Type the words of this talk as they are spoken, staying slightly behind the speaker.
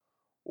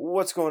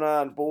What's going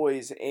on,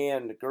 boys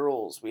and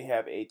girls? We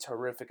have a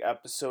terrific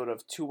episode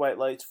of Two White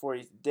Lights for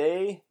you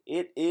today.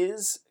 It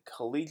is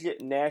Collegiate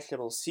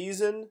National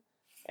season,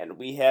 and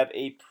we have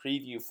a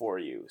preview for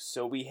you.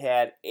 So we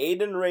had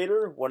Aidan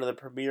Roeder, one of the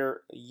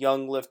premier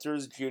young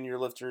lifters, junior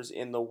lifters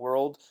in the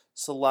world,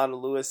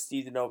 Solana Lewis,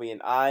 Steve Denovi,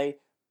 and I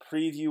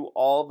preview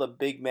all the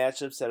big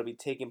matchups that will be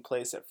taking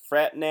place at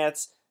Frat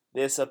Nats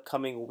this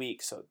upcoming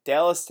week. So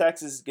Dallas,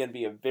 Texas is going to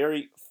be a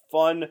very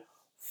fun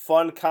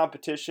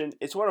competition.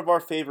 It's one of our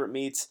favorite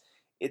meets.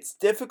 It's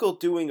difficult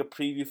doing a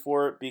preview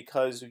for it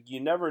because you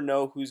never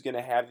know who's going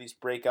to have these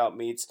breakout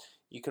meets.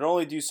 You can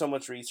only do so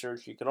much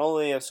research. You can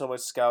only have so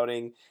much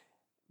scouting.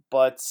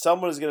 But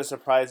someone is going to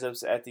surprise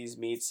us at these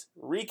meets.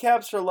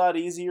 Recaps are a lot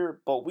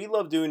easier, but we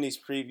love doing these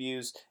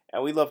previews,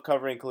 and we love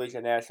covering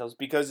Collegiate Nationals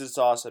because it's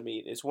an awesome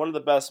meet. It's one of the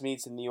best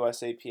meets in the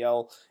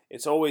USAPL.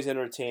 It's always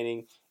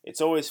entertaining.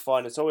 It's always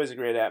fun. It's always a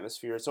great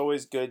atmosphere. It's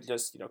always good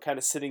just, kind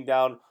of sitting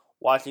down,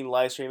 watching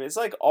live stream. It's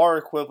like our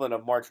equivalent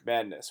of March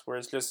Madness, where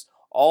it's just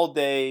all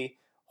day,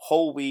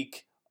 whole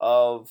week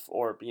of,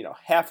 or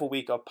half a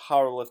week of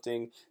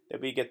powerlifting that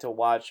we get to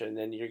watch. And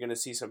then you're going to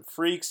see some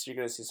freaks, you're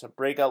going to see some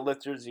breakout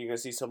lifters, you're going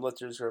to see some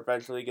lifters who are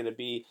eventually going to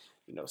be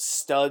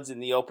studs in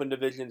the open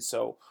division.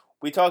 So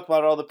we talk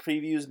about all the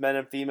previews, men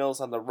and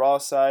females on the Raw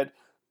side.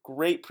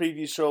 Great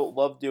preview show,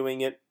 love doing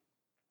it.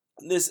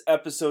 This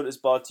episode is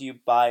brought to you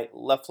by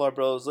Left Floor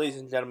Bros. Ladies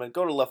and gentlemen,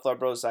 go to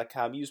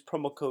leftfloorbros.com. Use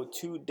promo code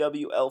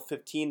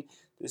 2WL15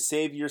 to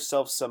save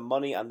yourself some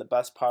money on the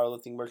best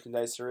powerlifting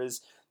merchandise there is.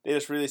 They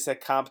just released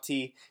that Comp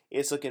Tee.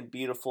 It's looking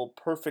beautiful,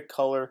 perfect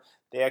color.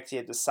 They actually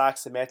have the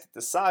socks to match it.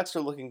 The socks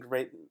are looking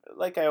great.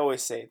 Like I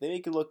always say, they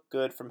make it look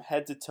good from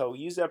head to toe.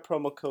 Use that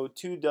promo code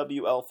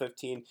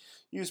 2WL15.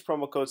 Use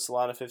promo code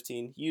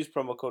Solana15. Use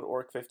promo code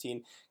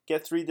ORC15.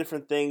 Get 3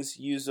 different things.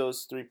 Use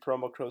those 3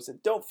 promo codes.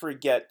 And don't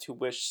forget to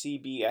wish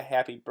CB a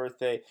happy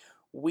birthday.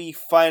 We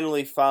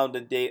finally found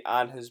a date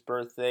on his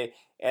birthday,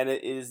 and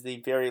it is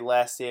the very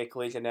last day at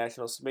Collegiate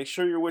Nationals. So make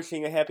sure you're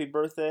wishing a happy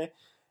birthday.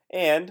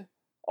 And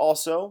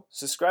also,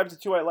 subscribe to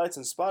Two White Lights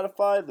on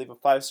Spotify. Leave a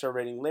 5-star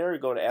rating there.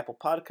 Go to Apple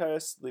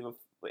Podcasts. Leave a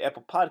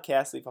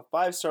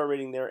 5-star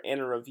rating there and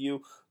a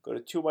review. Go to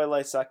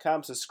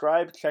twowhitelights.com.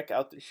 Subscribe. Check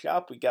out the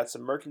shop. We got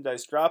some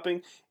merchandise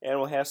dropping, and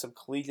we'll have some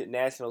Collegiate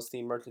Nationals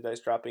themed merchandise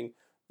dropping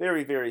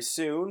very, very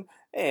soon.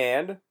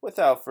 And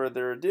without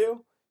further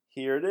ado,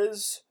 here it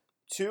is: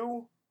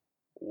 Two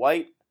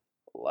White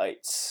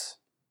Lights.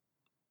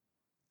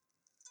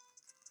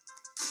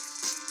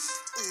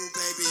 Ooh,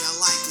 baby, I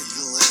like it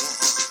raw.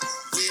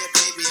 Yeah,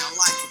 baby, I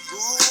like it raw.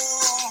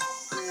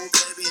 Ooh,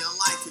 baby, I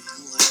like it raw.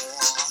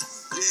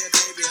 Yeah,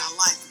 baby, I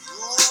like it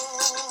raw.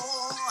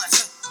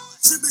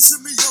 Shimmy,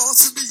 shimmy, y'all,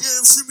 shimmy,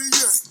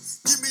 yeah.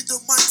 Give me the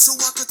mic so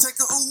I can take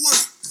it away.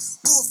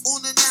 Off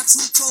on the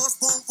natural charge,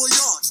 bon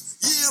voyage.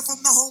 Yeah, from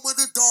the home of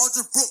the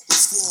Dodger Brooklyn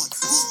squad.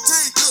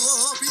 Wu-Tang Killer,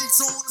 hubby's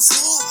on the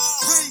swarm.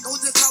 Paint on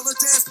your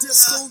college ass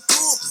disco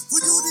dorm. For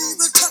you to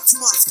even touch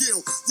my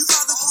skill, you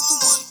gotta go to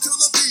one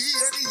killer bee,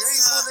 and he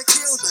ain't gonna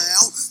kill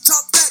now.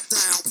 Chop that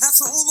down,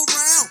 pass it all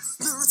around.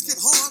 Lyrics get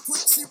hard,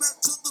 quick cement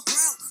to the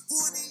ground.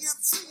 For an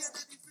EMC and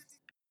any 50.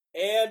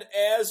 And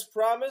as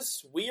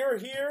promised, we are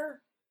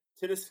here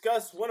to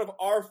discuss one of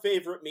our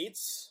favorite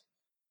meets.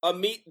 A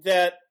meet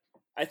that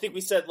I think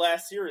we said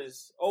last year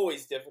is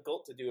always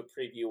difficult to do a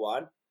preview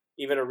on,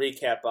 even a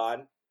recap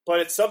on.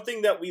 But it's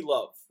something that we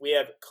love. We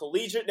have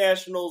Collegiate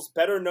Nationals,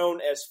 better known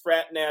as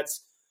Frat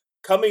Nats,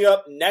 coming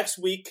up next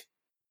week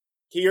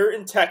here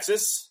in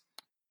Texas.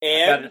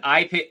 And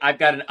I've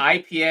got an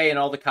IPA and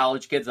all the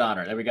college kids on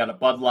it. Then we got a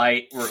Bud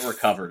Light. We're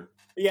covered.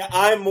 Yeah,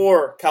 I'm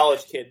more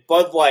college kid.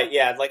 Bud Light,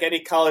 yeah. Like any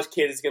college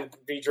kid is going to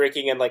be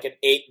drinking in like an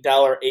 $8,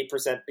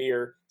 8%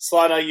 beer.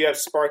 Solana, you have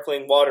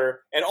sparkling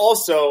water. And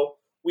also,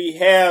 we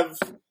have,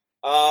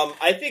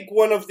 I think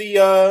one of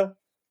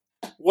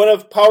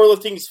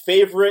powerlifting's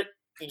favorite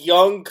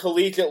young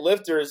collegiate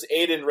lifters,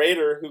 Aidan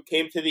Roeder, who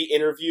came to the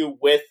interview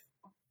with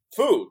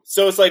food.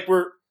 So it's like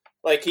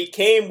he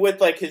came with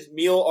like his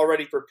meal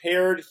already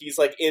prepared. He's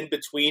like in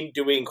between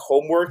doing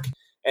homework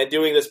and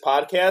doing this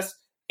podcast.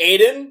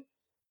 Aidan,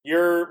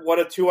 you're one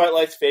of Two White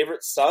Lights'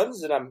 favorite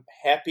sons, and I'm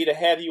happy to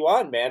have you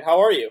on, man.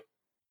 How are you?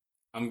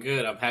 I'm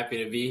good. I'm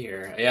happy to be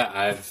here.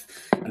 Yeah,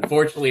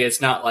 unfortunately,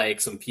 it's not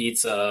like some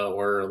pizza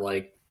or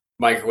like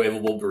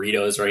microwavable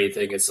burritos or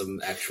anything. It's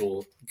some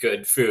actual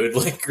good food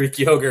like Greek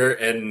yogurt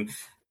and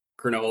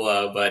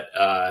granola. But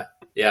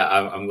yeah,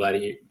 I'm glad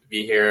to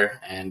be here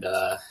and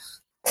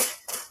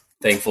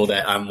thankful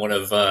that I'm one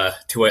of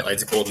Two White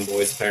Lights' golden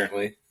boys,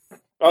 apparently.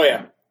 Oh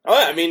yeah.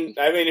 I mean,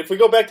 if we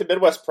go back to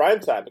Midwest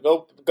Primetime,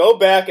 go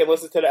back and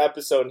listen to the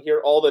episode and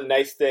hear all the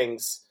nice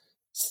things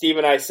Steve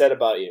and I said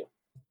about you.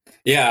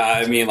 Yeah,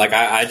 I mean, like,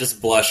 I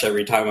just blush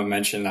every time I'm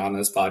mentioned on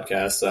this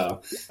podcast,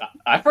 so.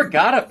 I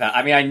forgot about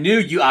I mean, I knew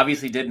you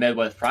obviously did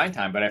Midwest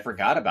Primetime, but I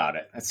forgot about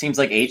it. It seems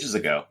like ages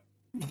ago.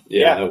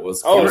 Yeah. It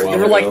was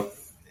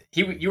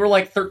you were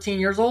like 13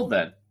 years old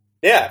then.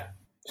 Yeah.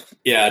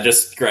 Yeah,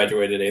 just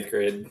graduated 8th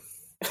grade.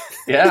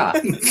 Yeah.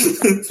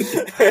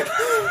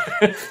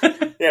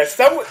 Yeah,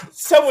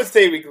 some would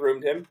say we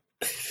groomed him.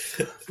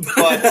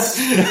 But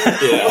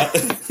Yeah.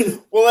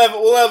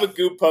 we'll have a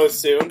goop post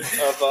soon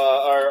of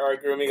our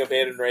grooming of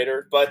Aidan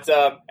Roeder. But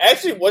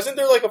actually, wasn't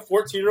there like a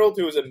 14-year-old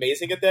who was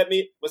amazing at that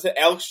meet? Was it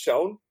Alex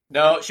Schoen?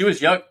 No, she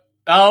was young.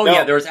 Oh, No.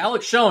 yeah, there was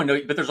Alex Schoen,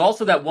 but there's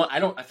also that one,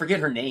 I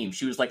forget her name.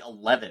 She was like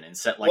 11 and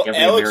set like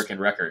every American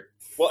record.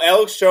 Well,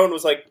 Alex Schoen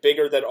was like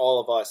bigger than all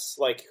of us,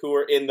 like who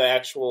were in the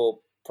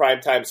actual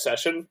primetime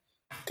session.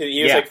 Because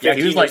he was like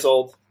 15 years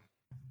old.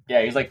 Yeah,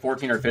 he was like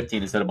 14 or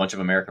 15 and set a bunch of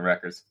American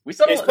records. We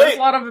saw there's a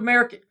lot of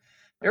American.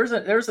 There's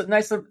a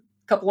nice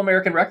couple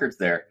American records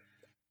there.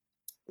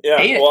 Yeah,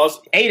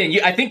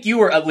 Aidan, I think you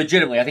were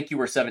legitimately. I think you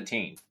were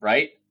 17,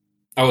 right?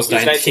 I was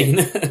 19.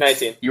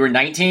 19. You were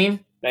 19.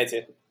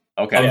 19.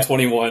 Okay, I'm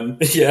 21.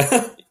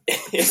 Yeah.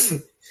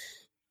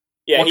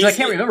 Yeah, well, I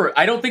can't remember.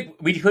 I don't think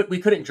we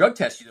couldn't drug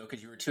test you though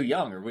because you were too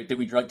young. Or did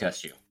we drug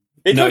test you?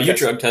 No, you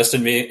drug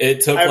tested me.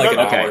 It took like an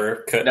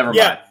hour. Never mind.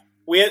 Yeah.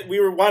 We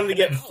were wanting to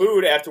get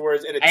food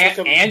afterwards, and it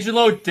took him.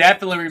 Angelo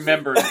definitely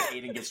remembers that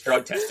Aidan gets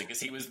drug tested because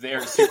he was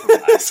there to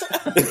supervise.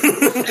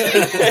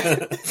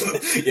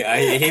 Yeah,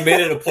 he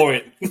made it a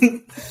point.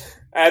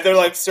 They're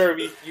like, "Sir,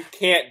 you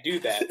can't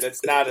do that.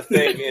 That's not a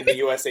thing in the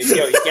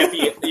USAPL.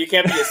 You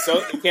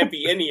can't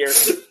be in here."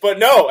 But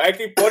no,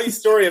 actually, funny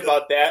story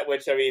about that.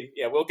 Which I mean,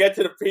 yeah, we'll get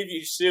to the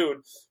preview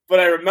soon. But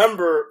I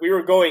remember we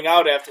were going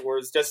out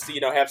afterwards just to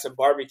have some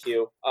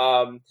barbecue.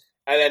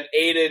 And then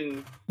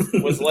Aidan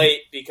was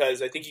late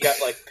because I think he got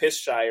like piss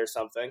shy or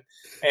something,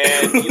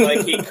 and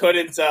he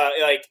couldn't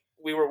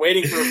we were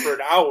waiting for him for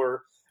an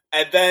hour,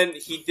 and then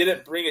he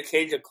didn't bring a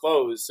change of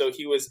clothes, so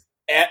he was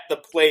at the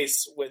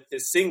place with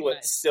his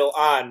singlet still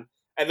on,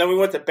 and then we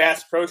went to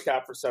Bass Pro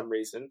Shop for some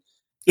reason,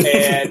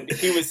 and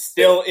he was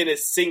still in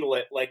his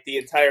singlet like the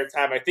entire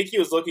time. I think he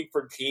was looking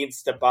for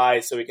jeans to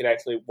buy so he could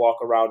actually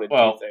walk around and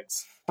do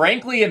things.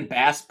 Frankly, in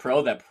Bass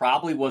Pro, that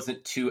probably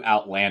wasn't too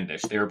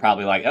outlandish. They were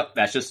probably like, "Oh,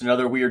 that's just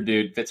another weird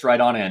dude. Fits right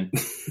on in."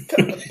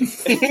 Bass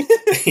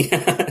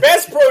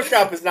Pro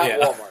Shop is not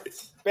Walmart.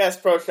 Bass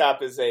Pro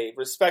Shop is a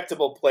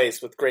respectable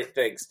place with great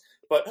things.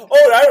 But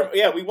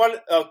we wanted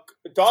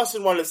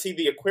Dawson wanted to see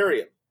the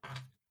aquarium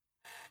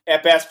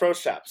at Bass Pro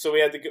Shop, so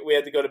we had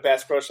to go to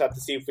Bass Pro Shop to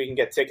see if we can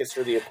get tickets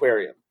for the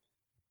aquarium.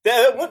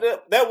 That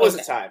was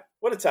a time.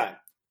 What a time!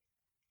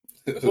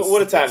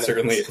 What a time!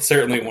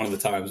 Certainly one of the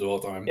times of all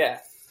time. Yeah.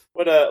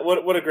 What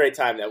a great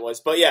time that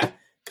was. But yeah,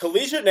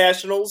 Collegiate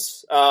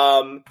Nationals.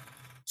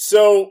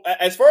 So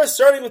as far as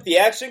starting with the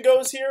action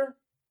goes here,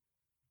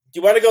 do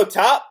you want to go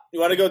top? You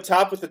want to go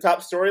top with the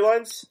top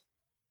storylines?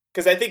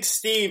 Because I think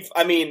Steve,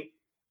 I'm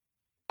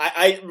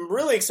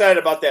really excited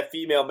about that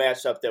female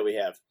matchup that we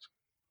have.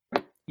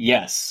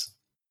 Yes.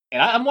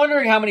 And I'm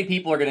wondering how many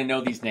people are going to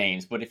know these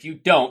names, but if you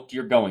don't,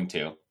 you're going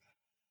to.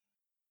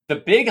 The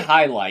big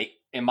highlight,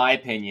 in my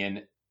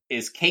opinion,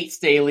 is Kate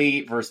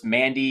Staley versus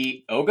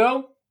Mandy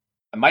Ogo.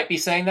 I might be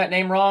saying that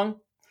name wrong.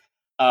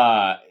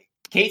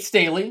 Kate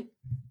Staley,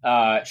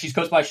 she's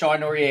coached by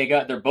Sean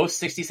Noriega. They're both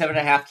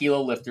 67.5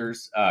 kilo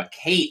lifters.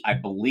 Kate, I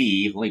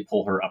believe, let me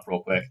pull her up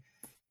real quick.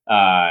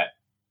 I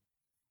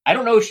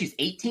don't know if she's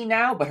 18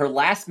 now, but her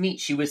last meet,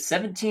 she was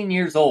 17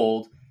 years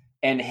old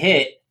and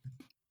hit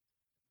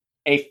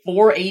a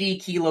 480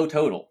 kilo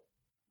total.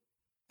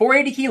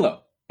 480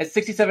 kilo at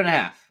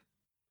 67.5.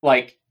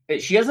 Like,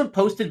 she hasn't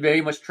posted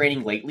very much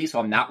training lately, so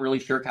I'm not really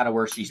sure kind of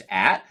where she's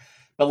at.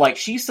 But,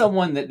 she's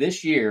someone that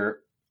this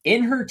year,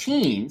 in her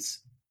teens,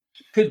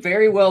 could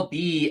very well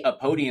be a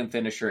podium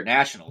finisher at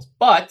Nationals.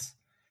 But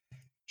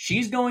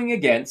she's going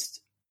against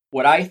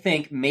what I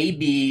think may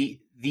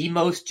be the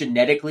most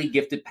genetically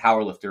gifted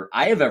powerlifter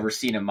I have ever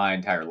seen in my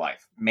entire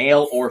life,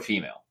 male or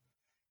female.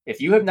 If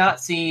you have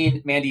not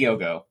seen Mandy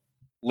Ogo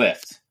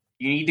lift,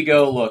 you need to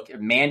go look at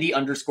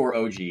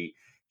Mandy_OG.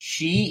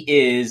 She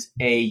is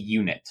a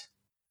unit.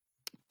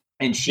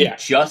 And she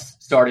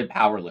just started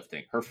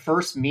powerlifting. Her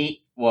first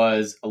meet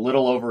was a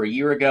little over a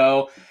year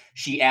ago.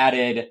 She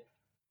added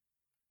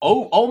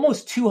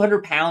almost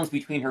 200 pounds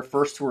between her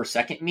first to her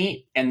second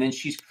meet, and then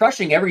she's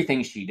crushing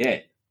everything she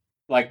did.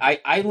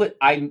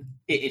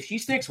 If she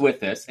sticks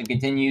with this and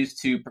continues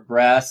to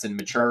progress and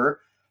mature,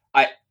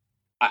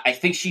 I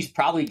think she's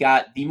probably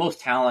got the most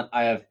talent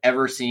I have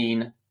ever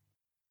seen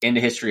in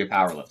the history of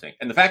powerlifting.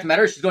 And the fact of the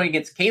matter is she's going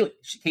against Kate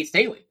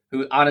Staley,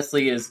 who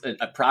honestly is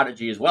a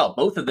prodigy as well.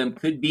 Both of them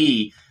could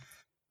be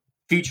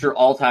future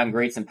all-time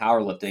greats in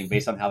powerlifting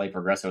based on how they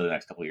progress over the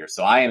next couple of years.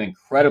 So I am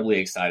incredibly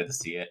excited to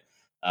see it.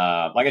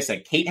 Like I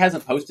said, Kate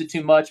hasn't posted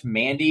too much.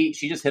 Mandy,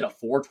 she just hit a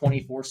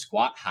 424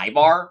 squat high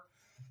bar.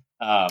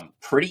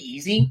 Pretty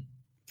easy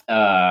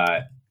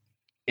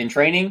in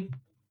training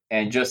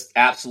and just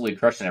absolutely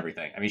crushing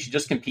everything. I mean, she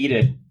just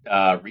competed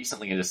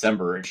recently in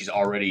December, and she's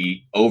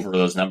already over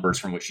those numbers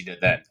from what she did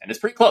then. And it's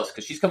pretty close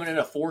because she's coming in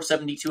at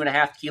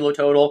 472.5 kilo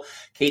total.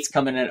 Kate's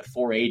coming in at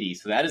 480.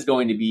 So that is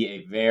going to be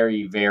a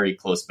very, very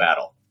close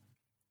battle.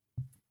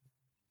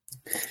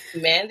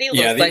 Mandy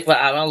looks like what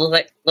I want to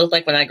look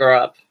like when I grow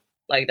up.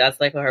 Like,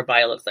 that's like what her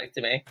body looks like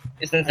to me.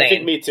 It's insane. I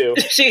think me too.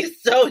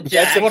 She's so jacked.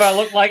 That's what I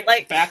looked like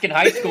back in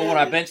high school when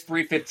I benched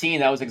 315.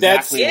 That was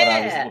exactly what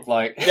I looked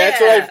like.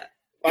 That's what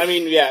I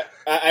mean, yeah.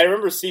 I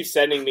remember Steve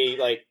sending me,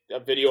 like, a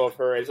video of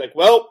her. It's like,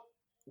 well,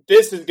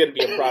 this is going to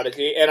be a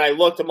prodigy. And I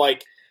looked, I'm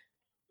like,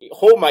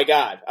 oh my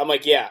God. I'm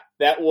like, yeah,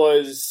 that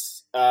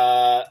was,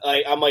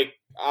 I'm like,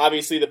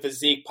 obviously the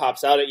physique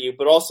pops out at you,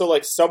 but also,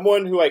 like,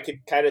 someone who I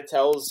could kind of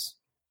tell's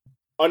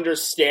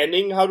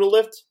understanding how to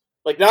lift.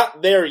 Like,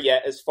 not there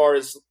yet as far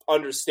as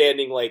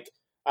understanding, like,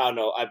 I don't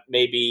know,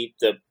 maybe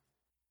the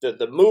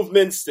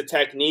movements, the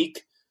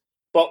technique.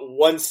 But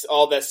once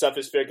all that stuff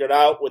is figured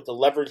out with the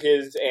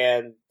leverages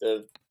and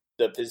the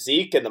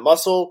physique and the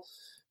muscle,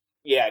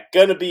 yeah,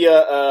 gonna be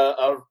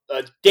a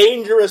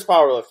dangerous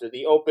powerlifter.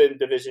 The open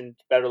division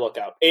better look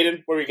out.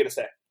 Aidan, what were you gonna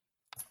say?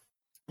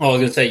 Oh, I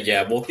was gonna say,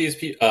 yeah, both these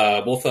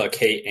both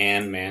Kate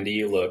and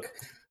Mandy look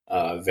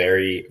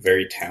very,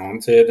 very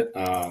talented.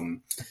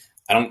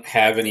 I don't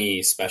have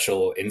any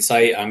special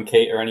insight on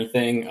Kate or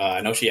anything.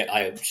 I know she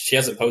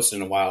hasn't posted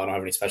in a while. I don't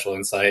have any special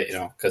insight,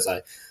 because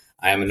I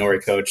am a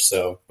Nori coach,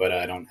 but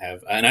I don't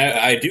have, and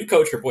I do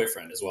coach her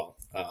boyfriend as well.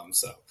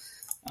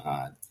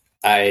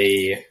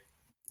 I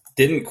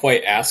didn't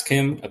quite ask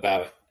him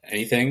about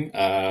anything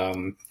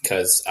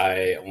because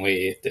I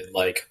only did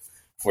like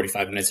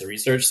 45 minutes of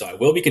research, so I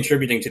will be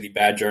contributing to the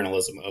bad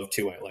journalism of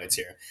Two White Lights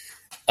here.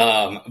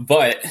 It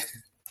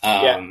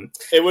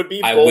would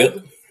be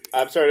bold.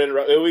 I'm sorry to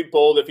interrupt. It would be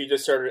bold if you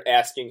just started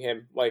asking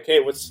him, like,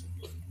 "Hey, what's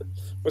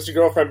your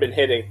girlfriend been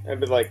hitting?" And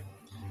been like,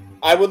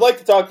 "I would like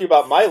to talk to you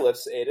about my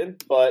lifts, Aidan,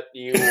 but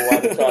you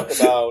want to talk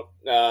about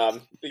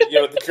the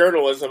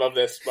journalism of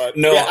this." But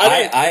no,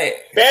 I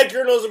bad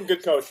journalism,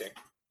 good coaching.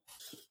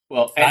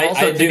 Well, and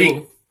also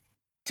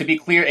to be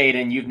clear,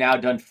 Aidan, you've now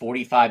done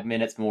 45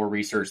 minutes more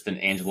research than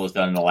Angela's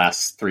done in the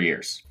last 3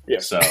 years. Yeah.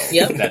 So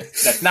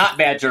that's not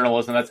bad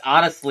journalism. That's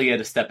honestly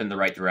a step in the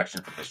right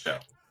direction for this show.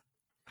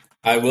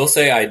 I will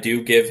say I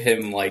do give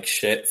him like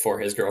shit for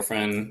his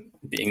girlfriend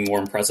being more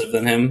impressive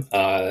than him.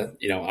 I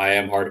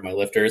am hard on my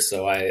lifters,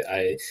 so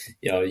I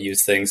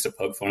use things to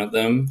poke fun at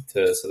them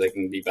so they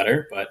can be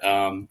better. But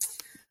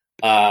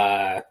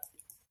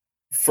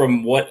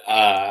from what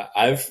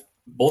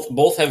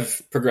both have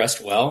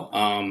progressed well.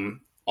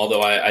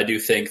 Although I do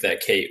think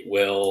that Kate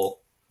will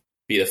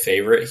be the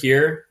favorite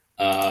here,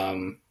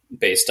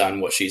 based on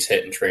what she's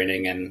hit in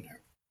training, and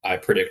I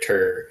predict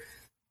her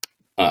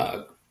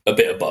a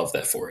bit above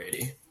that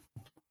 480.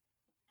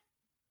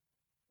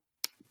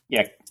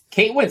 Yeah,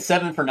 Kate went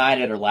 7 for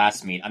 9 at her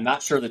last meet. I'm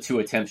not sure the 2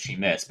 attempts she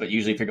missed, but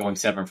usually if you're going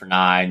 7 for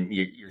 9,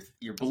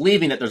 you're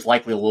believing that there's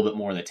likely a little bit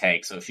more in the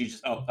tank. So she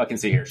just I can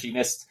see here. She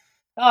missed.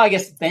 I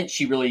guess bench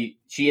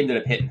she ended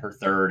up hitting her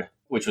third,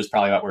 which was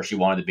probably about where she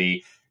wanted to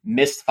be.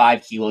 Missed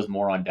 5 kilos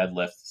more on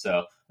deadlift.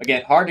 So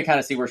again, hard to kind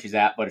of see where she's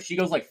at. But if she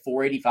goes like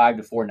 485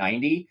 to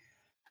 490.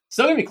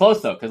 Still gonna be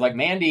close though, because like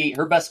Mandy,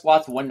 her best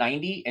squat's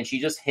 190, and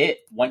she just hit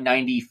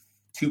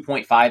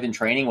 192.5 in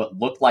training, what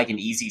looked like an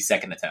easy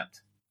second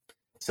attempt.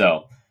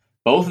 So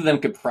both of them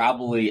could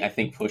probably, I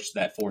think, push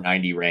that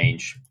 490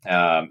 range,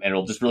 and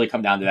it'll just really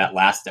come down to that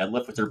last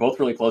deadlift, which they're both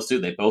really close to.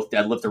 They both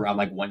deadlift around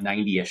like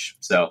 190-ish.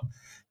 So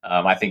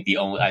I think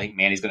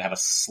Mandy's gonna have a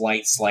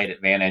slight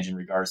advantage in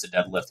regards to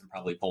deadlift and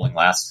probably pulling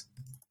last.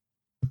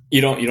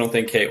 You don't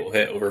think Kate will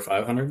hit over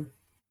 500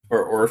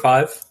 or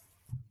 5?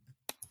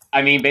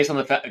 I mean, based on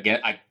the fact,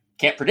 again, I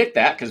can't predict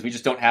that because we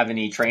just don't have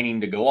any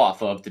training to go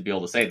off of to be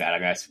able to say that. I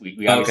mean,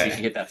 we obviously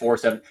she hit that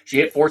 470. She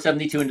hit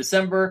 472 in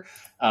December.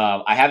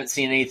 I haven't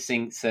seen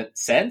anything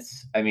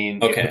since. I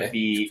mean, it would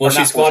be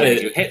she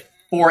squatted hit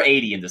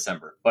 480 in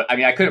December. But I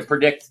mean, I couldn't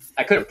predict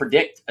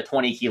a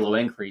 20 kilo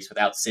increase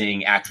without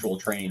seeing actual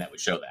training that would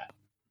show that.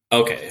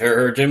 Okay,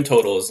 her gym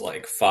total is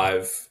like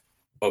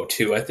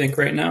 502, I think,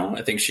 right now.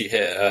 I think she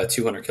hit a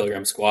 200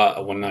 kilogram squat,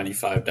 a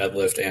 195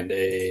 deadlift, and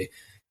a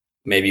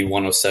maybe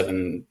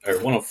 107 or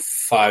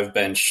 105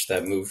 bench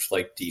that moved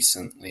like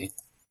decently.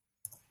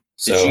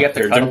 So did she have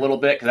to cut a little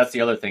bit? Because that's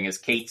the other thing is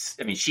Kate's.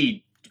 I mean,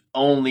 she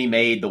only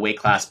made the weight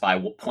class by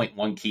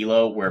 0.1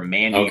 kilo, where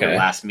Mandy her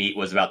last meet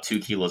was about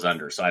 2 kilos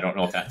under. So I don't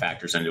know if that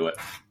factors into it.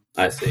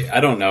 I see. I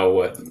don't know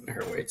what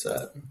her weight's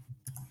at.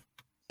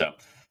 So,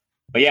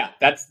 but yeah,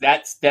 that's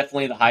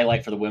definitely the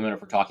highlight for the women.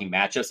 If we're talking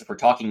matchups, if we're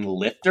talking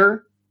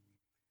lifter,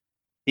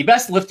 the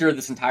best lifter of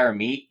this entire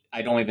meet,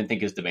 I don't even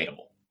think is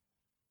debatable.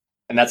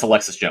 And that's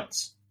Alexis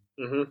Jones.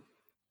 Mm-hmm.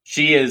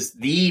 She is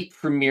the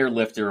premier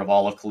lifter of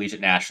all of Collegiate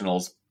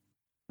Nationals,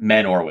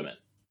 men or women.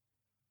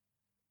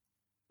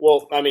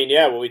 Well, I mean,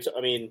 yeah. We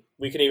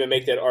can even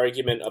make that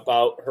argument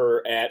about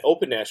her at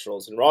Open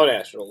Nationals and Raw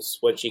Nationals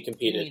when she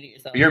competed.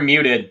 You're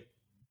muted.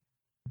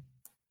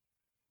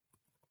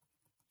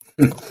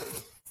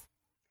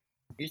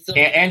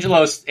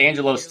 Angelo's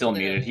still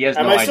muted. He has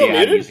no idea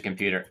how to use a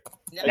computer.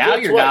 Now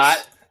you're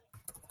not.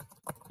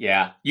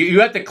 Yeah,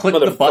 you have to click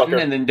the button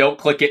and then don't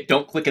click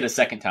it a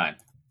second time.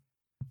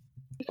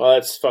 Well,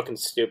 that's fucking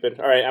stupid.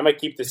 All right, I might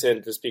keep this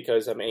in just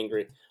because I'm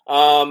angry.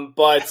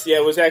 But yeah,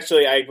 it was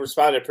actually, I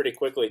responded pretty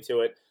quickly to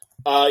it.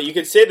 You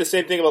could say the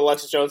same thing about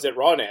Alexis Jones at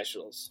Raw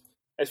Nationals.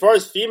 as far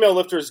as female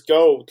lifters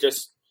go,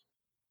 just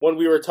when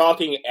we were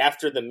talking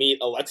after the meet,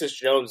 Alexis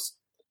Jones,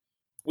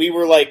 we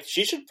were like,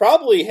 she should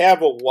probably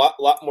have a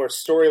lot more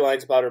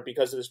storylines about her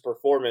because of this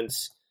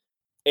performance.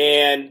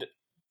 And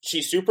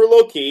she's super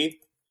low-key,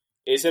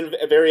 isn't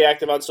very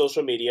active on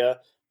social media.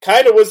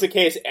 Kind of was the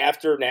case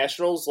after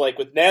Nationals. Like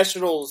with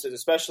Nationals, and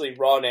especially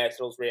Raw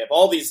Nationals, where you have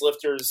all these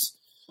lifters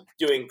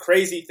doing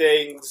crazy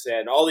things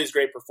and all these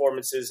great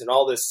performances and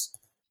all this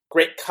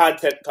great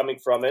content coming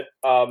from it.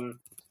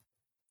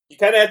 You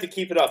kind of have to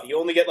keep it up. You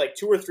only get like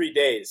 2 or 3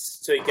 days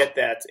to get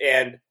that,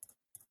 and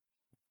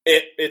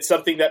it's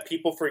something that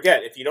people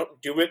forget. If you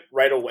don't do it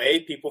right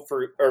away,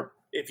 or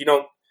if you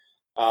don't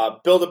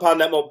build upon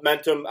that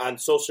momentum on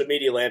social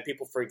media land,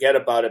 people forget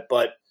about it.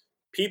 But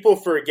people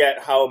forget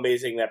how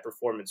amazing that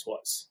performance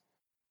was.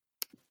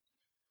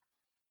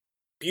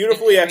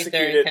 Beautifully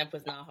executed. Temp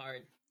was not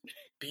hard.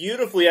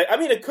 Beautifully. I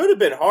mean, it could have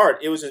been hard.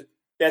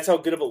 That's how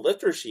good of a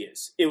lifter she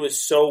is. It was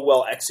so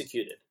well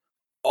executed.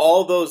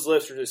 All those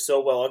lifts are just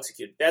so well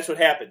executed. That's what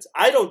happens.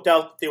 I don't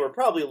doubt that they were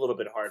probably a little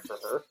bit hard for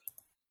her,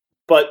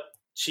 but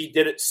she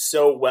did it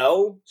so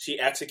well. She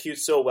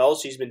executes so well.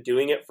 She's been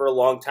doing it for a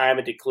long time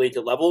at the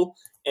collegiate level,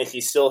 and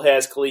she still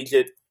has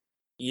collegiate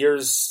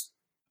years,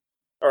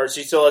 or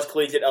she still has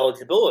collegiate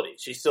eligibility.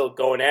 She's still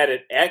going at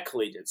it at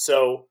collegiate.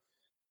 So,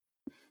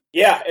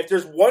 yeah, if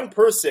there's one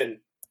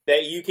person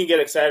that you can get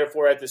excited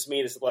for at this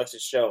meet, is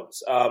Alexis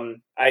Jones.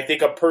 I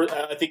think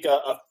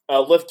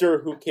a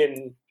lifter who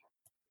can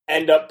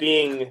end up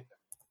being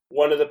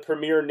one of the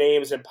premier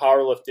names in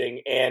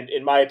powerlifting, and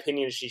in my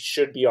opinion, she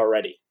should be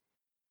already.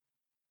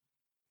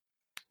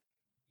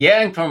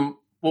 Yeah, and from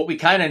what we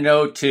kind of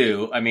know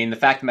too, I mean, the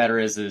fact of the matter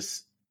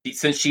is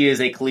since she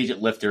is a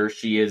collegiate lifter,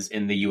 she is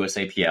in the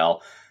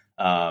USAPL.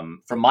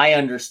 From my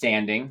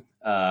understanding,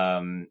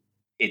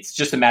 it's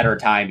just a matter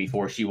of time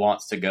before she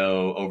wants to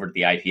go over to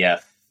the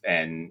IPF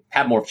and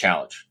have more of a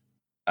challenge.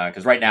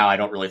 Because right now, I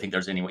don't really think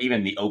there's anyone, even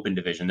in the open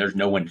division, there's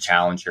no one to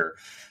challenge her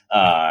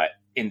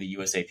in the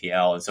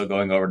USAPL. And so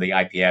going over to the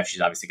IPF,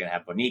 she's obviously going to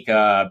have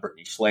Bonica,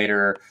 Brittany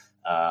Schlater.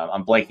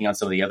 I'm blanking on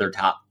some of the other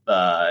top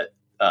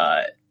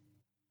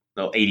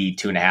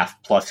 82.5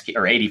 plus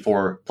or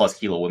 84 plus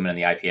kilo women in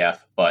the IPF,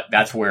 but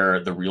that's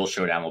where the real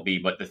showdown will be.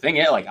 But the thing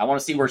is, like, I want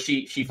to see where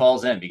she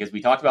falls in, because we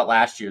talked about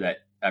last year that,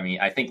 I mean,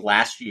 I think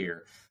last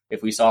year,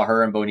 if we saw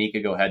her and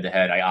Bonica go head to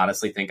head, I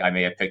honestly think I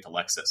may have picked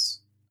Alexis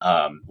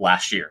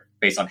last year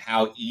based on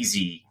how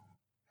easy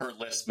her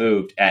list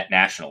moved at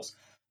Nationals.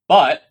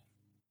 But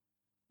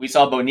we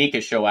saw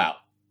Bonica show out.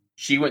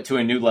 She went to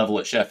a new level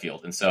at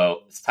Sheffield. And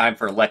so it's time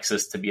for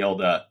Alexis to be able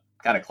to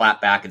kind of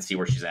clap back and see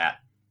where she's at.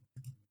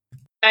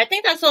 I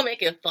think that's what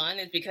make it fun,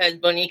 is because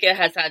Bonica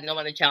has had no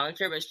one to challenge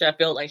her, but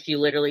Sheffield, like, she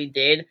literally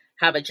did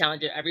have a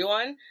challenge at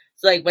everyone.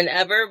 So, like,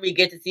 whenever we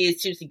get to see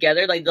these two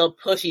together, like, they'll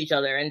push each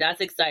other, and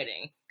that's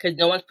exciting, because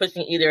no one's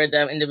pushing either of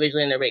them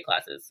individually in their weight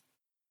classes.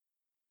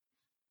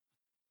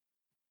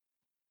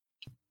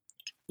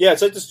 Yeah,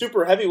 it's like the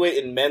super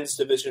heavyweight in men's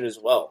division as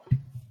well.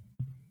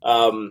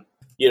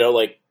 You know,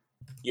 like,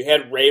 you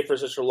had Ray for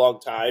such a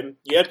long time.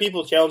 You had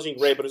people challenging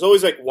Ray, but it's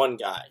always like one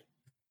guy.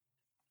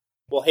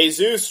 Well,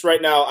 Jesus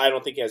right now, I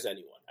don't think has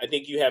anyone. I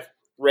think you have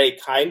Ray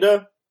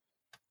kinda,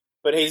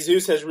 but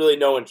Jesus has really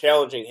no one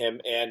challenging him,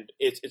 and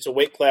it's a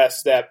weight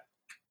class that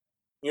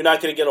you're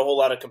not going to get a whole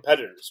lot of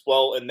competitors.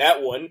 Well, in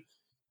that one,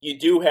 you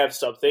do have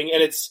something,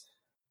 and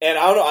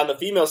I don't know, on the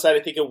female side,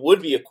 I think it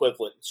would be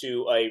equivalent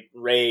to a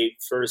Ray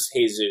versus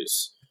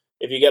Jesus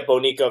if you get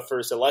Bonica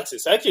versus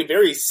Alexis. Actually,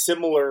 very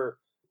similar,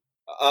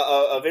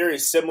 a very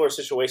similar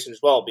situation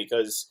as well,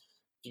 because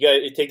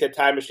you take that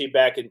time machine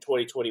back in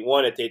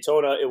 2021 at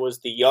Daytona. It was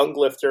the young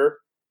lifter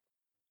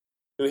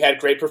who had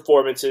great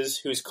performances,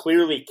 who's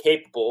clearly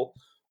capable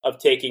of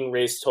taking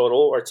race total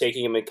or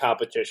taking him in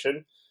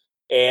competition,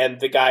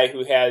 and the guy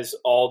who has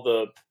all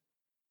the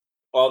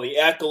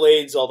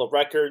accolades, all the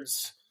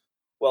records.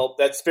 Well,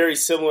 that's very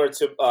similar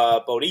to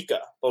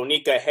Bonica.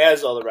 Bonica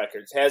has all the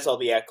records, has all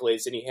the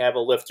accolades, and you have a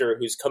lifter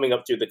who's coming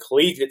up through the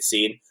collegiate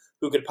scene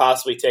who could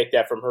possibly take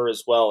that from her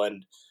as well.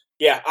 And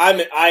yeah,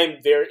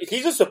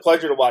 he's just a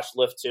pleasure to watch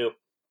lift too.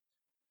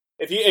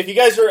 If you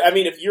guys are, I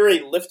mean, if you're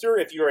a lifter,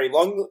 if you're a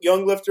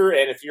young lifter,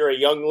 and if you're a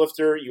young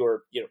lifter,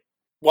 you're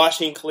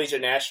watching Collegiate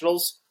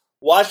Nationals,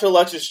 watch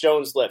Alexis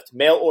Jones lift,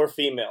 male or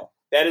female.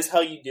 That is how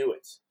you do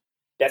it.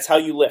 That's how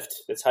you lift.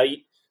 That's how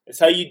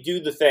you do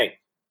the thing.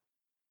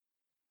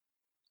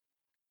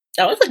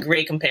 That was a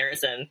great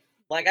comparison.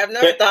 Like, I've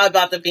never thought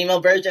about the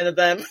female version of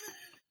them.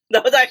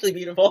 That was actually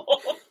beautiful.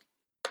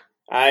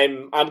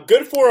 I'm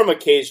good for them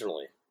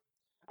occasionally.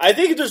 I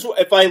think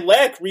if I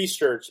lack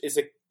research,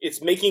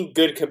 it's making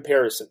good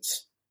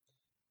comparisons.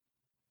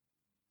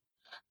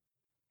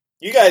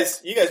 You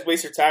guys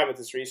waste your time with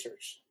this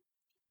research.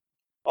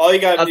 All you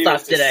gotta do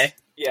is today.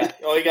 Yeah,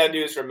 all you gotta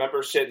do is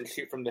remember shit and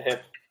shoot from the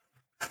hip.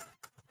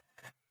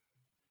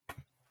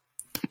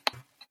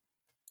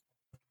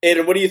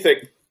 Aidan, what do you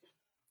think?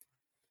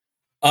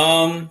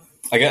 I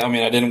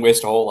didn't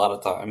waste a whole lot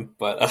of time,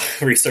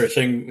 but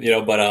researching, yeah,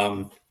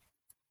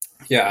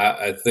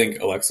 I think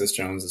Alexis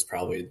Jones is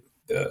probably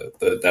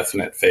the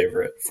definite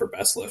favorite for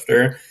best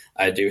lifter.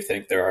 I do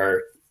think there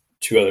are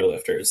two other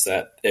lifters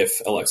that,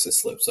 if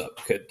Alexis slips up,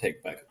 could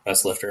take back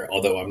best lifter,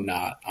 although I'm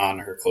not on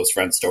her close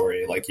friend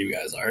story like you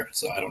guys are,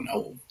 so I don't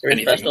know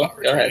anything about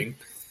her training.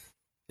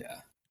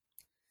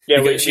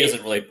 Yeah, she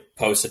hasn't really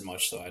posted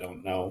much, so I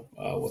don't know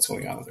what's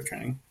going on with her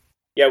training.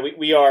 Yeah,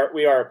 we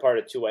are a part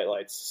of Two White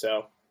Lights,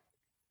 so...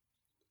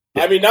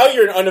 Yeah. I mean, now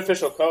you're an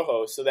unofficial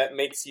co-host, so that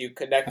makes you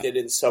connected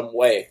in some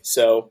way,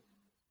 so...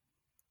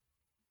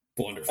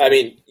 Wonderful. I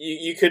mean,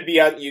 you could be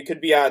on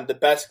the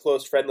best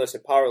close friend list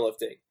in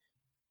powerlifting.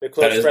 The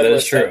close friend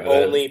list that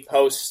only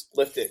posts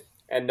lifting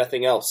and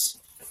nothing else.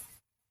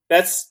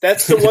 That's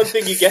the one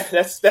thing you get.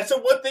 That's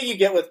the one thing you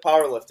get with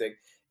powerlifting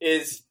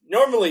is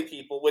normally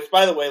people. Which,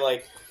 by the way,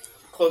 like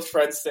close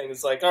friends thing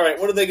is like, all right,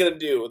 what are they gonna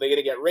do? Are they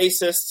gonna get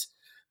racist?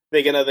 What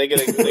are they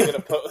gonna do?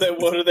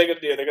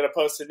 They're gonna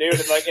post a nude.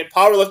 And like in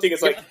powerlifting,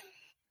 it's like,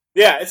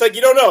 yeah, it's like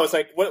you don't know. It's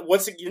like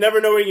what's you never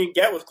know what you can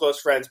get with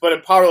close friends. But in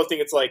powerlifting,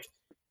 it's like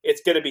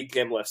it's gonna be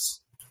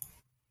gymless.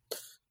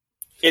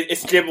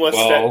 It's gymless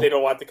that they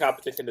don't want the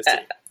competition to see.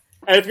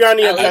 And if you're on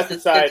the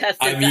untested side, if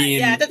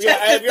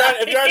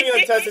you're on the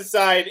untested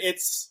side,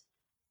 it's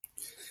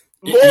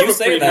more you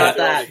say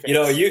that. You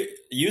know,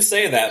 you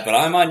say that, but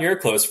I'm on your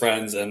close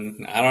friends,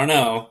 and I don't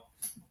know.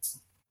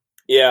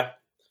 Yeah,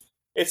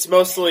 it's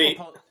mostly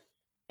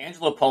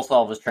Angelo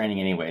Pulsov was training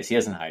anyways. He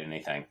doesn't hide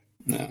anything.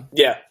 No.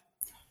 Yeah,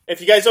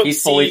 if you guys don't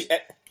see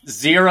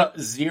zero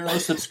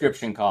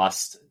subscription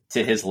cost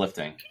to his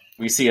lifting,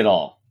 we see it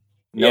all.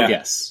 No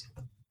guess.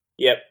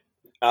 Yep.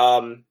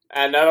 And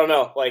I don't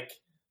know, like,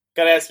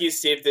 gotta ask you,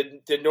 Steve,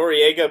 did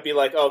Noriega be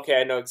like, okay,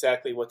 I know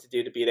exactly what to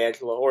do to beat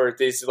Angelo, or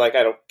is he like,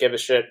 I don't give a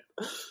shit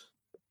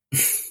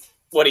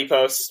what he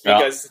posts,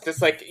 because it's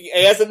just like,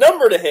 he has a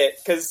number to hit,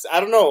 because I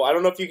don't know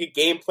if you could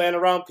game plan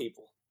around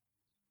people.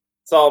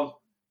 So,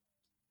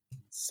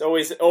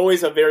 it's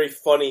always a very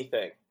funny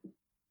thing.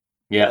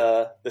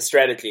 Yeah. The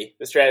strategy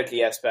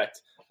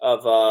aspect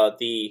of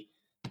the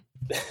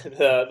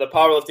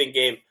powerlifting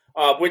game.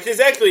 Which is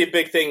actually a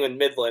big thing in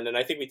Midland, and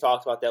I think we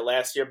talked about that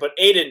last year. But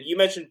Aidan, you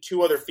mentioned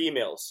two other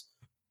females.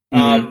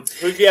 Who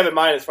do you have in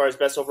mind as far as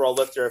best overall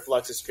lifter if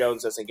Alexis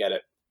Jones doesn't get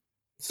it?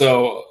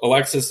 So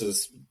Alexis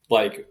is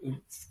like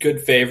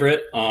good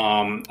favorite.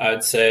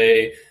 I'd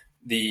say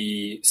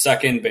the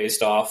second,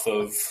 based off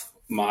of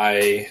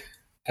my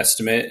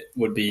estimate,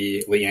 would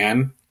be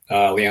Leanne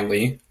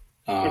Lee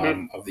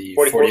of the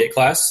 48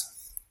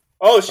 class.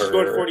 Oh, she's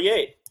going to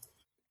 48.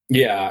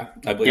 Yeah,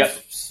 I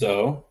believe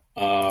so.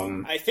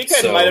 I think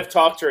I might have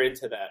talked her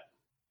into that.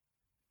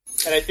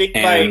 And I think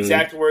my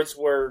exact words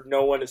were,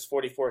 no one is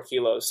 44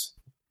 kilos.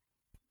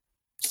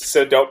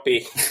 So don't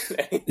be.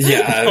 Don't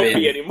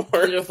be anymore.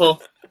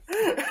 Beautiful.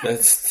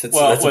 That's a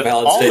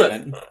valid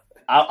statement.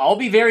 I'll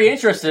be very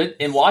interested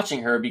in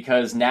watching her,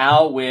 because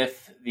now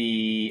with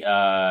the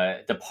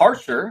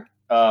departure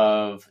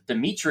of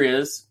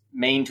Demetria's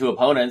main two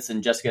opponents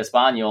in Jessica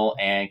Espaniel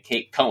and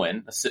Kate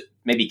Cohen,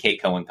 maybe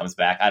Kate Cohen comes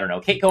back. I don't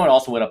know. Kate Cohen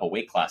also went up a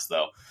weight class,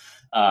 though.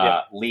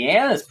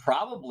 Leanne is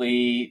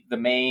probably the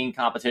main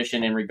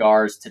competition in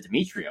regards to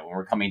Demetria when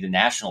we're coming to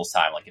nationals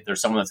time. Like, if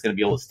there's someone that's going to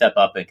be able to step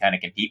up and kind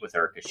of compete with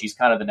her, because she's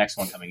kind of the next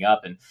one coming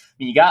up. And I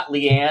mean, you got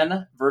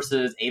Leanne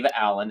versus Ava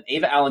Allen.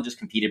 Ava Allen just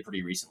competed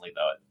pretty recently,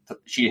 though.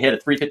 She hit a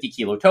 350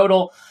 kilo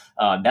total.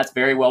 That's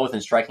very well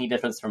within striking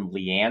distance from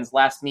Leanne's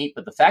last meet.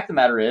 But the fact of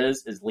the matter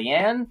is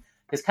Leanne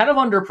is kind of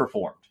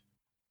underperformed.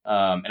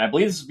 And I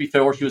believe this was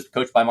before she was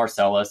coached by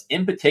Marcellus,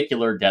 in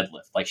particular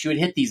deadlift. Like, she would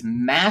hit these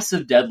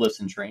massive deadlifts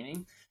in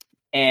training,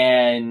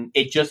 and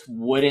it just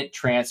wouldn't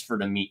transfer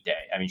to meet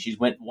day. I mean, she's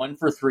went 1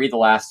 for 3 the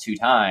last 2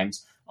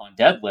 times on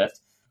deadlift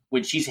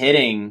when she's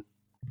hitting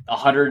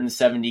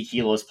 170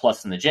 kilos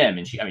plus in the gym.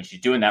 And she's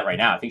doing that right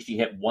now. I think she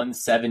hit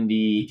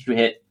 170. She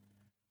hit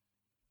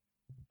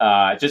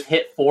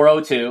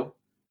 402,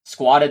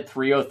 squatted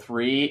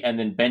 303, and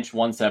then benched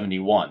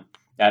 171.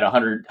 At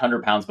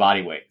 100 pounds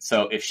body weight.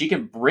 So if she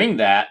can bring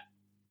that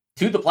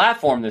to the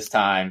platform this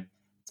time,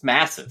 it's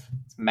massive.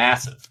 It's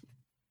massive.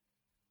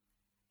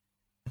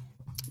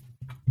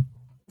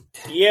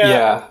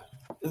 Yeah.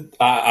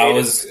 I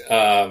was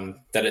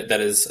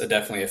that is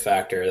definitely a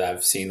factor that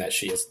I've seen, that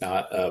she has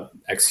not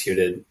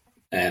executed,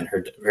 and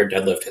her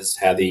deadlift has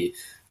had the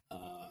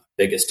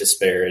biggest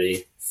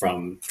disparity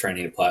from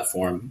training to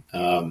platform.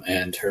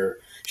 And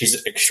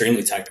she's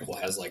extremely technical,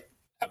 has like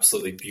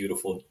absolutely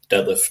beautiful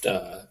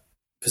deadlift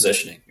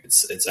positioning.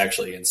 It's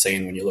actually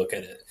insane when you look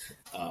at it.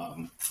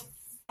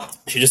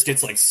 She just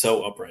gets like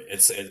so upright.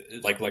 It's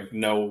like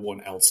no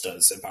one else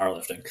does in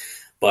powerlifting.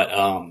 But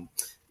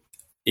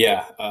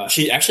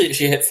she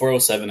hit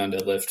 407 on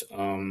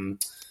deadlift.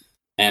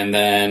 And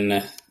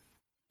then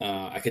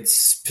I could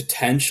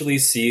potentially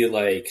see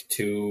like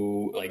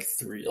 2, like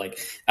 3, like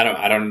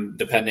I don't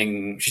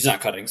depending. She's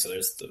not cutting, so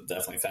there's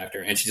definitely a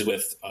factor. And she's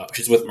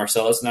with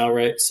Marcellus now,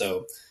 right?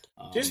 So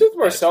she's with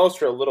Marcellus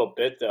for a little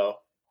bit though.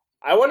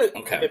 I want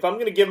to, if I'm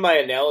going to give my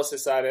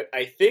analysis on it,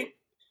 I think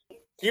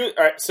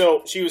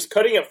so she was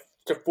cutting it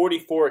to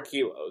 44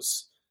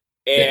 kilos,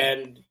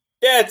 and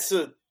that's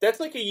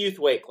like a youth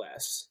weight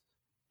class.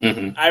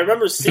 I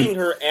remember seeing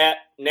her at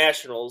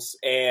Nationals,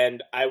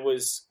 and I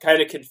was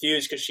kind of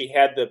confused because she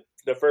had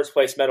the first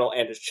place medal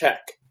and a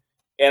check.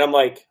 And I'm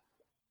like,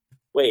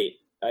 wait,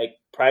 like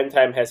prime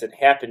time hasn't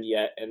happened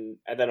yet. And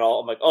then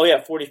I'm like, oh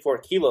yeah, 44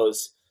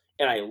 kilos.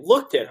 And I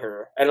looked at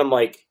her, and I'm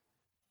like,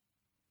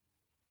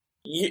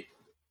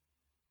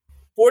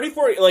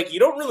 44, like, you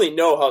don't really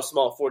know how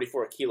small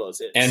 44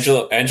 kilos is.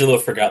 Angelo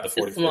forgot the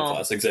 44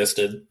 class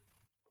existed.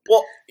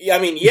 Well, I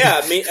mean,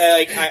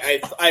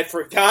 I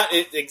forgot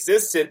it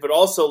existed, but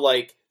also,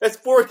 like, that's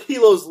 4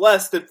 kilos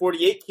less than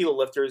 48 kilo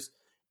lifters,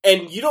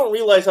 and you don't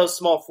realize how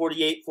small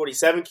 48,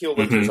 47 kilo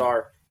lifters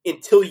are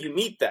until you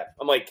meet them.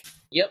 I'm like,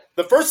 yep.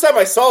 The first time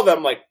I saw them,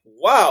 I'm like,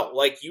 wow,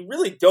 like, you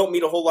really don't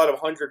meet a whole lot of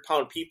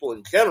 100-pound people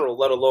in general,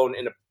 let alone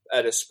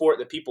at a sport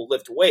that people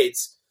lift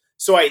weights.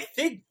 So I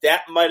think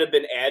that might have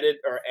been added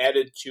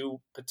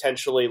to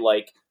potentially,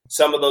 like,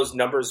 some of those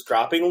numbers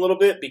dropping a little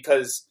bit,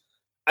 because,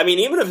 I mean,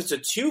 even if it's a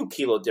 2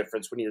 kilo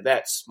difference when you're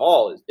that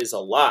small is a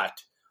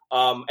lot.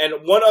 And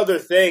one other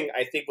thing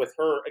I think with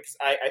her,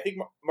 I think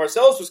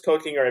Marcellus was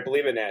coaching her, I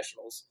believe, at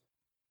Nationals.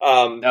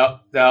 No,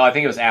 I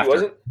think it was after.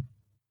 Wasn't?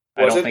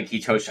 I don't think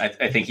he coached. I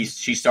think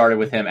she started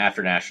with him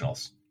after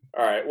Nationals.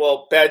 All right.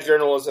 Well, bad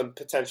journalism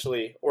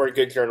potentially, or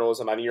good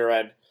journalism on your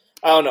end.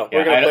 I don't know.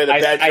 We're going to play the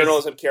bad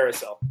journalism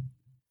carousel.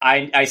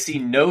 I see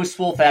no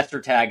Swole Faster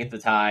tag at the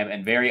time,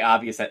 and very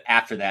obvious that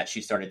after that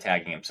she started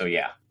tagging him. So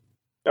yeah.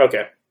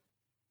 Okay.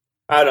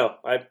 I don't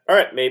know. All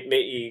right. Maybe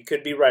you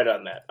could be right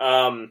on that.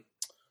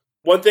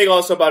 One thing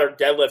also about her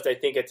deadlift, I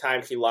think at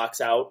times she locks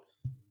out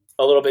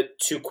a little bit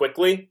too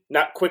quickly.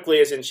 Not quickly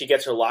as in she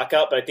gets her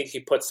lockout, but I think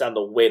she puts down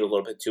the weight a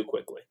little bit too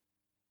quickly.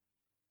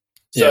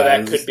 So yeah,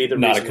 that could be the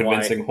not reason a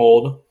convincing why.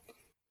 hold.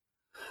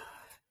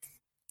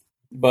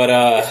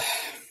 But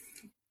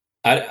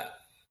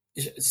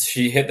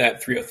she hit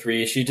that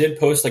 303. She did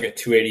post like a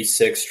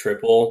 286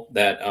 triple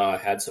that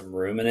had some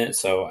room in it,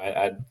 so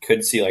I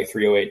could see like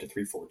 308 to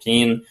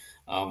 314.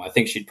 I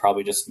think she'd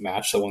probably just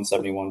match the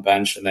 171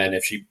 bench, and then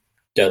if she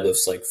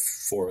deadlifts like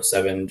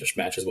 407, just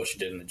matches what she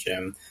did in the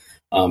gym.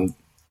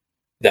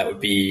 That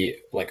would be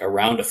like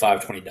around a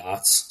 520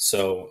 dots.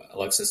 So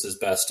Alexis's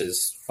best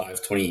is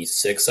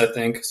 526, I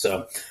think.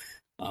 So,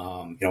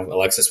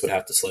 Alexis would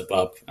have to slip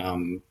up,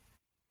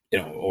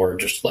 or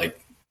just like,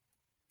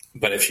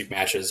 but if she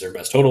matches her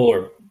best total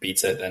or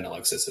beats it, then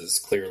Alexis is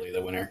clearly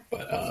the winner.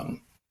 But,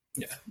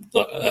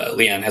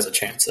 Leanne has a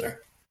chance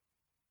there.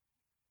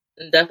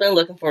 I'm definitely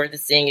looking forward to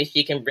seeing if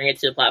she can bring it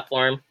to the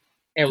platform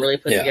and really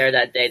put together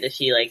that day that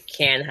she like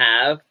can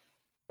have.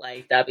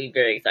 Like, that'd be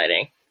very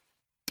exciting.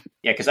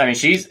 Yeah, because I mean,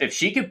 if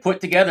she could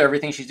put together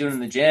everything she's doing in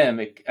the gym,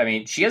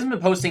 she hasn't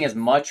been posting as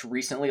much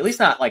recently. At least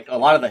not like a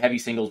lot of the heavy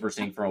singles we're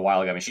seeing from a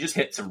while ago. I mean, she just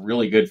hit some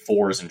really good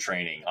fours in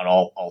training on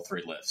all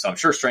three lifts, so I'm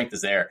sure strength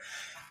is there.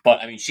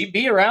 But I mean, she'd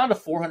be around a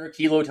 400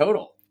 kilo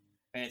total,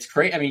 and it's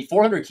crazy. I mean,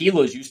 400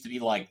 kilos used to be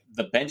like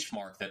the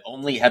benchmark that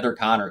only Heather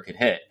Connor could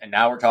hit, and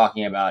now we're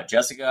talking about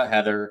Jessica,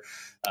 Heather,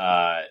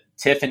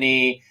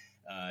 Tiffany,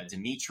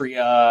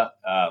 Demetria,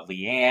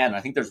 Leanne. I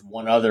think there's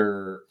one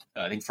other,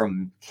 I think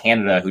from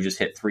Canada, who just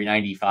hit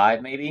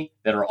 395 maybe,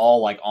 that are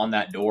all like on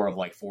that door of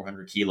like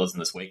 400 kilos in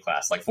this weight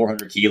class. Like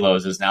 400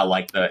 kilos is now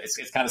like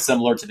it's kind of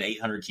similar to the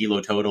 800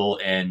 kilo total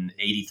in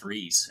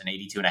 83s and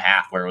 82 and a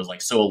half, where it was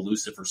like so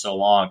elusive for so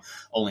long.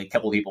 Only a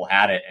couple of people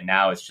had it. And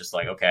now it's just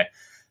like, okay,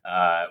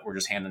 we're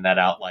just handing that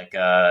out like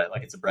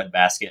it's a bread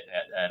basket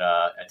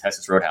at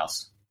Texas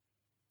Roadhouse.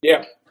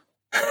 Yeah.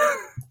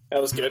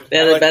 That was good.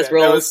 They're the best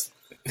rolls.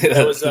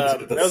 That was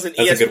an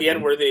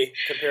ESPN worthy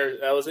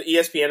That was an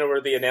ESPN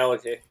worthy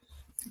analogy.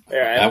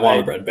 Yeah, I want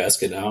a bread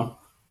basket now.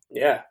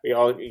 Yeah,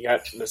 you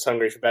got this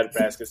hungry for bread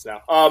baskets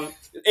now.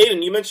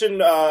 Aidan, you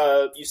mentioned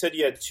you said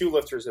you had two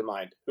lifters in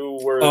mind.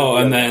 Who were? Oh,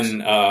 and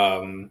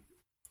then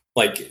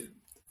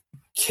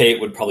Kate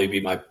would probably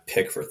be my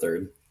pick for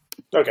third.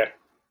 Okay.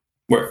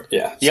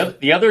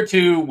 The other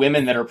two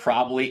women that are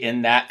probably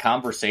in that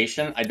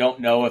conversation, I don't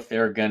know if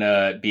they're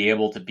gonna be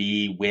able to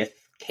be with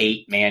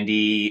Kate,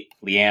 Mandy,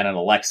 Leanne, and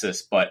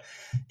Alexis, but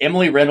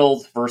Emily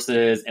Reynolds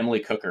versus Emily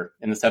Cooker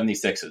in the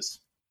 76s.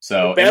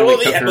 So Battle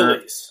Emily of the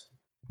Cooker, Emilys.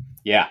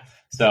 Yeah.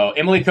 So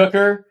Emily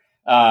Cooker,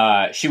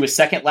 she was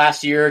second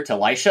last year to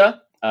Lisha,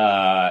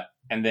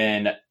 and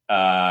then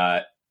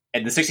at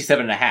the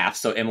 67.5.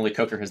 So Emily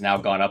Cooker has now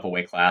gone up a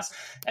weight class,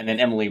 and then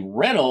Emily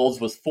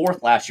Reynolds was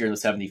fourth last year in the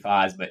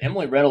 75s. But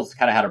Emily Reynolds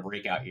kind of had a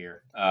breakout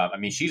year. I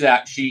mean, she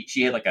had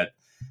like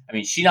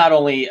she not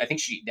only, I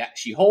think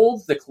she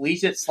holds the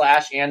collegiate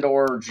 /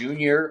 and/or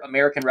junior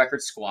American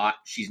record squat.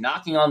 She's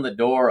knocking on the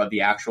door of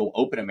the actual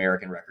open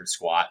American record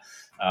squat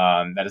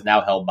that is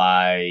now held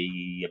by,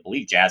 I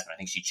believe, Jasmine. I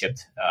think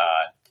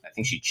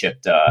she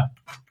chipped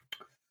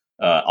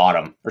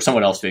Autumn, or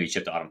someone else maybe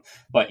chipped Autumn.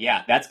 But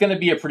yeah, that's going to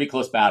be a pretty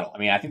close battle. I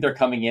mean, I think they're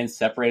coming in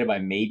separated by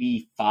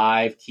maybe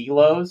 5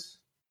 kilos.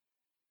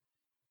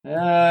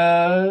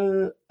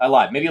 I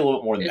lied. Maybe a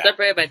little bit more than They're that.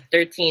 separated by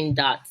 13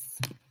 dots.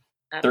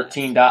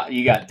 13 dots.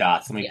 You got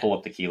dots. Let me pull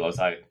up the kilos.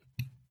 Yeah,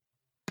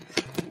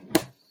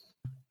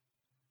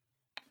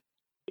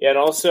 and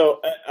also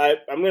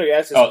I'm going to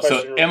ask this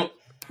question.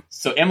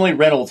 So Emily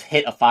Reynolds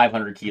hit a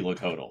 500 kilo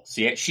total.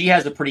 So she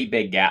has a pretty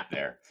big gap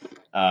there.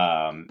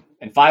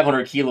 And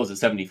 500 kilos at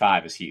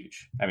 75 is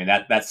huge. I mean,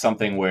 that's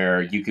something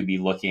where you could be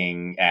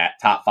looking at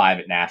top 5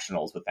 at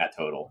nationals with that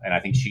total. And I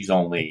think she's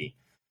only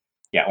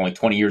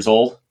 20 years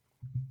old.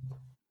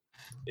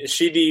 Is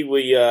she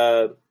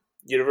the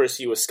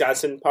University of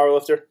Wisconsin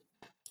powerlifter?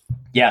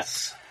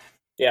 Yes.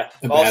 Yeah.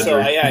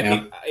 Badger,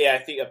 I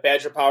think a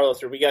Badger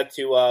powerlifter. We got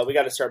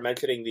to start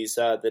mentioning these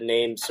the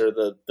names or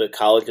the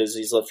colleges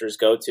these lifters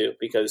go to,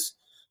 because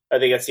I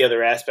think that's the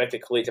other aspect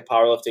of collegiate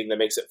powerlifting that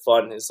makes it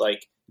fun, is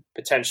like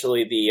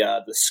potentially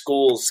the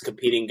schools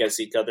competing against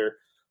each other.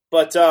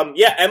 But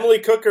Emily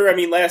Cooker. I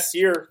mean, last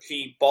year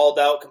she balled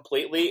out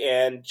completely,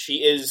 and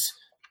she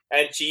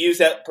used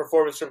that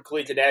performance from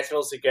Collegiate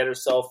Nationals to get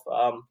herself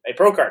a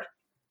pro card.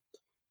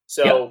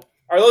 So. Yep.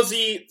 Are those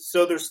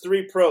so there's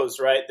 3 pros,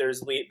 right? There's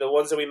the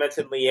ones that we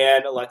mentioned,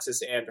 Leanne,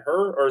 Alexis, and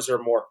her, or is there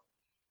more?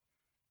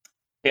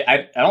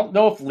 I don't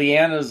know if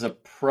Leanne is a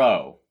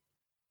pro.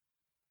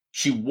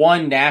 She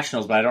won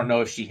nationals, but I don't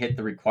know if she hit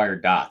the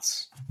required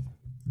dots.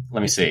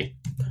 Let me see.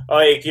 Oh,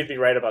 yeah, you'd be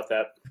right about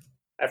that.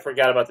 I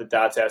forgot about the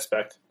dots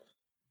aspect.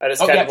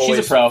 She's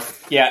a pro.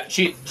 Yeah,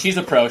 she's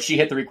a pro. She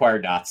hit the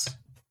required dots.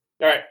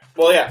 All right.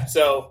 Well, yeah.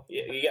 So,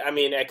 I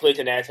mean, at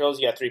Collegiate Nationals,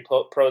 you got 3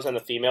 pros on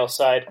the female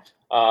side.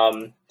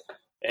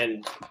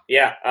 And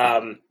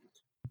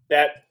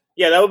that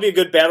would be a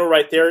good battle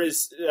right there.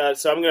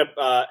 So I'm going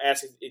to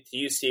ask it to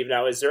you, Steve.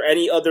 Now, is there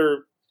any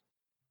other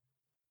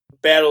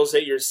battles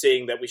that you're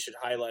seeing that we should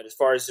highlight as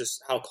far as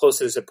just how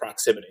close is the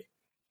proximity?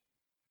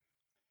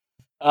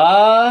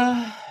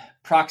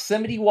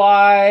 Proximity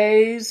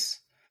wise,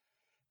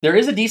 there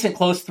is a decent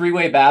close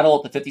 3-way battle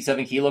at the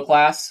 57 kilo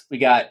class. We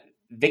got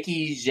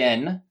Vicky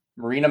Zhen,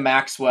 Marina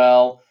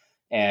Maxwell,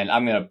 and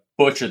I'm going to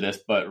butcher this,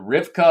 but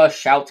Rivka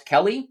Shout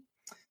Kelly.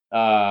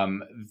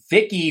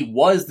 Vicky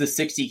was the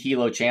 60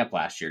 kilo champ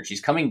last year.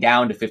 She's coming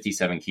down to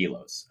 57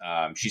 kilos.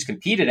 She's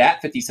competed at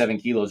 57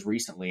 kilos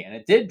recently, and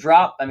it did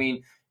drop.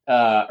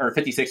 Or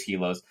 56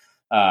 kilos.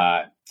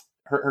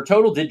 Her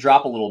total did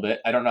drop a little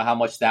bit. I don't know how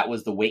much that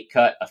was the weight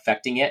cut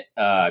affecting it,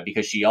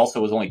 because she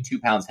also was only 2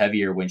 pounds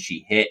heavier when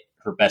she hit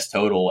her best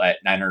total at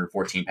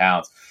 914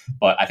 pounds.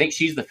 But I think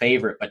she's the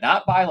favorite, but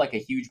not by like a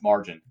huge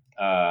margin.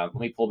 Let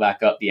me pull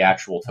back up the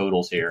actual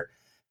totals here.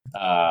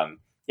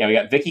 We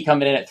got Vicky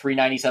coming in at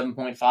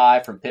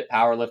 397.5 from Pitt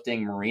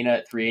Powerlifting, Marina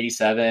at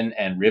 387,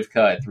 and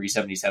Rivka at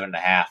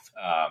 377.5.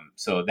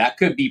 So that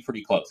could be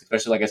pretty close,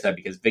 especially like I said,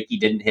 because Vicky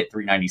didn't hit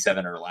 397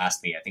 in her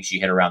last meet. I think she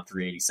hit around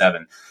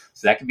 387.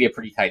 So that could be a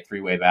pretty tight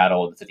 3-way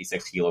battle in the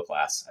 56 kilo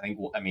class.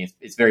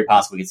 It's very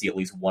possible we could see at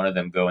least one of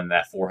them go in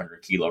that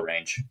 400 kilo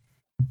range.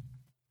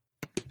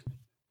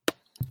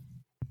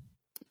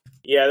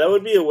 Yeah, that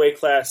would be a weight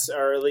class,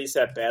 or at least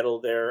that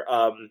battle there.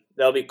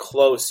 That'll be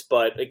close,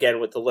 but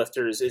again, with the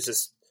lifters, it's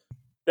just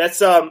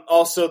that's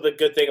also the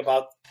good thing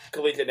about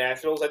Collegiate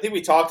Nationals. I think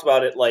we talked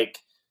about it. Like,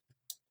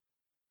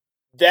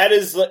 that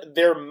is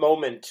their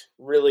moment,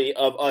 really,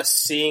 of us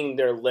seeing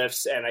their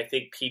lifts, and I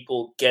think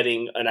people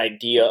getting an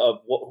idea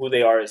of who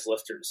they are as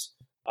lifters.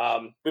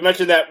 We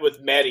mentioned that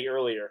with Maddie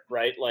earlier,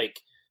 right?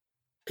 Like,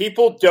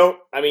 people don't.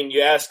 I mean,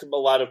 you ask a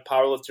lot of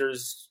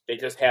powerlifters, they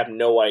just have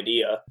no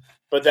idea.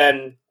 But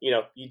then,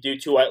 you do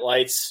 2 white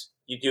lights,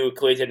 you do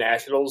Collegiate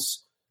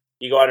Nationals,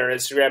 you go on our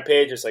Instagram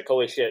page, it's like,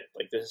 holy shit,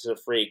 like, this is a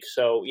freak.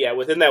 So, yeah,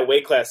 within that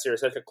weight class, there's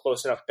such a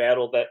close enough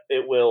battle that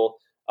it will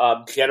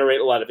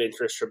generate a lot of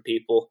interest from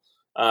people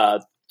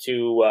to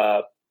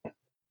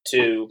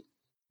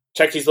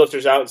check these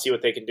lifters out and see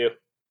what they can do.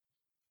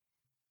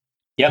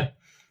 Yep.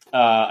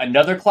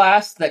 Another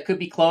class that could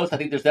be close, I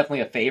think there's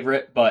definitely a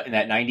favorite, but in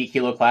that 90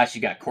 kilo class,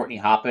 you got Courtney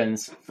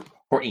Hopkins,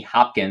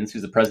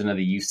 who's the president of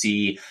the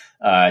UC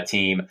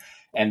team,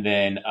 and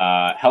then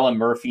Helen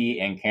Murphy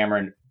and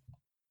Cameron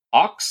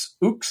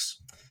Ooks.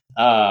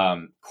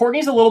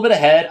 Courtney's a little bit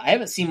ahead. I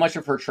haven't seen much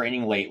of her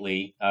training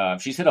lately.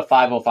 She's hit a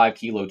 505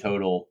 kilo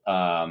total,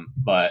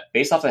 but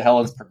based off of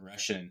Helen's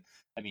progression,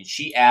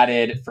 she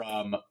added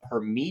from her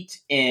meet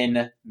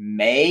in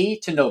May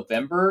to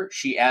November,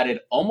 she added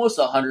almost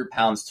 100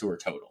 pounds to her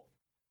total.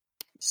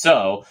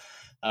 So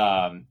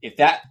if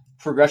that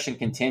progression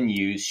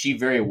continues, she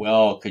very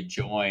well could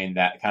join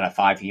that kind of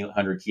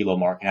 500 kilo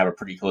mark and have a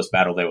pretty close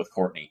battle there with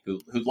Courtney, who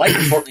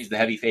likely Courtney's the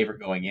heavy favorite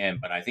going in,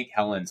 but I think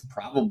Helen's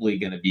probably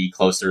going to be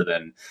closer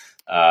than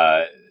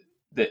the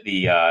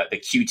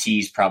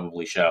QTs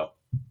probably show.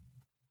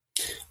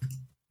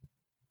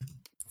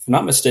 If I'm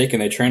not mistaken,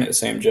 they train at the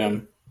same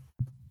gym.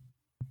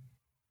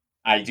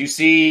 I do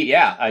see.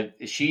 Yeah,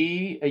 is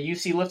she a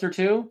UC lifter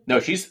too? No,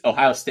 she's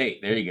Ohio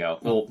State. There you go.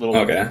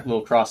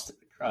 Little cross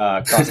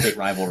state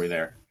rivalry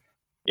there.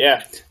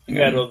 Yeah,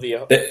 battle of the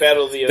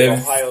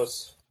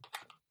Ohio's.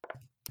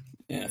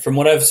 Yeah, from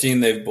what I've seen,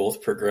 they've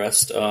both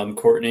progressed.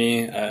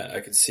 Courtney,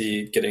 I could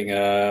see getting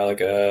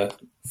a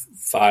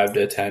 5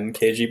 to 10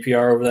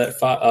 kgpr over that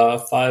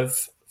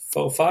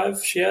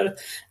 505 she had,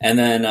 and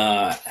then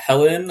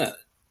Helen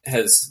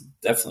has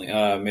definitely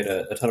made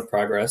a ton of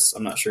progress.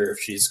 I'm not sure if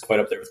she's quite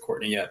up there with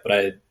Courtney yet, but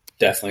I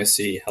definitely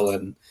see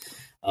Helen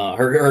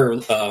Her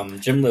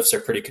gym lifts are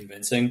pretty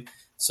convincing,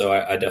 so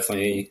I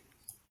definitely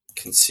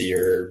can see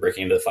her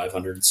breaking into the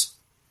 500s.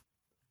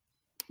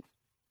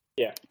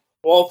 Yeah.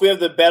 Well, if we have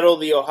the battle of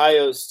the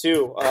Ohios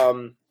too,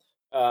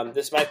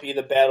 this might be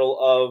the battle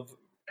of,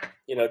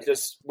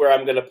 just where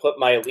I'm going to put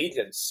my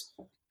allegiance.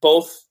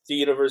 Both the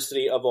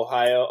University of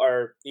Ohio,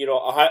 or the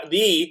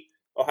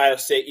Ohio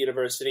State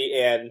University,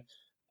 and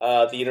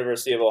the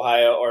University of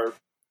Ohio, or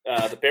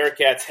the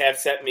Bearcats have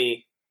sent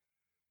me,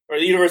 or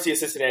the University of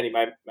Cincinnati,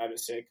 my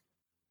mistake,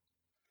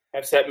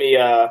 have sent me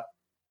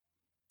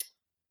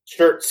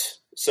shirts.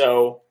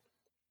 So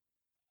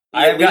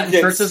I have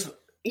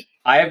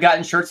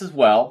gotten shirts as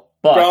well,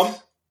 but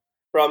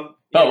from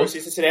both. University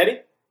of Cincinnati.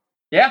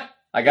 Yeah,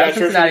 I got a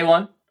Cincinnati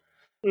one,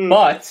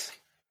 but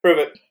prove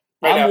it.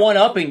 I'm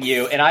one-upping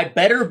you, and I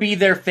better be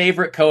their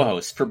favorite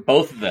co-host for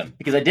both of them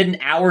because I did an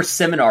hour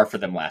seminar for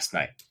them last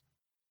night.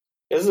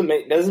 Doesn't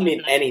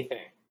mean anything.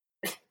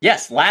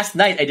 Yes, last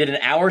night I did an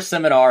hour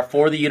seminar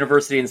for the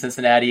University in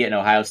Cincinnati and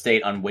Ohio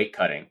State on weight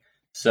cutting.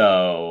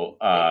 So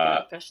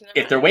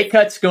if their weight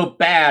cuts go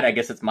bad, I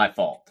guess it's my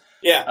fault.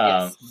 Yeah.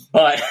 Yes.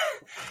 But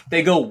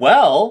they go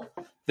well,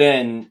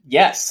 then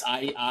yes,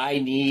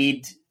 I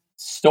need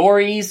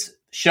stories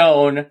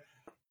shown,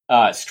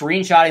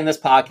 screenshotting this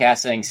podcast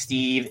saying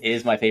Steve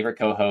is my favorite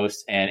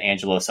co-host and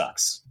Angelo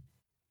sucks.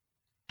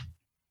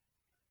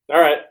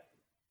 All right.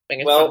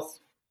 Well,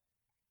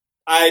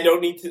 I don't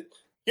need to.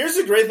 Here's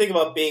the great thing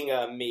about being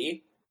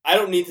me. I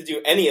don't need to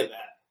do any of that.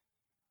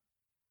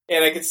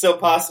 And I could still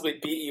possibly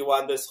beat you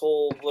on this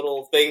whole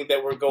little thing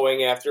that we're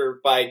going after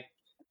by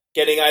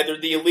getting either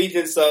the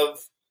allegiance of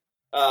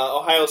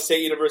Ohio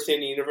State University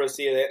and the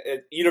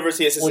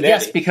University of Cincinnati. Well,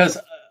 yes, because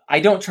I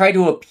don't try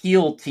to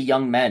appeal to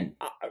young men.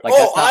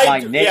 That's not my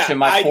niche and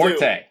my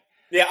forte.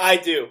 Yeah, I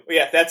do.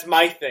 Yeah, that's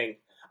my thing.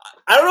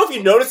 I don't know if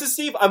you noticed this,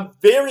 Steve. I'm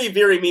very,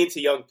 very mean to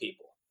young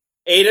people.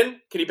 Aiden,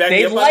 can you back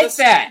me up on this?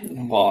 They like that.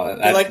 Well,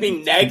 they like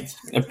being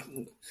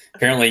negged.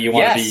 Apparently, you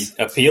want to be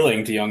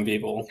appealing to young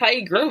people. That's how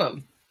you groom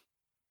them.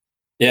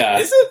 Yeah.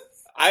 Is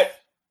it?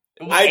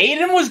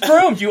 Aiden was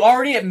groomed. You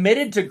already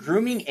admitted to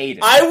grooming Aiden.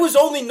 I was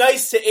only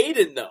nice to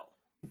Aiden, though.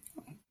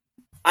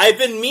 I've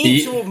been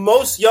mean to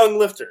most young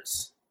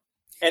lifters.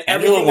 And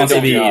everyone wants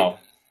to be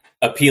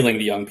appealing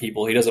to young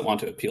people. He doesn't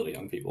want to appeal to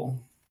young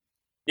people.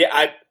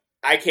 Yeah,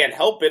 I can't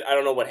help it. I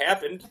don't know what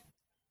happened.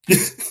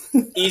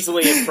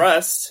 Easily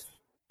impressed,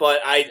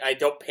 but I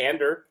don't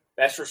pander.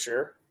 That's for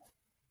sure.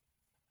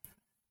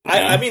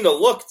 Yeah. I mean the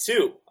look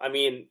too. I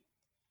mean,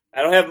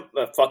 I don't have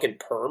a fucking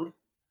perm.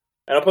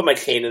 I don't put my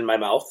chain in my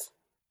mouth.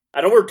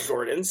 I don't wear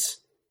Jordans.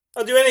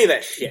 I don't do any of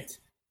that shit.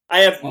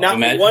 I have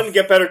one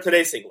Get Better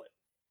Today singlet.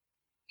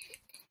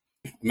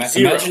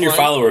 Imagine your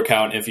follower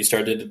count if you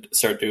start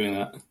doing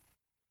that.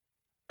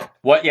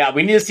 What? Yeah,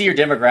 we need to see your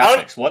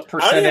demographics. What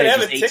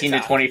percentage is 18 to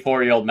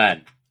 24-year-old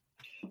men?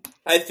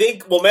 I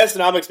think,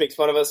 Massonomics makes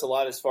fun of us a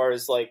lot as far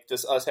as, like,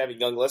 just us having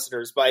young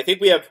listeners, but I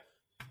think we have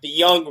the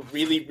young,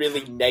 really,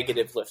 really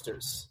negative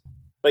lifters.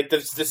 Like,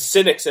 the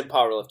cynics in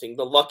powerlifting,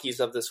 the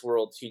luckies of this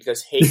world who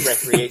just hate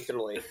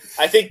recreationally.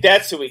 I think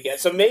that's who we get.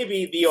 So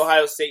maybe the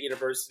Ohio State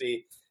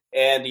University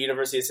and the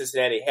University of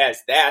Cincinnati has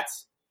that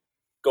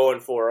going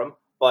for them,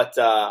 but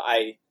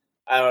I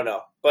don't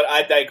know. But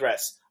I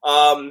digress.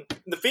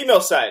 The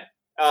female side,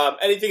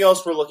 anything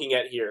else we're looking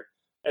at here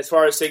as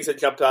far as things that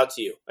jumped out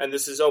to you? And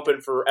this is open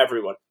for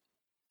everyone.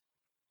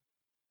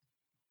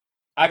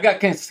 I've got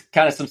kind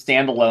of some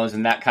standalones,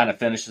 and that kind of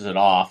finishes it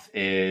off.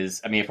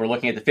 If we're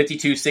looking at the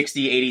 52,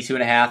 60,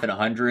 82.5, and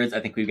 100s, I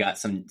think we've got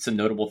some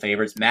notable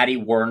favorites. Maddie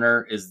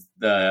Werner is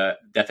the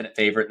definite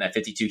favorite in that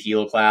 52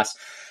 kilo class.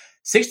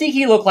 60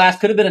 kilo class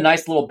could have been a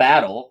nice little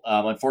battle.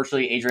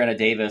 Unfortunately, Adriana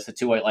Davis, a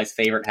 2 White Lights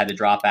favorite, had to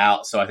drop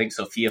out. So I think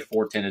Sophia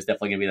Fortin is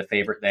definitely going to be the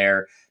favorite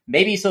there.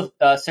 Maybe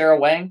Sarah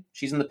Wang.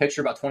 She's in the picture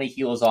about 20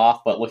 kilos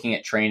off. But looking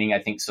at training, I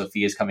think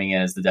Sophia's coming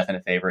in as the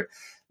definite favorite.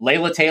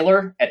 Layla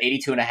Taylor at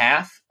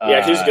 82.5.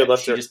 Yeah, she's a good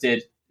lifter.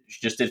 She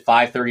just did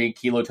 530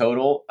 kilo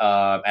total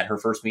at her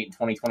first meet in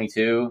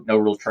 2022. No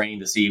real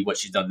training to see what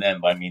she's done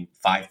then. But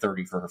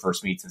 530 for her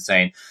first meet's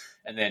insane.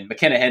 And then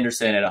McKenna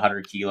Henderson at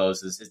 100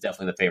 kilos is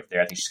definitely the favorite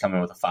there. I think she's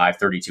coming with a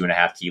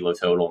 532.5 kilo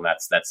total, and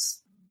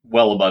that's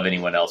well above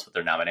anyone else with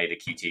their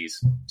nominated QTs.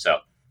 So,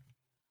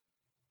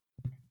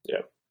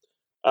 yeah.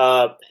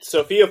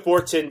 Sophia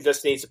Fortin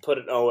just needs to put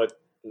an O at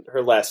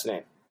her last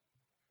name.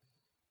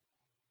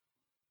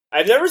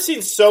 I've never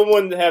seen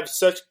someone have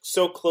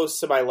so close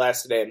to my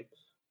last name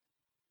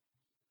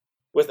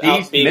without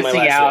he's being my last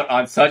missing out name.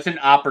 On such an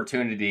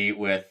opportunity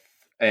with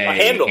a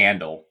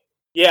handle.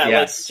 Yeah,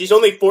 yes. Like she's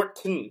only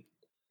 14.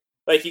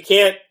 Like, you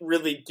can't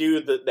really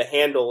do the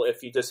handle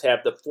if you just have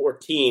the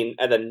 14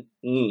 and then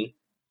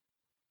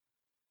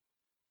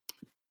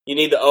You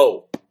need the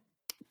O.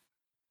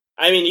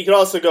 I mean, you could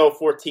also go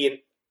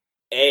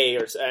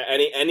 14A or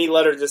any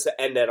letter just to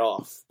end that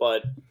off.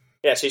 But,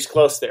 yeah, she's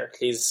close there.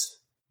 She's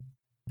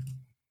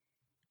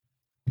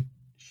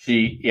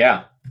missing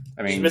out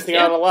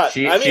on a lot.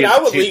 I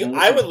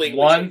would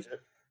legally change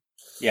it.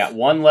 Yeah,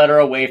 one letter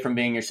away from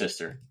being your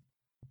sister.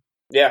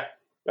 Yeah,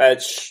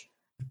 that's...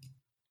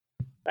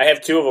 I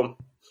have 2 of them.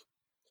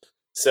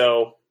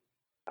 So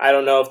I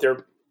don't know if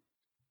they're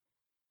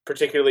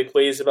particularly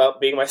pleased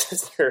about being my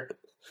sister.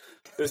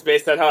 It was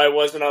based on how I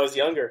was when I was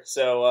younger.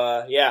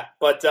 So yeah,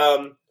 but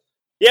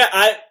yeah,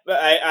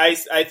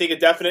 I think a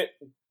definite,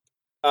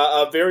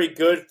 a very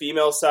good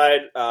female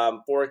side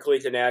for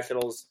Collegiate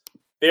Nationals.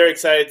 Very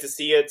excited to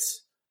see it.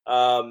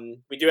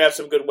 We do have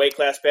some good weight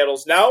class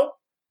battles now.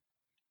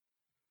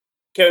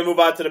 Can we move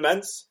on to the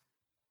men's?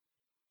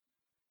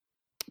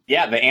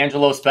 Yeah, the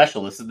Angelo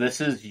special.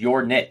 This is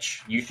your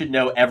niche. You should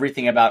know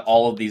everything about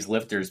all of these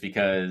lifters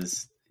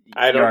because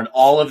you're on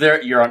all of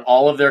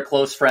their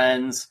close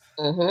friends.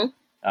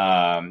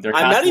 Mm-hmm. They're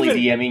constantly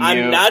DMing you.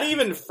 I'm not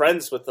even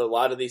friends with a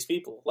lot of these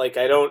people. Like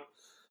I don't.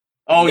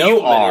 Oh, know you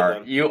many are. of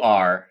them. You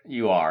are.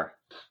 You are.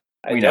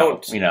 I We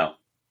don't. know. We know.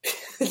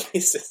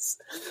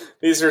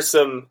 These are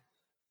some.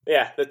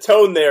 Yeah, the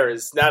tone there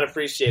is not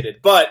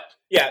appreciated. But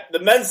yeah, the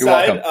men's You're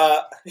side,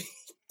 welcome.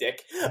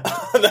 Dick.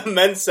 The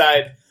men's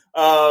side,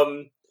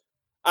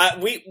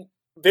 we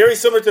very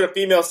similar to the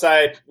female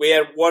side. We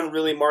had one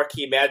really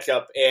marquee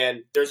matchup,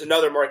 and there's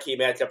another marquee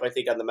matchup I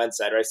think on the men's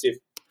side, right, Steve?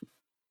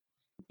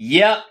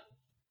 Yep.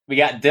 We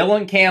got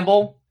Dylan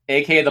Campbell,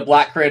 aka the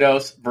Black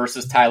Kratos,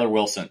 versus Tyler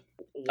Wilson.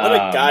 What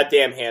a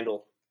goddamn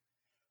handle!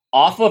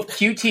 Off of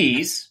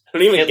QTs, I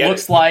don't even it get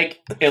looks it. like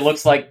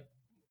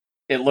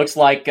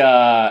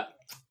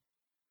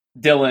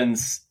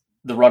Dylan's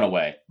the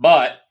runaway.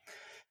 But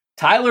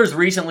Tyler's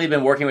recently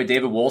been working with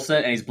David Wilson,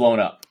 and he's blown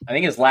up. I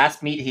think his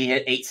last meet he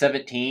hit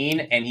 817,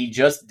 and he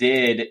just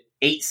did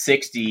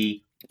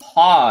 860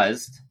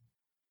 paused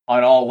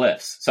on all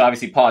lifts. So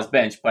obviously paused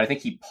bench, but I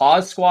think he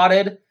paused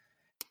squatted,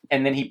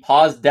 and then he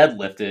paused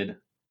deadlifted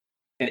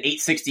an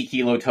 860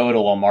 kilo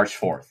total on March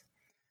 4th.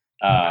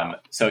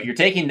 So you're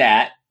taking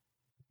that.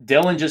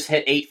 Dylan just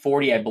hit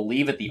 840, I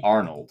believe, at the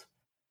Arnold.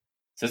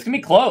 So it's going to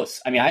be close.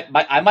 I mean,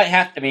 I might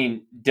have to. I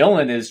mean,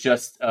 Dylan is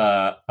just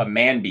a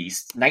man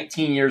beast.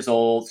 19 years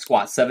old,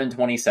 squat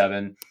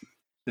 727.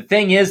 The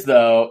thing is,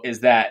 though,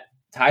 is that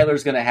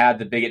Tyler's going to have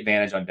the big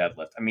advantage on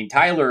deadlift. I mean,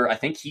 Tyler, I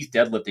think he's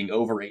deadlifting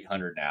over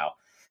 800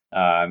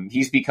 now.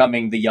 He's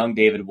becoming the young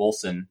David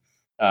Wilson.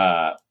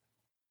 And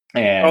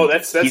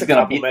that's a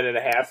compliment and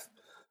a half.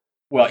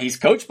 Well, he's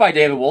coached by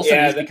David Wilson.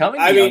 Yeah,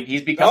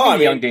 he's becoming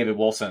the young David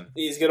Wilson.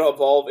 He's going to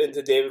evolve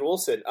into David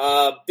Wilson.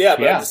 I'm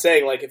just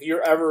saying, like, if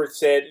you're ever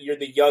said you're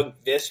the young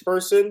this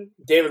person,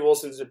 David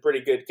Wilson's a pretty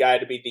good guy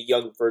to be the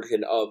young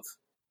version of.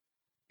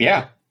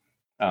 Yeah.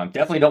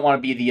 Definitely don't want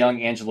to be the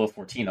young Angelo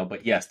Fortino,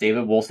 but yes,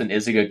 David Wilson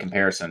is a good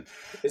comparison.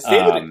 Is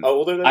David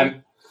older than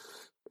him?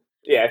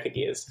 Yeah, I think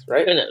he is,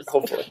 right?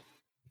 Hopefully.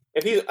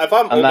 If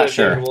I'm older not than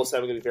sure. David Wilson,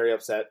 I'm going to be very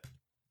upset.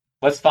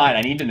 Let's find.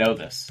 I need to know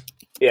this.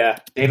 Yeah.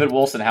 David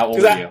Wilson, how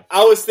old are you?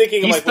 I was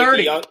thinking he's like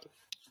 30. Oh,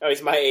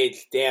 he's my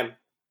age. Damn.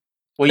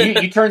 Well,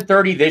 you turned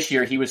 30 this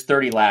year. He was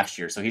 30 last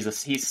year, so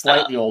he's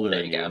slightly older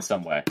than you in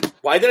some way.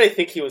 Why did I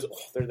think he was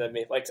older than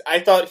me? Like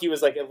I thought he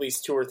was like at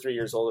least 2 or 3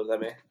 years older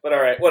than me. But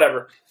all right,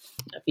 whatever.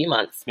 A few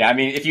months. Yeah, I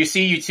mean, if you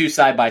see you two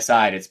side by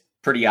side, it's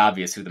pretty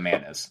obvious who the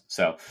man is.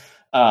 So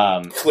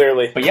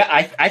clearly. But yeah,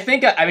 I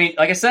think I mean,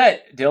 like I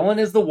said, Dylan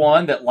is the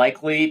one that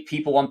likely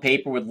people on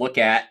paper would look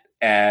at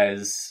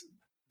as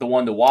the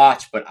one to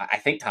watch, but I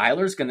think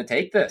Tyler's going to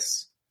take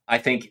this. I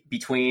think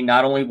between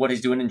not only what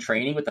he's doing in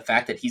training, but the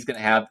fact that he's going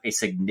to have a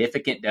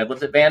significant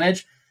deadlift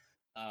advantage,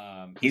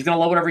 he's going to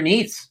load whatever he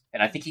needs,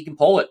 and I think he can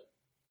pull it.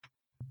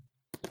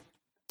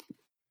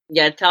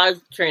 Yeah,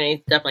 Tyler's training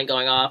is definitely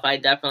going off. I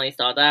definitely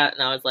saw that,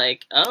 and I was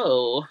like,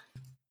 oh,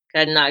 I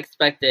had not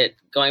expected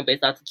going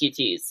based off the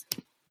QTs.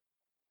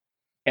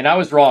 And I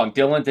was wrong.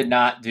 Dylan did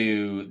not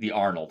do the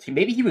Arnold.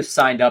 Maybe he was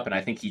signed up, and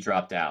I think he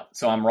dropped out.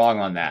 So I'm wrong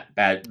on that.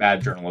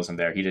 Bad journalism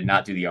there. He did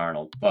not do the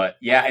Arnold. But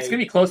yeah, it's going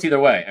to be close either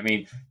way. I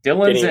mean,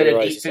 Dylan's at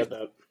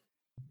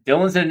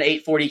an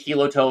 840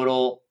 kilo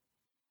total,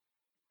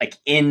 like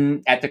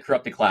at the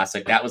Corrupted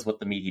Classic. That was what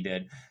the meet he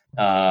did.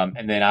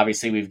 And then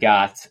obviously we've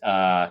got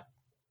Tyler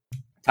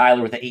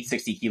with an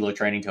 860 kilo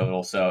training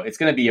total. So it's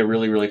going to be a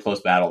really, really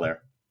close battle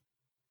there.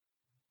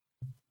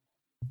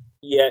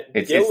 Yeah,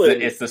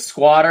 it's the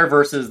squatter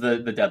versus the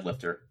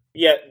deadlifter.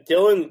 Yeah,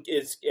 Dylan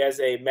has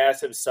a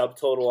massive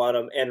subtotal on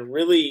him, and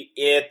really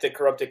at the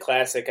Corrupted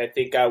Classic, I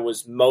think I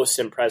was most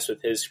impressed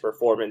with his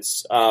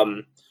performance.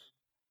 And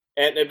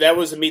that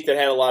was a meet that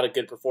had a lot of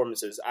good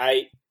performances.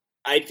 I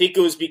think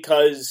it was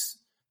because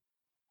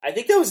I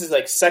think that was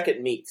his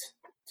second meet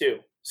too.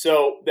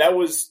 So that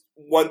was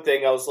one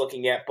thing I was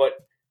looking at. But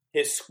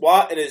his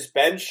squat and his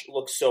bench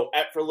looks so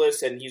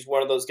effortless, and he's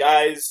one of those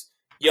guys.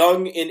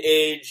 Young in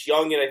age,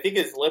 young in I think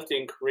his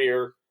lifting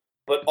career,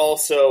 but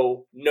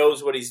also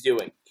knows what he's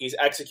doing. He's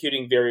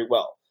executing very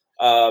well.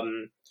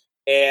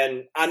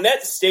 And on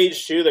that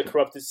stage too, the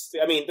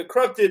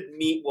Corrupted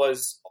meet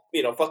was,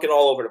 fucking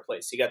all over the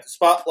place. You got the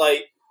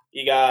spotlight,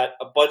 you got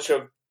a bunch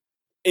of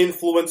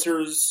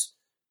influencers,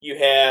 you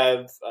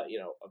have,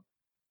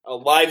 a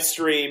live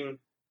stream,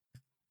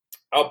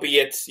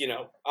 albeit,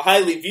 a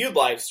highly viewed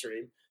live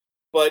stream,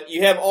 but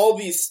you have all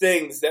these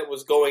things that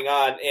was going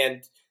on,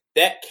 and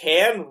that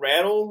can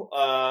rattle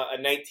a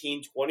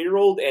 19,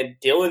 20-year-old, and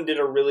Dylan did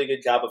a really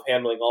good job of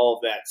handling all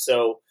of that.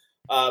 So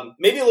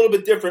maybe a little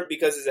bit different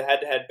because it's a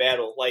head-to-head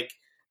battle. Like,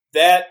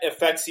 that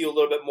affects you a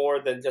little bit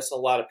more than just a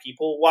lot of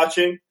people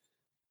watching.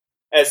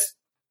 As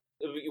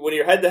when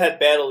you're head-to-head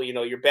battle,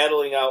 you're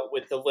battling out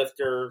with the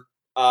lifter.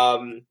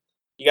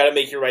 You got to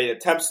make your right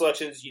attempt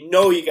selections. You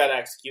got to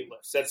execute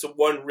lifts. That's the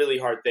one really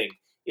hard thing,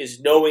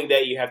 is knowing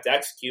that you have to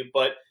execute.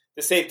 But at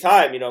the same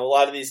time, a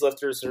lot of these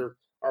lifters are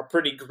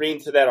pretty green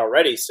to that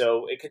already,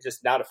 so it could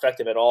just not affect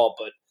him at all.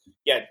 But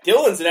yeah,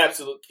 Dylan's an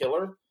absolute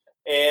killer,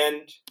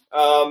 and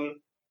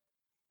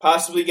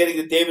possibly getting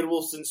the David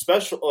Wilson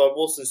special,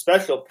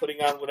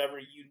 putting on whatever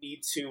you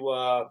need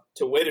to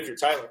win if you're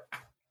Tyler.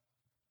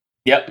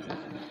 Yep.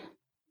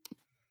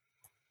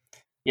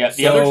 Yeah,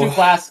 the other two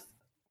class.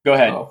 Go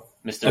ahead,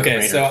 Mr. Okay,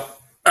 Rader. so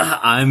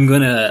I'm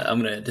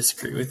gonna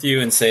disagree with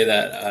you and say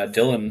that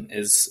Dylan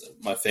is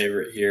my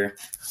favorite here.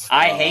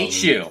 I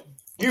hate you.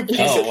 You piece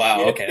Oh of wow,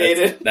 shit, okay,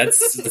 David.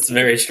 that's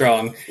very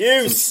strong.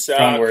 You Some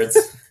strong suck. words.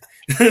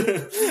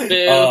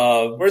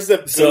 Where's the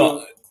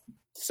boo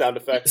sound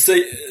effect? So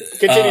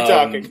Continue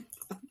talking.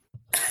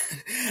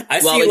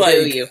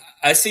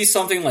 I see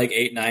something like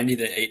 890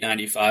 to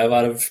 895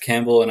 out of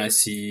Campbell, and I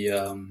see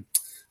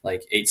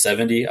like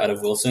 870 out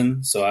of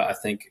Wilson. So I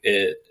think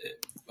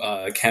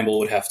Campbell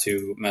would have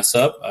to mess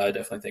up. I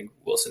definitely think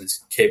Wilson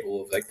is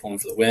capable of pulling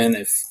for the win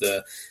if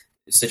the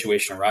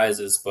situation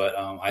arises. But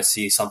I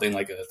see something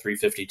like a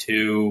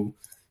 352,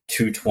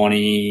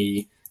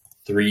 220,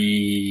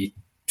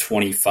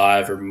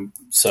 325 or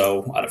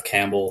so out of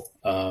Campbell,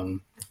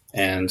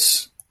 and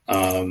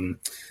out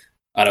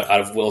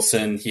of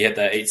Wilson, he had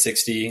that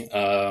 860.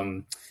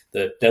 The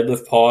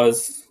deadlift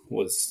pause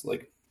was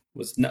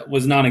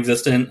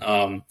non-existent.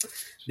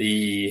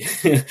 The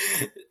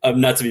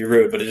not to be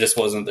rude, but it just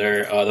wasn't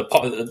there.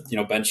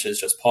 The bench is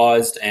just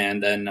paused,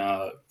 and then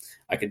I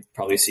could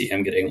probably see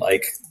him getting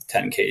like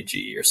 10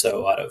 kg or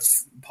so out of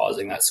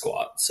pausing that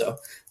squat. So,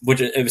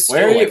 which it was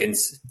still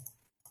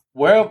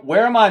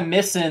where am I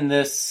missing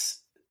this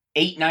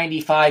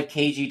 895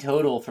 kg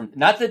total from?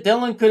 Not that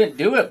Dylan couldn't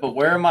do it, but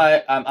where am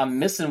I'm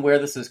missing where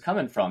this is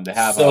coming from to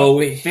have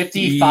a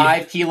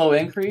 55 kilo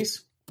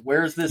increase.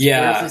 Where's this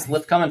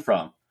lift coming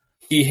from?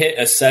 He hit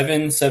a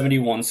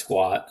 771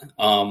 squat,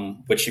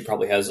 which he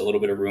probably has a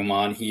little bit of room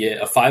on. He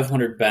hit a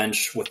 500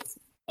 bench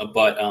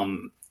but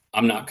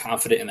I'm not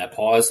confident in that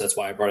pause. That's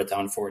why I brought it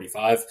down to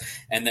 485.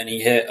 And then he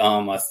hit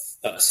a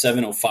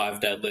 705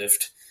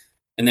 deadlift,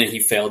 and then he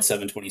failed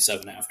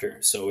 727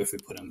 after. So if we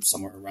put him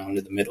somewhere around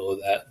in the middle of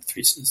that,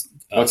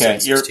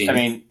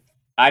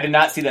 I did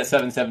not see that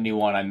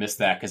 771. I missed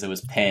that because it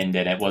was pinned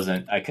and it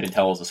wasn't. I couldn't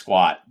tell it was a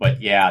squat.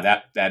 But yeah,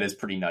 that is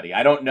pretty nutty.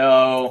 I don't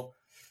know.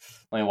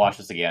 Let me watch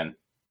this again.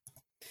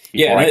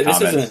 Yeah,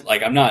 this isn't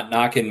like I'm not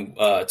knocking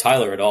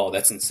Tyler at all.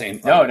 That's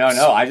insane. No.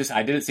 I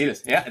didn't see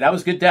this. Yeah, that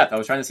was good depth. I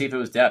was trying to see if it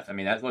was depth. I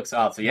mean, that looks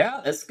solid. So yeah,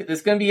 this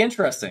is going to be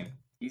interesting.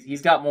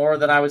 He's got more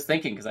than I was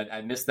thinking because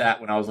I missed that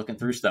when I was looking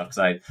through stuff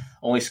because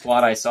only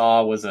squat I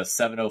saw was a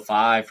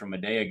 705 from a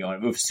day ago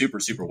and it moved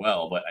super, super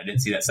well, but I didn't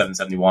see that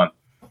 771.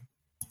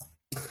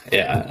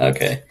 Yeah,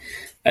 okay.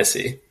 I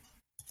see.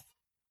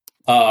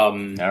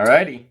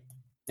 Alrighty.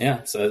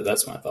 Yeah, so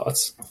that's my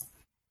thoughts.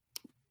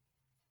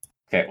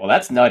 Okay, well,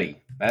 that's nutty.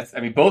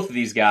 Both of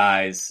these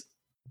guys,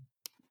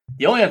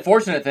 the only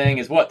unfortunate thing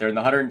is they're in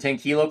the 110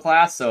 kilo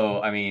class. So,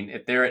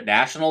 if they're at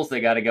nationals, they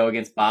got to go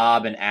against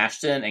Bob and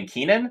Ashton and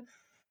Keenan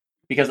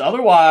because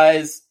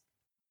otherwise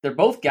they're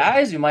both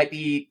guys who might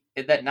be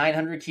at that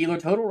 900 kilo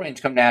total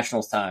range come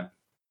nationals time.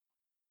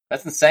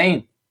 That's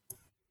insane.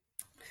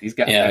 These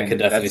guys, I could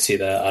definitely see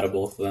that out of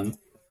both of them.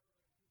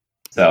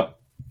 So,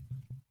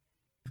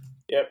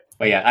 yep.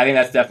 But yeah, I think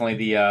that's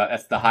definitely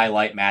that's the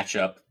highlight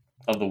matchup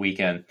of the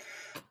weekend.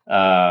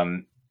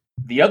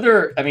 The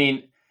other,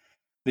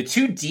 the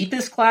two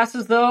deepest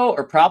classes though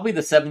are probably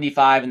the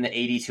 75 and the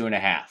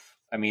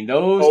 82.5.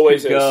 Those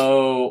always could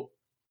go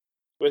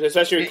with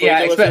especially with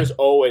lifters.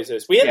 Always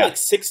is. We had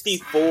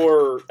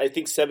 64, I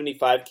think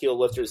 75 kilo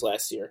lifters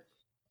last year.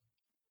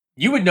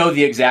 You would know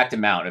the exact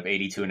amount of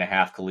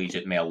 82.5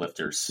 collegiate male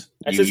lifters.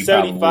 I said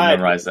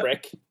 75,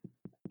 Rick.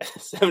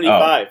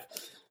 75. Oh.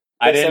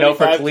 I didn't know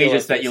for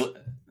collegiates that you.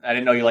 I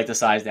didn't know you like to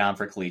size down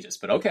for collegiates,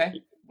 but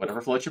okay,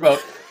 whatever floats your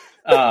boat.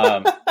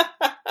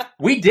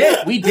 We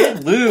did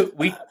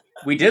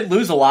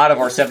lose a lot of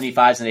our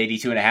 75s and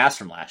 82.5s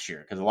from last year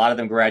because a lot of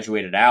them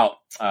graduated out.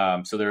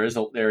 So there is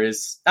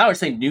I would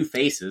say new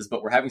faces,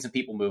 but we're having some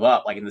people move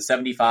up, like in the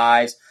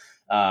 75s.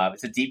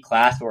 It's a deep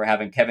class, but we're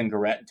having Kevin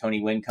Garrett and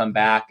Tony Wynn come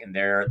back, and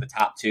they're the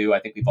top two. I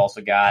think we've also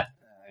got.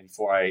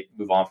 Before I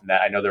move on from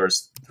that, I know there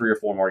was 3 or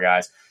 4 more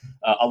guys.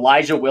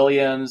 Elijah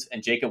Williams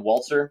and Jacob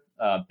Waltzer,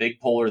 big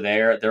puller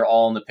there. They're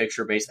all in the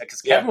picture based because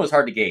Kevin was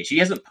hard to gauge. He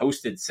hasn't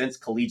posted since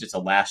collegiates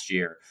of last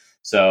year.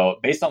 So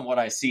based on what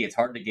I see, it's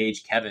hard to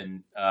gauge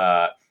Kevin.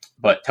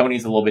 But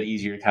Tony's a little bit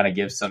easier to kind of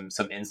give some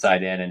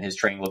insight in, and his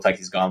training looks like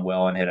he's gone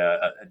well and hit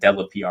a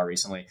deadlift PR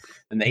recently.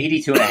 Then the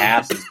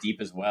 82.5s is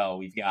deep as well.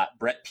 We've got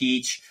Brett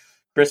Peach,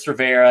 Chris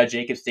Rivera,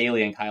 Jacob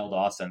Staley, and Kyle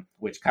Dawson,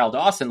 which Kyle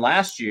Dawson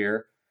last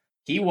year,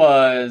 he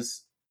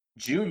was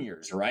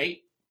juniors, right?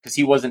 Because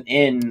he wasn't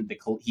in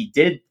he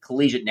did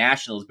Collegiate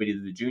Nationals, but he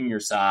did the junior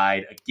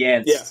side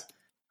against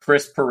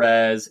Chris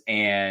Perez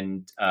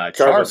and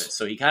Jarvis.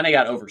 So he kind of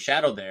got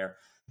overshadowed there.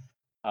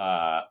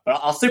 But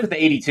I'll stick with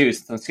the 82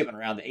 since I'm skipping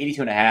around. The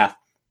 82.5.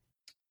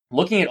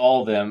 Looking at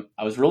all of them,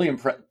 I was really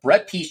impressed.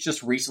 Brett Peach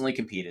just recently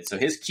competed, so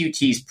his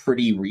QT is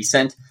pretty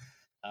recent.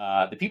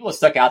 The people that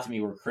stuck out to me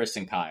were Chris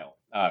and Kyle.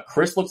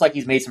 Chris looks like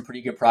he's made some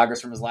pretty good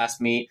progress from his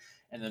last meet.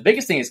 And the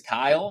biggest thing is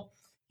Kyle,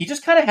 he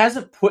just kind of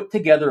hasn't put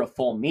together a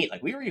full meet.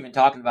 Like we were even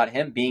talking about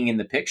him being in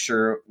the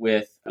picture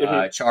with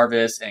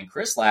Jarvis and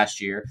Chris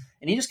last year,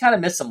 and he just kind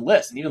of missed some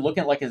lifts. And even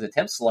looking at like his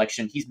attempt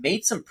selection, he's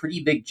made some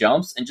pretty big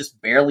jumps and just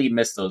barely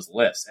missed those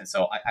lifts. And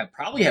so I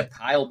probably have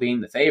Kyle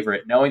being the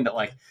favorite, knowing that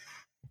like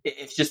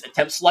it's just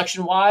attempt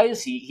selection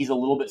wise, he's a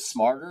little bit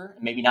smarter,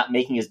 maybe not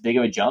making as big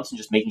of a jumps and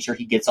just making sure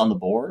he gets on the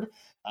board.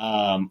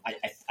 I'm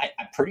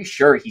pretty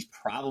sure he's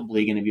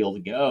probably going to be able to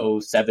go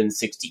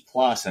 760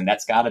 plus, and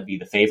that's got to be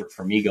the favorite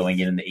for me going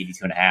in the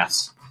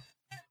 82.5s.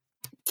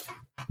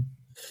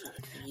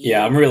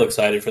 Yeah, I'm real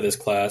excited for this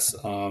class.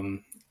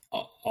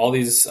 All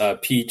these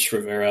Peach,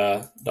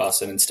 Rivera,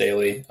 Dawson, and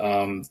Staley,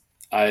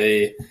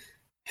 I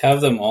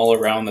have them all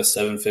around the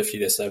 750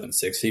 to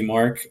 760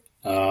 mark,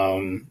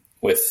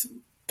 with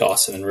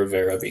Dawson and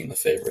Rivera being the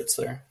favorites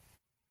there.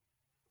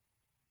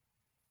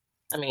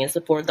 I mean, it's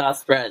a 4-dot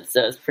spread,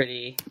 so it's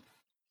pretty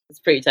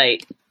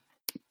tight.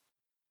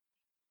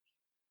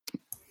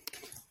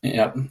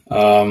 Yeah.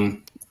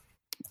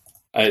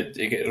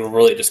 It'll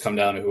really just come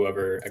down to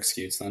whoever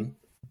executes then.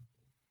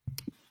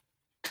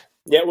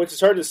 Yeah, which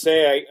is hard to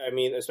say. I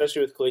mean,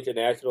 especially with Collegiate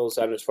Nationals,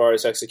 as far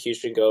as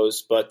execution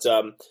goes. But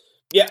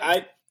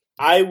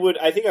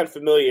I think on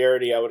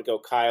familiarity, I would go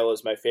Kyle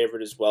as my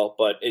favorite as well.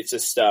 But it's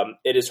just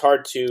it is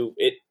hard to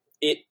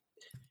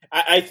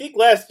I think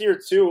last year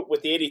too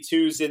with the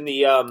 82s in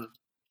the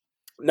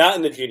not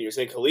in the juniors,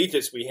 in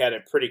collegiates we had a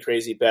pretty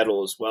crazy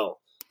battle as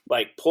well.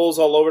 Like pulls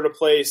all over the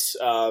place.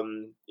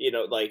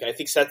 Like I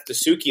think Seth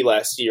Dasuki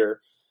last year,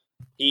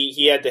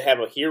 he had to have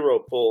a hero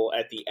pull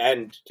at the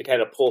end to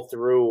kind of pull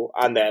through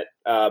on that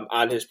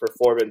on his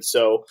performance.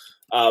 So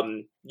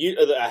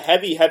a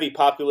heavy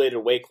populated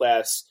weight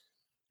class.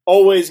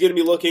 Always going to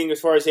be looking as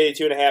far as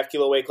 82.5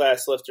 kilo weight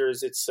class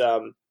lifters. It's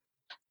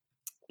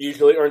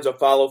usually earns a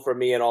follow from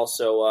me, and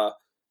also a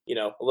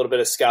little bit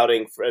of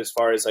scouting as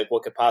far as like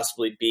what could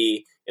possibly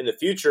be in the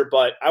future.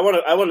 But I want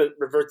to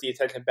revert the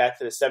attention back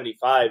to the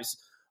 75s.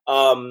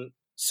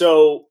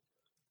 So,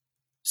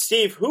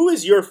 Steve, who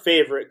is your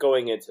favorite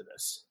going into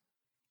this?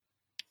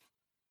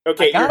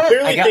 Okay, you're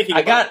clearly thinking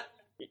about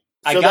it.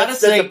 So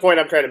that's the point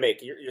I'm trying to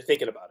make. You're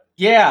thinking about it.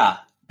 Yeah,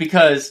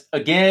 because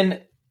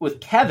again, with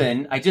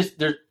Kevin, let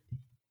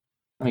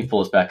me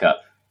pull this back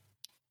up.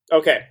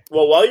 Okay,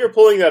 well, while you're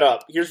pulling that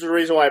up, here's the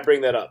reason why I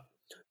bring that up.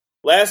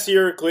 Last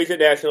year, Collegiate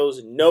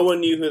Nationals, no one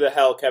knew who the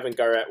hell Kevin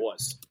Garrett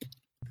was.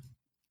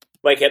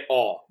 Like, at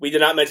all. We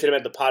did not mention him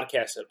at the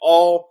podcast at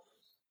all.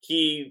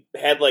 He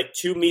had, like,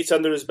 2 meets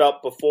under his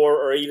belt before,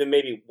 or even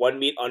maybe 1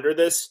 meet under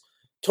this.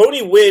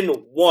 Tony Wynn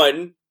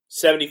won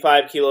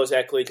 75 kilos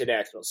at Collegiate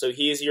Nationals, so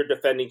he is your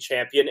defending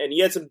champion, and he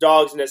had some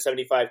dogs in that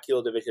 75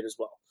 kilo division as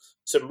well.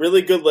 Some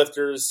really good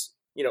lifters,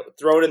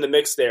 thrown in the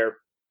mix there.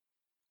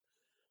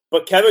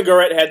 But Kevin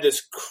Garrett had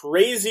this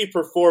crazy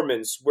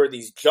performance where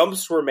these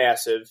jumps were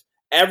massive.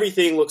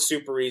 Everything looked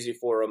super easy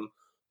for him.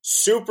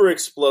 Super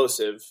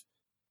explosive.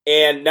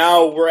 And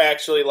now we're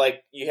actually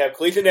you have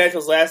Collegiate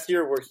Nationals last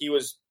year where he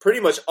was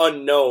pretty much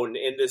unknown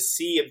in the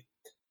sea of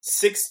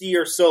 60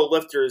 or so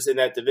lifters in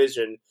that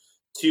division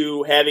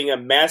to having a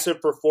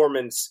massive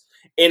performance.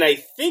 And I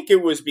think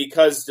it was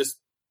because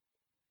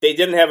they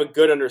didn't have a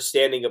good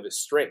understanding of his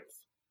strength.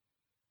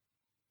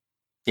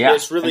 Yeah,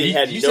 this really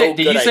had no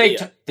good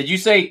idea. Did you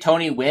say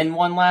Tony Wynn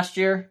won last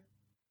year?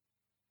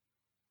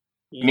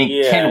 I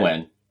mean, Ken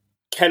Wynn.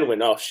 Ken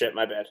Wynn. Oh shit,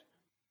 my bad.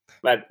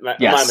 My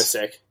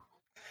mistake.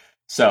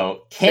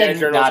 So Ken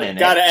not in it.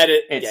 Gotta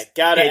edit.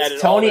 Gotta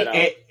edit Tony. All that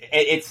out.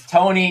 It's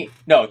Tony.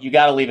 No, you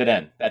gotta leave it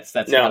in. That's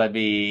gotta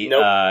be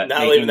not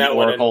making the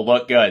Oracle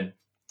look good.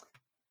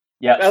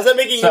 Yeah. How's that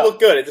making you look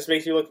good? It just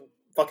makes you look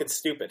fucking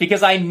stupid.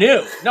 Because I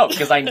knew.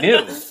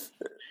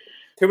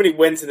 Too many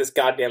wins in this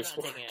goddamn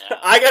sport.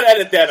 I gotta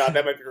edit that out.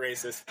 That might be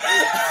racist.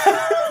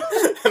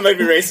 That might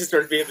be racist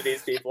towards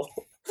Vietnamese people.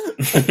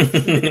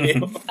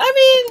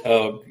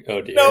 Oh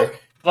dear. No,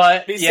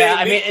 but yeah,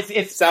 I mean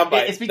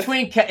it's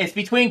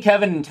between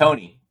Kevin and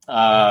Tony,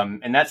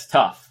 and that's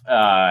tough.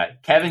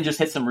 Kevin just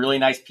hit some really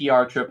nice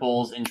PR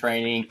triples in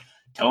training.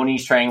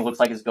 Tony's training looks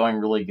like it's going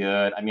really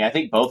good. I mean, I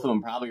think both of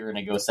them probably are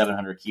going to go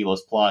 700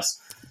 kilos plus.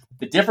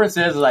 The difference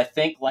is I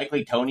think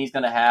likely Tony's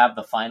going to have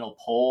the final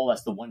pull.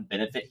 That's the one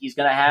benefit he's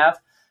going to have.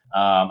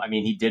 I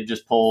mean, he did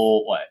just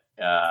pull what?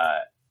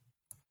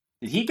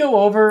 Did he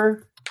go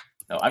over?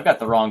 No, I've got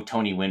the wrong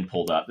Tony Wynn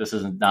pulled up. This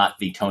is not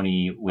the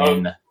Tony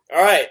Wynn.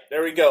 All right,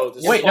 there we go.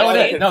 This is the right Tony.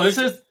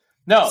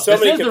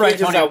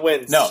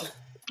 Wins. No,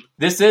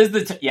 this is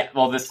this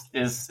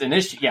is an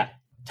issue. Yeah,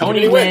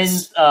 Tony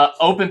Wynn's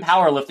open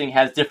powerlifting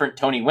has different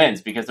Tony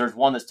Wynns because there's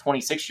one that's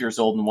 26 years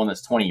old and one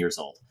that's 20 years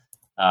old.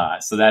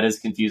 So that is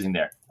confusing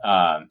there.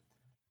 But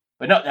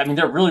no, I mean,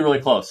 they're really, really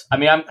close. I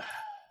mean, I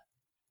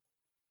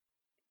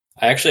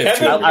actually have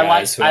two other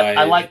guys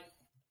I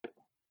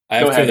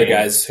have two other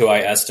guys who I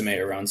estimate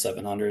around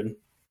 700.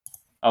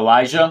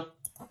 Elijah?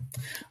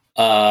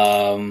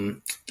 Yeah,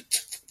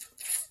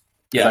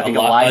 I think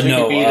Elijah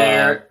could be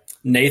there.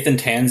 Nathan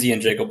Tanzi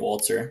and Jacob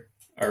Walter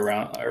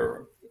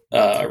are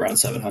around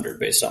 700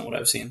 based on what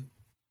I've seen.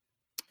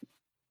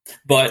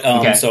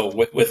 But so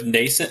with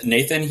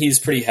Nathan, he's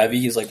pretty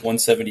heavy. He's like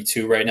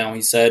 172 right now,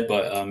 he said,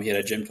 but he had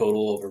a gym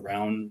total of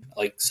around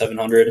like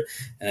 700.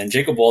 And then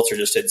Jacob Walter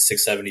just did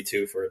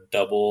 672 for a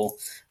double,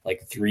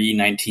 like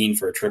 319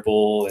 for a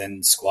triple,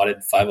 and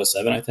squatted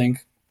 507, I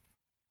think.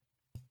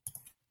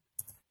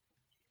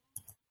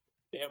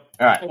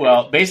 All right.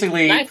 Well,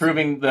 basically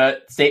proving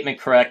the statement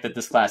correct that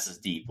this class is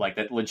deep. Like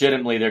that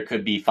legitimately there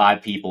could be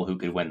 5 people who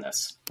could win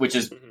this, which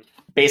is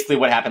basically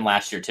what happened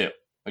last year too,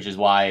 which is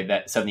why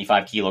that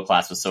 75 kilo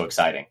class was so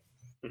exciting.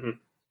 Mm-hmm.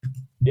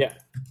 Yeah.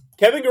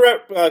 Kevin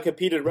Garrett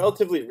competed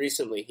relatively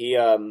recently. He,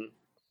 I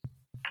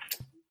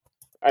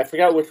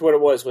forgot which one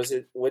it was. Was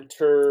it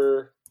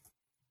winter?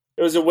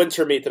 It was a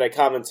winter meet that I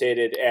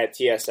commentated at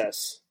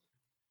TSS.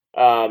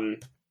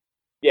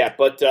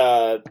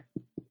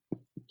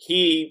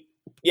 He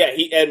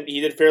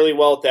did fairly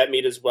well at that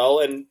meet as well.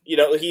 And, you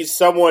know, he's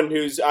someone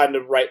who's on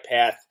the right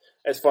path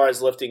as far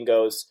as lifting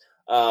goes.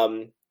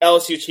 LSU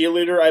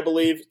cheerleader, I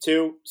believe,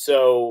 too.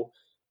 So,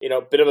 you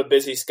know, bit of a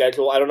busy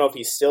schedule. I don't know if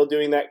he's still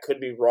doing that. Could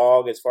be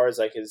wrong as far as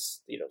like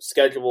his, you know,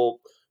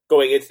 schedule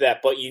going into that.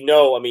 But, you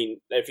know, I mean,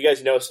 if you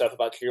guys know stuff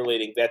about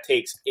cheerleading, that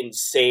takes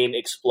insane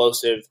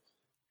explosive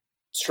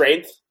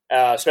strength,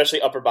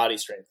 especially upper body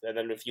strength. And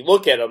then if you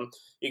look at him,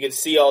 you can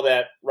see all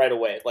that right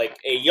away. Like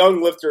a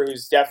young lifter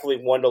who's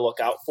definitely one to look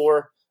out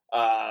for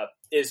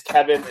is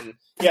Kevin. And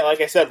yeah,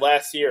 like I said,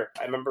 last year,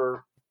 I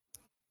remember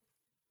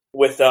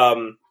with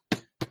Mikey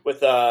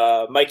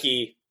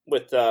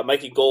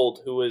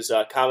Gold, who was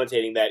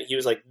commentating that, he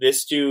was like,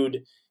 this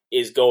dude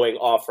is going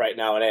off right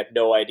now, and I have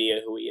no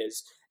idea who he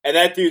is. And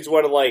that dude's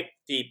one of like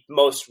the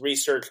most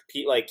researched.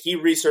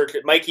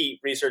 Mikey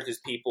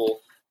researches people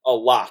a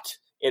lot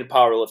in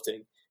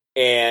powerlifting,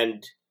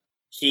 and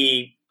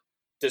he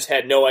just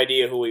had no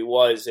idea who he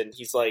was. And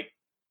he's like,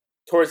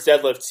 towards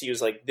deadlifts, he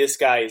was like, this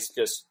guy is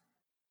just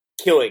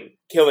killing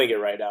it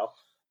right now.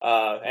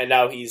 And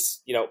now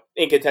he's, you know,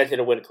 in contention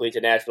to win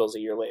Collegiate Nationals a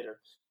year later.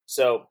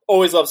 So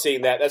always love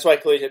seeing that. That's why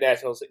Collegiate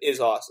Nationals is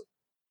awesome,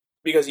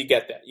 because you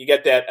get that. You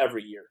get that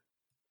every year.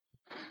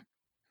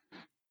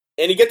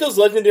 And you get those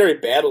legendary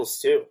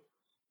battles too.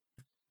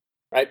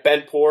 Right?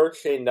 Ben Poor,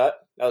 Shane Nutt.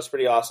 That was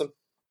pretty awesome.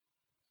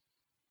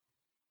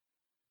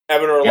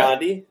 Evan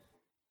Orlandi,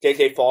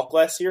 JJ Falk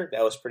last year.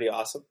 That was pretty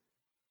awesome.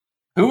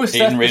 Who was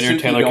Aidan Seth Roeder,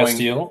 Suzuki Taylor going?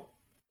 Castillo?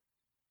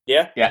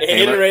 Yeah. Taylor.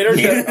 Aidan Roeder.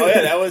 Oh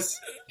yeah, that was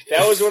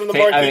one of the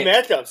marquee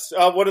matchups.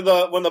 One of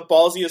the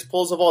ballsiest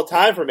pulls of all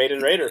time from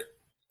Aidan Roeder.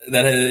 I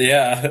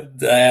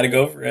had to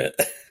go for it.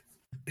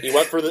 He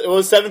went for it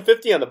was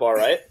 750 on the bar,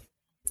 right?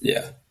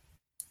 Yeah.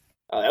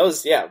 That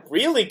was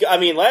really good. I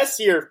mean, last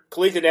year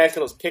Collegiate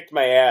Nationals kicked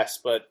my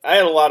ass, but I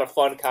had a lot of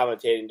fun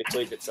commentating the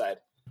collegiate side.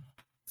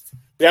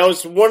 That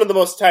was one of the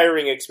most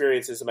tiring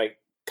experiences of my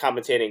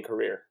commentating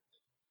career.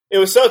 It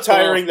was so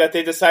tiring that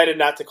they decided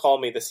not to call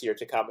me this year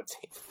to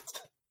commentate.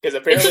 Because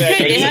apparently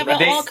it's okay. They have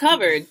it all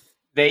covered.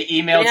 They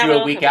emailed you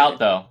a week out,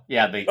 though.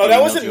 Yeah,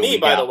 that wasn't me,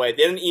 by the way.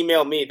 They didn't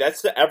email me.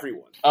 That's to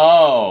everyone.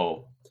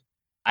 Oh,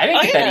 I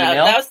didn't get that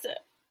email.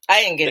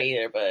 I didn't get it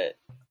either, but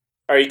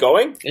are you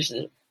going? It's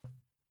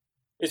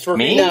for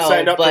me.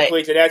 Signed up for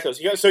Collegiate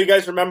Nationals. So you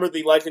guys remember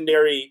the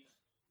legendary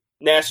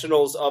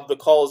Nationals of the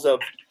calls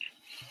of,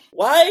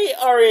 why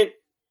aren't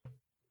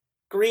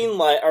green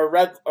light or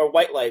red or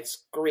white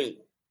lights green?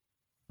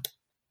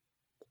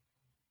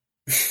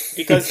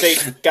 Because they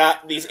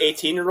got these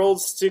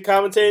 18-year-olds to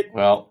commentate.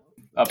 Well,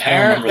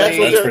 apparently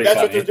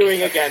that's what they're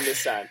doing again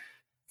this time.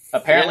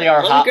 Apparently,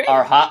 our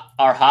hot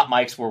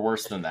mics were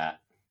worse than that.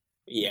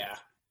 Yeah,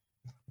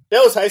 that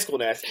was high school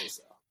Nationals.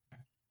 Though.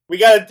 We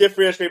got to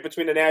differentiate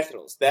between the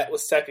Nationals. That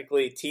was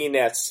technically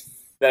T-Nets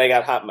that I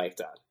got hot mic'd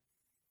on,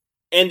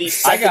 and the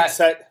second.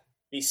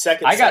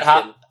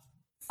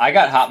 I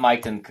got hot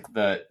mic'd in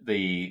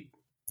the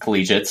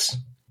collegiates.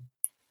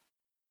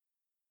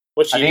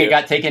 I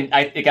think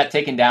it got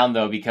taken down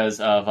though because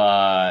of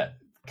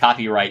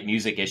copyright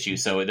music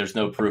issues. So there's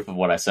no proof of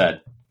what I said.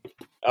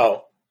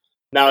 Oh,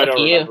 now I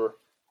don't remember.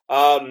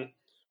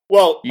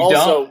 Well, you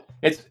also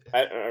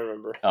I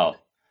remember. Oh,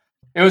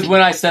 it was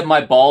when I said my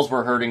balls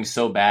were hurting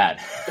so bad.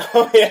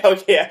 Oh yeah,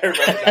 okay, I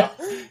remember now.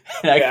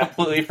 And I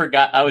completely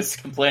forgot. I was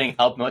complaining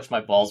how much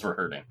my balls were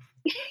hurting.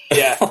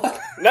 Yeah,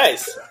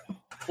 nice.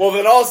 Well,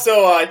 then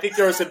also, I think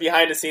there were some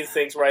behind-the-scenes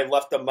things where I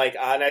left the mic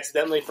on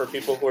accidentally for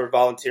people who were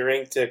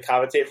volunteering to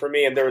commentate for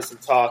me, and there was some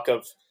talk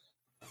of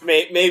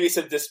maybe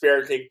some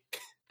disparaging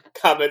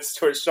comments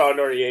towards Sean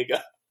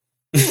Noriega.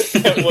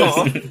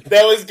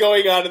 that was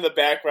going on in the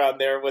background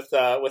there with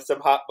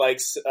some hot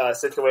bikes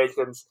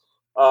situations.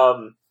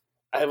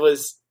 I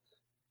was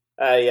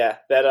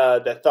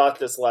that thought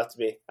just left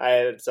me. I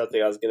had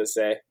something I was gonna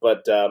say,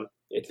 but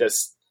it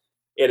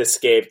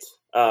escaped.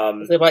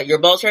 Is it about your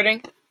balls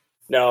hurting?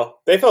 No,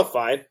 they felt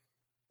fine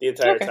the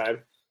entire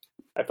time.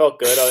 I felt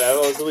good. I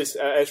was at least,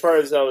 as far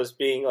as I was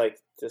being like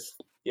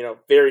just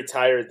very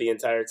tired the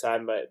entire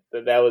time, but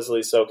that was at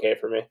least okay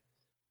for me.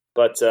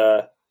 But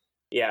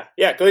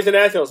Collegiate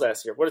Nationals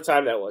last year. What a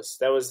time that was.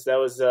 That was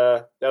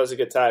a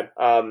good time.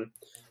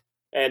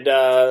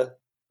 The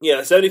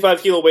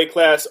 75 kilo weight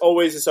class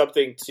always is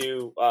something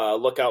to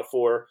look out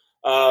for.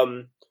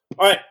 All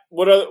right,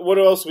 what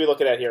else are we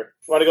looking at here?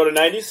 Want to go to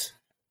 90s?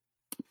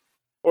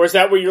 Or is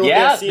that where you're looking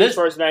at see as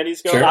far as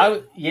 90s go? Sure.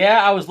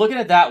 I was looking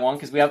at that one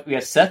because we have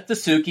Seth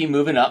Dasuki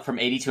moving up from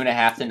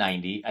 82.5 to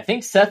 90. I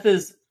think Seth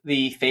is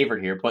the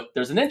favorite here, but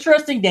there's an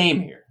interesting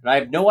name here, and I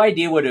have no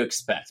idea what to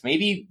expect.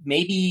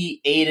 Maybe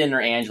Aidan or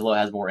Angelo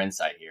has more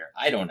insight here.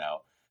 I don't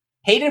know.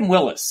 Hayden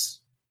Willis.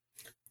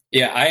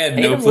 Yeah, I had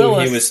no clue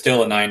he was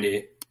still a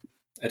 90.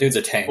 That dude's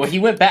a tank. Well, he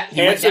went back.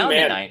 He went down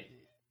to 90.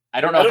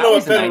 I don't know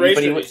what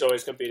federation he's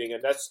always competing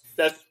in. That's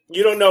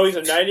you don't know he's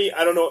a 90.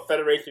 I don't know what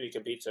federation he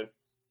competes in.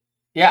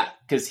 Yeah,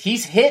 because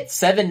he's hit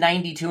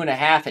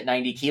 792.5 at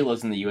 90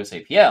 kilos in the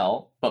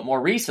USAPL, but more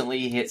recently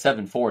he hit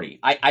 740.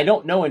 I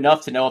don't know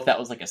enough to know if that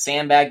was like a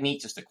sandbag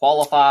meet just to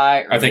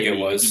qualify. Or I think it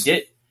was.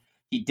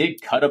 He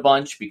did cut a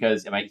bunch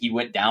because he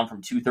went down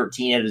from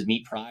 213 at his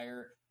meet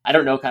prior. I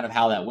don't know kind of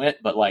how that went,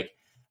 but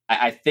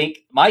I think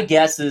my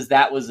guess is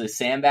that was a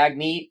sandbag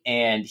meet,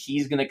 and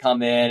he's going to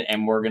come in,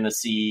 and we're going to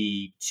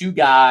see two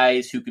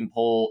guys who can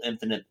pull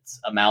infinite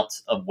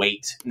amounts of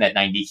weight in that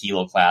 90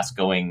 kilo class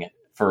going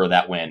for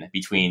that win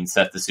between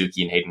Seth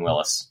Dasuki and Hayden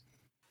Willis.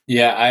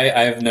 Yeah,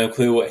 I have no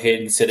clue what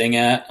Hayden's sitting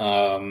at.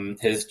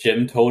 His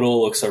gym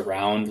total looks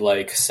around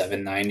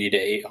 790 to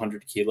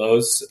 800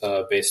 kilos,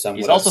 based on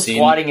he's what I've also seen.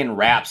 Squatting in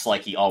wraps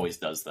like he always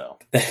does, though.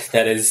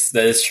 that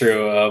is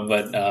true,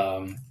 but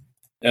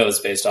it was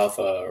based off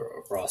a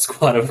raw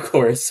squat, of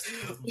course.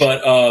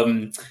 But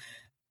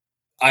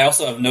I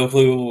also have no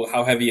clue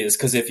how heavy he is,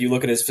 because if you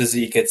look at his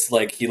physique, it's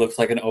like he looks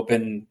like an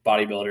open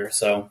bodybuilder.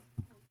 So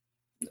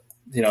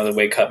the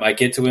weight cut might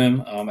get to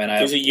him.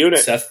 He's a unit.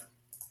 Seth,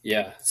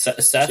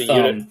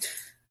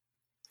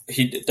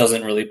 he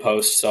doesn't really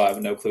post, so I have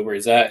no clue where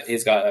he's at.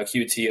 He's got a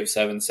QT of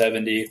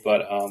 770,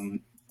 but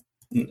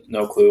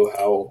no clue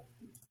how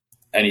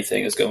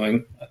anything is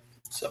going.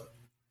 So,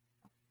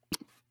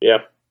 yeah.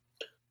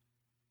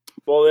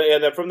 Well,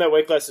 yeah, from that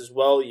weight class as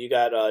well, you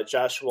got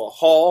Joshua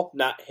Hall,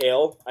 not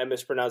Hale. I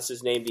mispronounced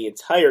his name the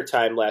entire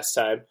time last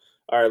year.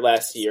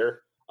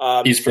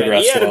 He's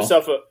progressed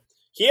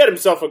He had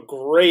himself a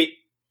great,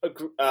 it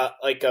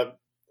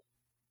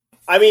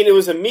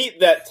was a meet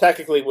that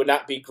technically would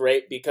not be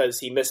great because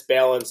he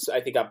misbalanced,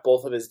 I think, on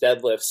both of his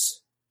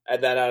deadlifts.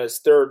 And then on his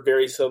third,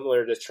 very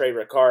similar to Trey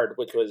Ricard,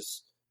 which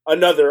was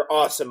another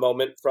awesome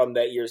moment from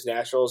that year's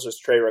Nationals, was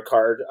Trey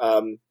Ricard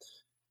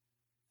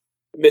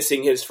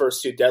missing his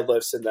first two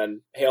deadlifts and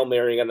then Hail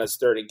Marying on his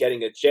third and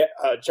getting it.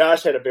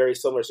 Josh had a very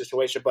similar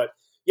situation. But,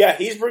 yeah,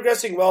 he's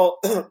progressing well.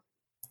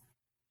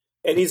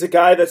 And he's a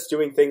guy that's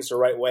doing things the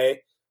right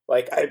way.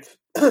 I've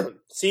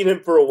seen him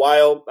for a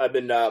while. I've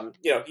been,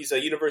 he's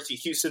a University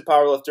of Houston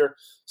powerlifter,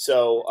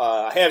 so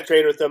I have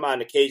trained with him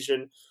on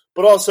occasion.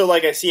 But also,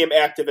 I see him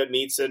active at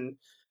meets, and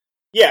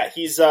yeah,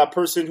 he's a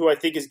person who I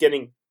think is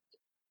getting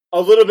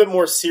a little bit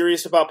more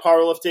serious about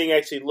powerlifting.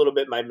 Actually, a little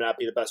bit might not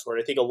be the best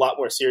word. I think a lot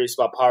more serious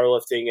about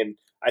powerlifting, and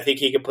I think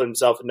he can put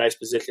himself in a nice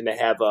position to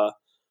have a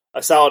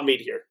solid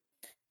meet here.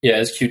 Yeah,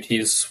 his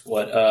QT's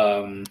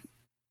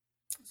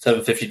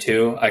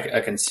 752. I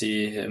can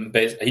see him.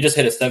 He just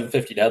hit a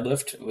 750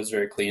 deadlift. It was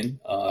very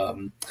clean.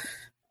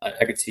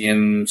 I could see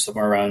him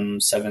somewhere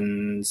around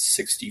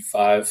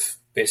 765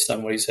 based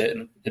on what he's hit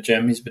in the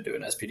gym. He's been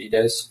doing SPD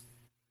days.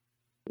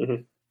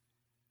 Mm-hmm.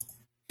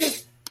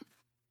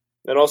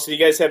 And also, do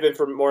you guys have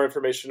more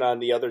information on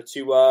the other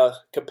two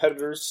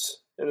competitors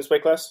in this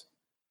weight class?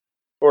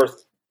 Or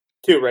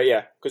two, right?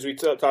 Yeah, because we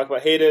talked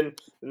about Hayden,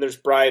 and there's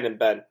Brian and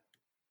Ben.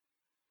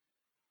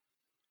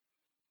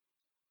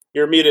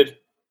 You're muted.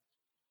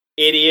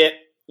 Idiot.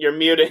 You're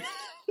muted.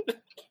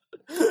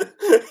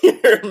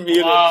 You're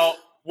muted. Wow.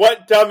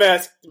 What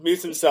dumbass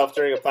mutes himself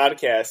during a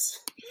podcast?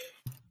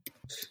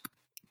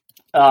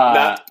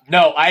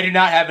 No, I do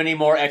not have any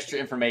more extra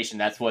information.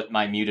 That's what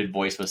my muted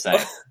voice was saying.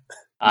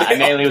 I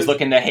mainly was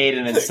looking to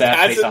Hayden and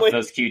Seth based off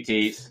those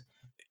QTs.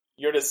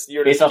 You're just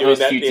doing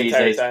that QTs, the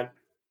entire time.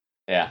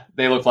 Yeah,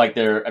 they look like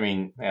they're,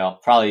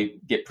 probably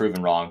get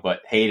proven wrong,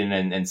 but Hayden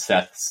and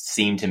Seth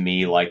seem to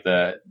me like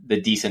the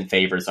decent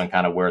favorites on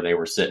kind of where they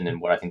were sitting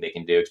and what I think they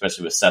can do,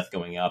 especially with Seth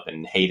going up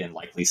and Hayden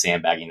likely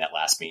sandbagging that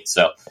last meet.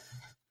 So,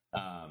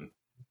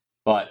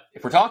 but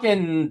if we're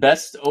talking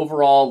best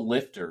overall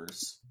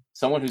lifters,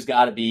 someone who's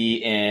got to be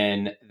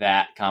in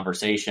that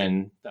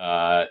conversation,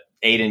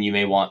 Aidan, you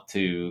may want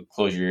to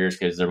close your ears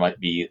because there might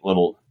be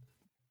little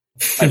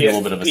Might be a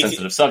little bit of a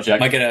sensitive subject.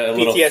 Might get a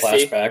little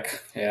PTSD. flashback.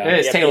 Yeah.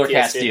 It is Taylor PTSD.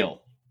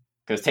 Castile.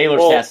 Because Taylor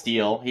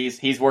Castile,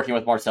 he's working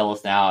with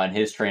Marcellus now, and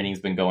his training's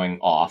been going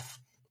off.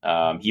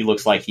 He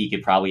looks like he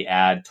could probably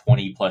add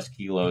 20 plus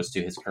kilos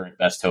to his current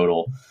best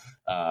total.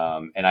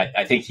 And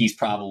I think he's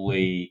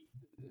probably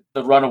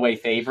the runaway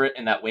favorite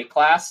in that weight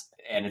class.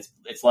 And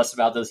it's less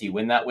about does he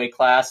win that weight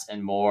class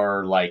and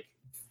more like,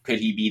 could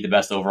he be the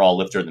best overall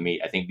lifter in the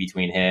meet? I think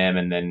between him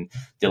and then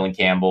Dylan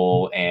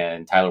Campbell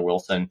and Tyler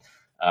Wilson,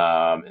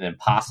 and then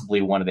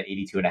possibly one of the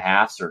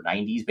 82.5s or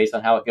 90s based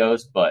on how it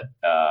goes. But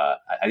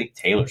I think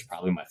Taylor's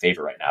probably my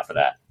favorite right now for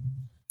that.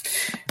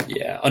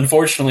 Yeah,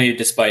 unfortunately,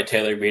 despite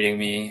Taylor beating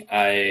me,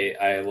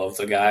 I love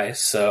the guy.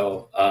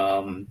 So,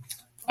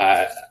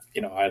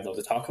 I'd love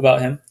to talk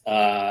about him.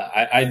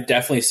 I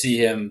definitely see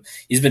him.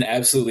 He's been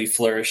absolutely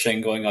flourishing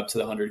going up to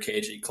the 100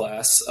 kg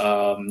class.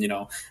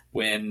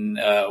 When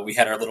we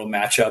had our little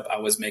matchup, I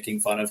was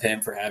making fun of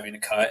him for having a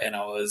cut, and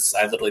I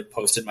literally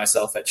posted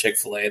myself at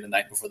Chick-fil-A the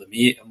night before the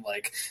meet. I'm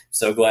like,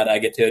 so glad I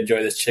get to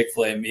enjoy this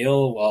Chick-fil-A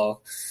meal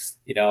while,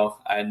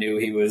 I knew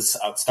he was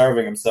out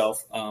starving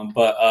himself.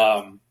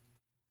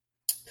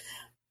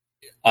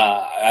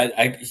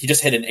 He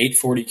just hit an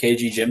 840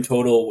 kg gym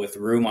total with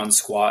room on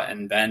squat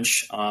and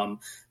bench.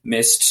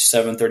 Missed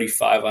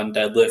 735 on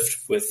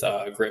deadlift with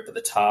grip at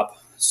the top.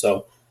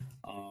 So,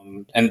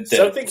 and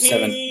something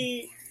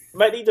he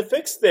might need to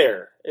fix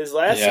there is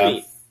last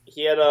meet.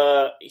 He had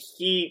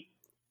he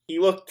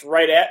looked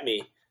right at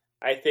me.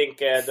 I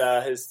think at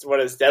his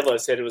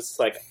deadlift said it was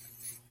like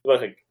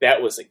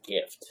that was a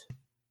gift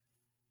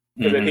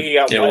because I think he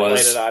got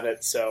lighted on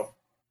it. So.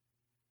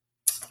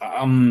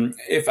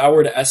 If I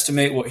were to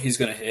estimate what he's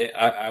going to hit,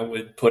 I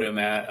would put him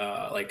at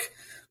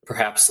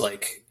perhaps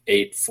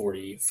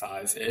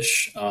 845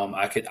 ish.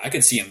 I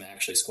could see him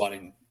actually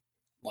squatting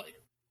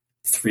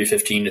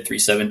 315 to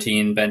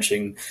 317,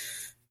 benching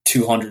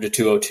 200 to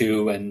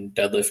 202, and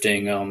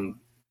deadlifting.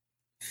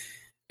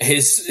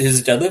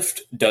 His deadlift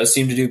does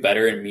seem to do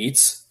better in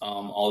meets.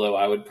 Although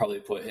I would probably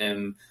put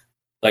him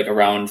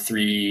around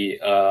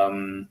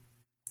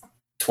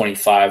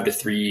 325 to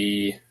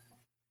 330,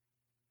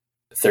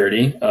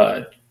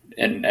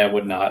 and I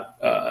would not.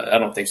 I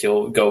don't think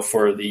he'll go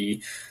for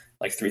the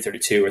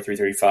 332 or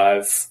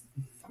 335.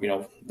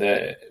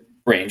 The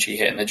range he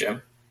hit in the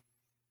gym,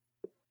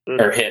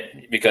 or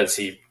hit because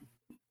he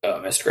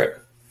missed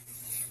grip.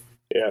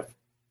 Yeah,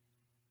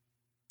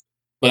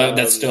 but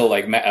that's still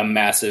a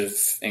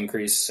massive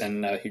increase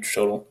and a huge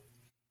total.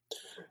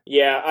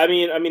 Yeah, I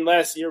mean,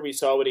 last year we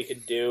saw what he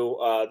could do.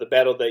 The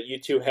battle that you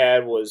two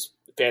had was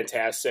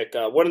fantastic.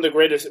 One of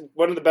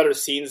the better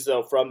scenes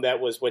though from that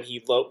was when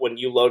you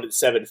loaded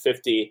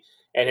 750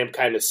 and him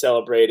kind of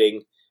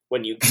celebrating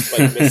when you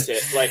missed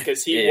it,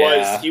 because he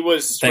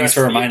was stressed. Thanks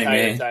for reminding the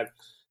entire me. Time.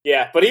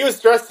 Yeah, but he was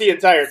stressed the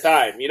entire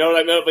time. You know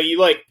what I mean? But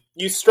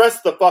you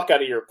stressed the fuck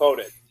out of your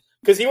opponent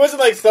because he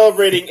wasn't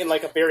celebrating in a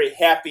very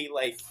happy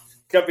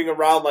jumping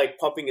around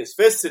pumping his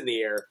fists in the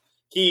air.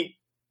 He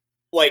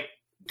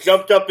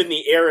jumped up in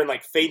the air and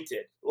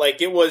fainted.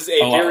 It was a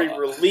very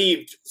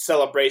relieved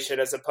celebration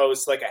as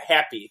opposed to a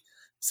happy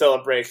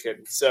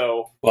celebration.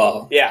 So,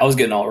 yeah, I was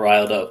getting all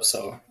riled up.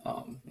 So,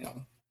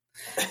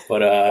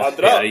 but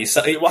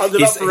he wound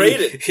it up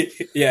paraded.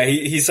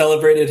 He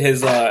celebrated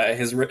his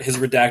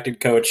redacted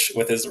coach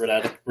with his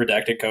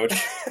redacted coach.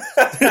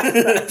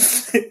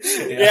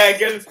 Yeah,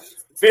 good,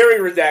 very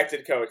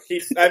redacted coach. He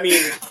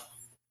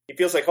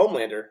feels like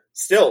Homelander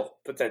still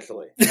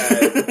potentially.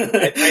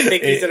 I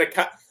think he's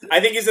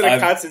in a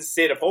constant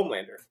state of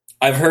Homelander.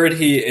 I've heard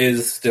he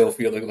is still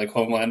feeling like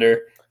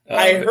Homelander.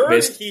 I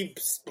heard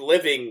he's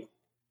living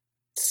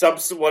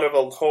somewhat of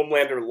a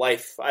Homelander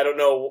life. I don't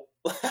know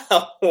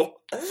how.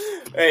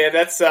 Man,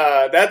 that's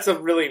a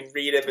really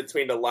read in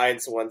between the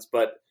lines ones,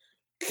 but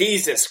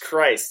Jesus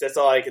Christ, that's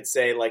all I could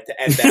say.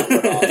 To end that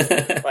one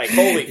off,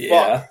 holy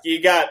fuck,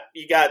 you got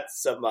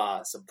some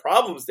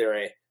problems there,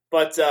 eh?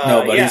 But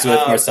no, but he's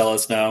with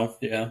Marcellus now.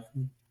 Yeah.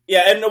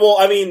 Yeah, and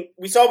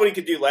we saw what he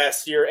could do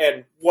last year,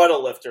 and what a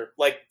lifter!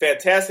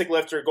 Fantastic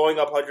lifter, going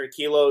up 100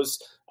 kilos.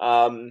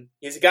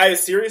 He's a guy who's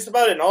serious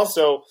about it, and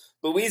also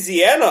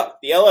Louisiana,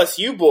 the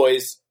LSU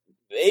boys,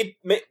 they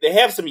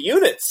have some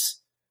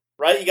units,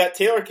 right? You got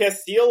Taylor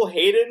Castile,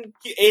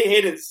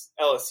 Hayden's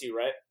LSU,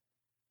 right?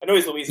 I know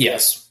he's Louisiana.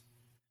 Yes.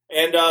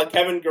 And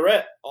Kevin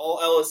Garrett, all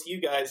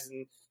LSU guys,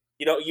 and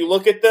you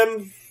look at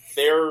them,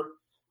 they're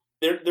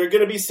going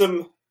to be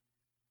some.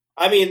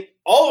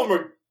 All of them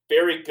are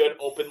very good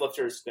open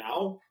lifters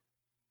now,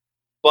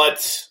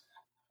 but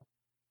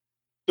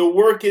the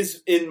work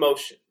is in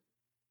motion.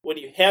 When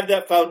you have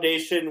that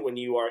foundation, when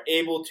you are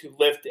able to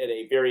lift at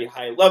a very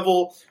high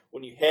level,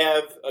 when you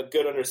have a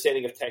good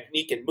understanding of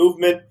technique and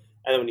movement,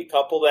 and then when you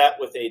couple that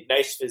with a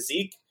nice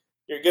physique,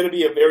 you're going to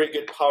be a very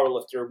good power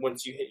lifter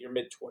once you hit your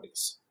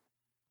mid-20s.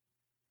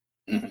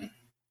 Mm-hmm.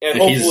 And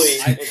hopefully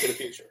into the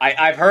future.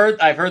 I've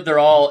heard they're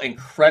all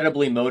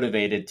incredibly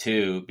motivated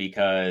too,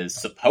 because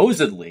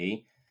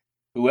supposedly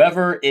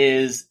whoever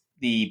is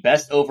the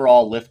best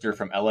overall lifter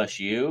from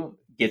LSU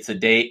gets a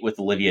date with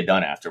Olivia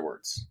Dunn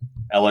afterwards.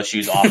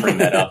 LSU's offering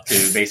that up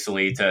to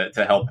basically to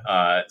help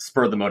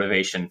spur the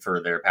motivation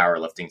for their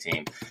powerlifting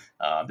team.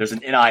 There's an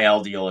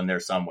NIL deal in there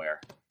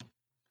somewhere.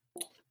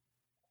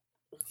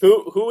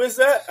 Who is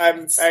that? I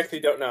actually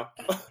don't know.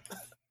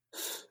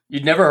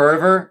 You'd never heard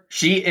of her?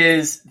 She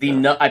is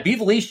I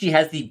believe she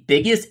has the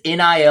biggest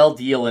NIL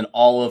deal in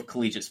all of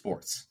collegiate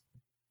sports.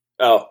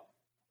 Oh.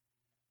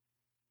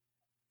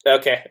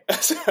 Okay.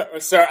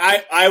 Sorry,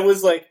 I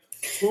was like,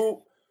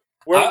 who?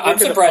 I'm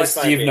surprised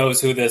Steve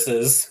knows who this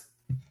is.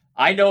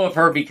 I know of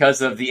her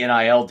because of the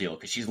NIL deal,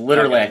 because she's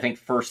literally, I think,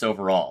 first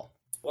overall.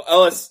 Well,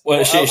 Ellis...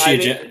 Well, is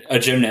she a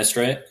gymnast,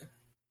 right?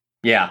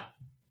 Yeah.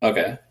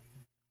 Okay.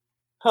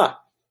 Huh.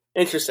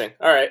 Interesting.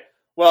 All right.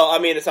 Well, I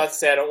mean, it's not to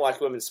say I don't watch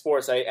women's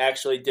sports. I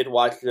actually did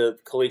watch the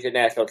Collegiate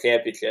National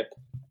Championship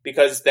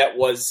because that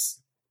was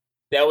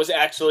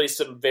actually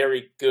some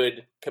very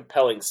good,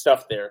 compelling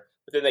stuff there.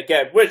 But then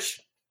again,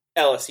 which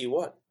LSU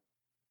won.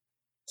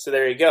 So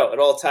there you go. It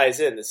all ties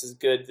in. This is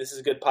good. This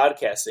is good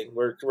podcasting.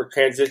 We're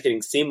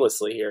transitioning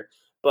seamlessly here.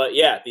 But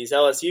yeah, these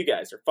LSU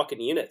guys are fucking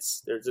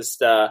units. They're just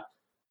they're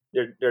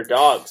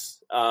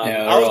dogs.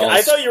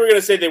 I thought you were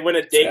gonna say they win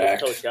a date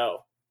with Coach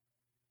O.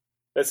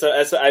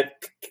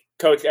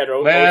 Coach Ed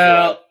Roeder.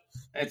 Well,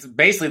 it's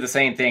basically the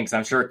same thing. Because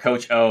I'm sure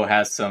Coach O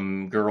has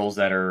some girls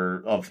that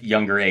are of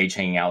younger age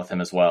hanging out with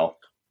him as well.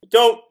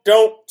 Don't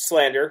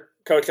slander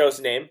Coach O's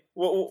name.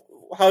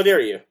 How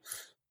dare you?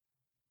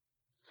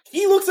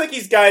 He looks like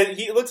he's a guy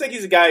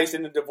who's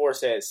in the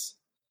divorces.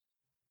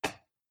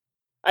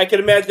 I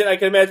can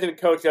imagine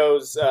Coach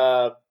O's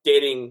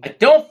dating. I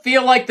don't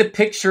feel like the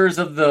pictures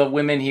of the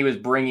women he was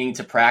bringing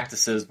to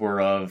practices were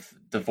of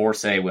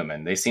divorcee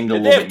women. They seemed a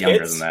little bit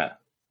younger than that.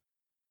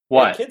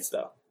 What? They had kids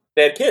though.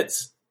 They had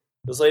kids.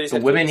 Those ladies. The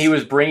women he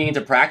was bringing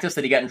to practice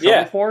that he got in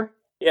trouble for.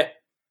 Yeah.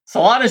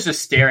 Solana's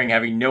just staring,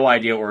 having no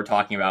idea what we're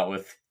talking about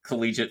with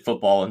collegiate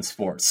football and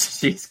sports.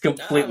 She's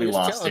completely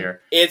lost here.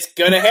 It's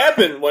gonna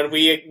happen when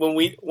we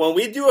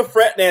do a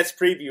frat dance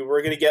preview.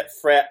 We're gonna get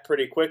frat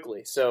pretty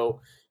quickly. So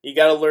you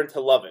got to learn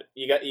to love it.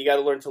 You got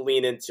to learn to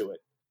lean into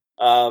it.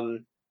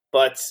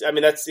 But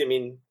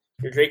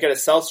you're drinking a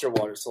seltzer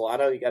water,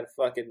 Solana. You got to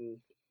fucking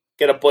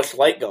get a Busch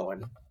Light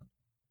going.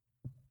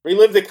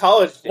 Relive the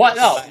college days. What?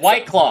 No,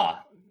 White Claw.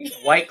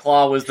 White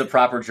Claw was the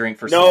proper drink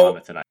for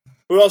Solana tonight.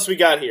 Who else we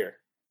got here?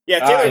 Yeah,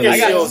 Taylor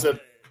Castillo's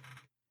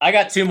I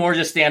got two more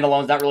just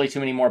standalones, not really too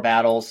many more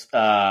battles.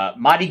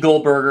 Madi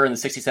Goldberger in the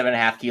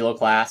 67.5 kilo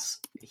class.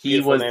 He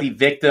was the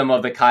victim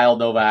of the Kyle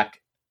Novak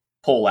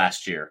poll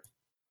last year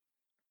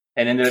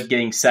and ended up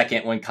getting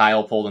second when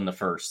Kyle pulled in the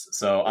first.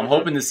 So I'm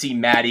hoping to see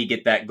Maddie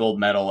get that gold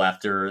medal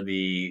after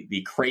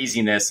the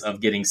craziness of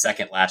getting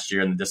second last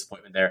year and the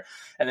disappointment there.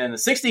 And then the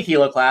 60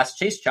 kilo class,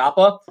 Chase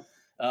Chapa,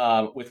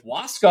 with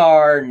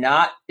Waskar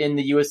not in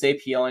the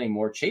USAPL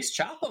anymore. Chase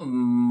Chapa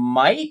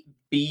might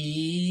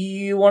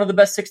be one of the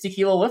best 60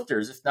 kilo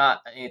lifters. If not,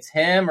 it's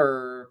him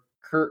or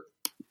Kurt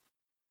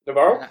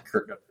Navarro. Not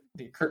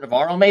Kurt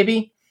Navarro,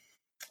 maybe.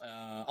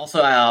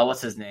 Also,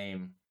 what's his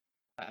name?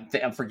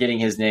 I'm forgetting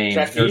his name.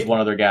 Shahid? There's one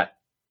other guy.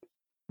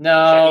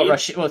 No,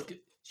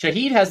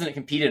 Shahid hasn't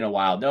competed in a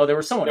while. No, there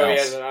was someone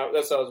else.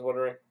 That's what I was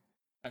wondering.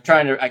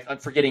 I'm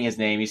forgetting his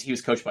name. He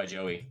was coached by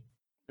Joey.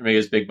 Maybe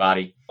his big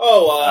body.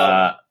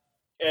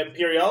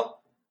 Imperial.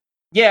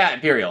 Yeah,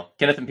 Imperial.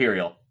 Kenneth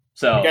Imperial.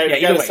 So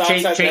either way,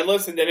 Chase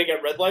headless and then it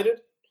get red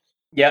lighted.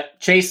 Yeah,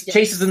 Chase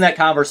is in that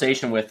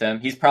conversation with them.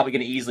 He's probably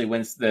going to easily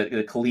win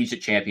the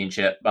collegiate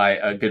championship by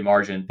a good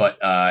margin. But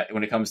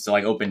when it comes to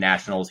like open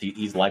nationals,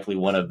 he's likely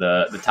one of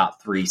the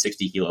top 3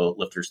 60 kilo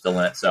lifters still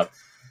in it. So,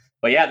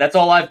 but yeah, that's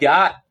all I've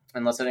got.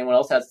 Unless anyone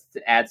else has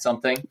to add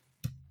something.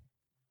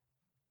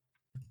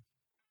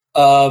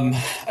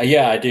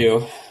 Yeah, I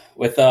do.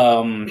 With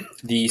the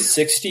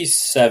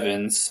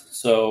 67s,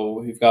 so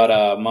we've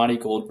got Monty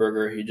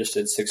Goldberger. He just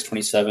did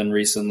 627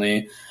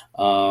 recently.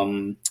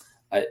 Bork,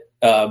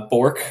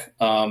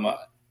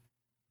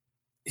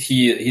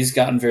 he's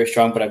gotten very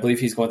strong, but I believe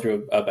he's going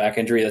through a back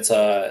injury. That's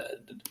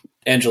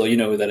Angela, you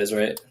know who that is,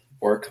 right?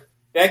 Bork.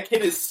 That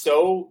kid is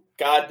so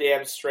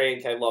goddamn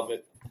strange. I love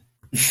it.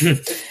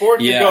 It's Bork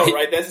to go,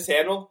 right? That's his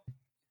handle?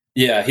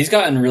 Yeah, he's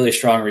gotten really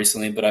strong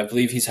recently, but I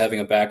believe he's having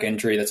a back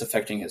injury that's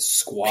affecting his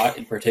squat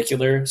in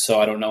particular.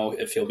 So I don't know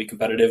if he'll be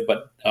competitive,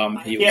 but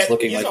he was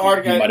looking like he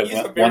might have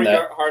won that. He's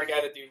a hard guy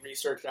to do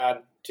research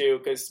on too,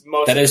 because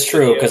most that is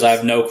true. Because I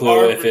have no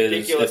clue if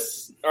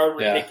ridiculous. Are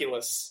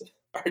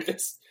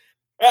just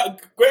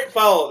great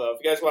follow though.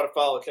 If you guys want to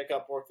follow, check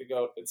out Bork the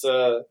Goat. It's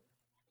a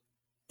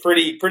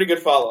pretty good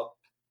follow.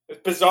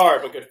 It's bizarre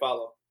but good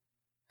follow.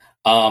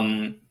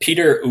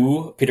 Peter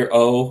O.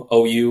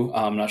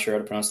 I'm not sure how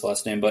to pronounce the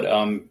last name, but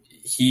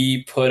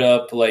he put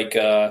up like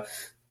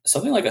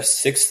something like a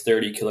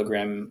 630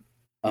 kilogram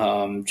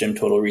gym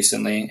total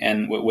recently,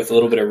 and with a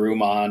little bit of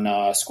room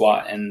on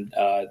squat and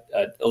quite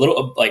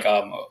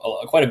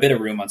a bit of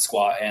room on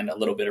squat and a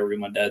little bit of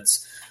room on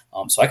deads.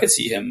 So I could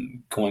see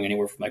him going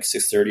anywhere from like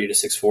 630 to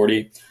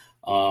 640.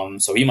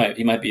 So he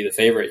might be the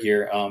favorite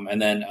here. And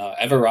then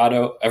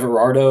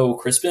Everardo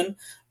Crispin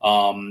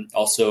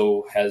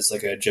also has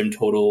like a gym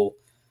total.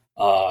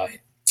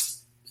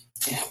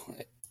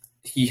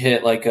 he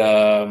hit like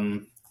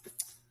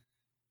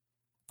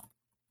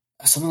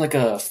something like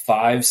a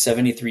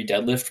 573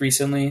 deadlift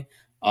recently,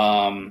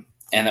 and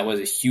that was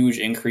a huge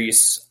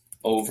increase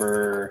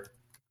over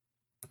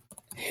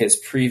his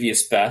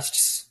previous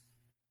bests.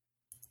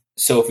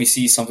 So if we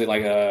see something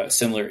like a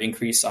similar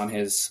increase on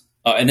his,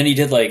 and then he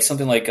did like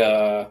something like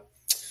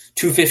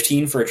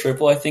 215 for a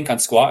triple, I think, on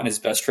squat, and his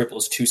best triple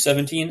is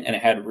 217, and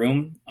it had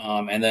room.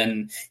 And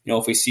then,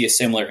 if we see a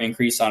similar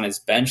increase on his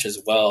bench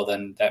as well,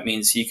 then that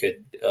means he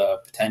could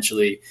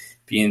potentially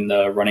be in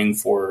the running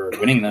for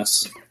winning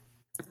this.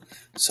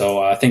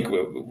 So I think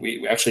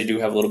we actually do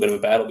have a little bit of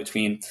a battle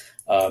between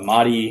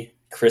Marty,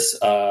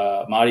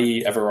 Everardo,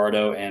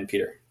 and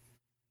Peter.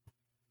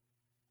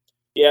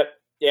 Yep.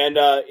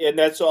 And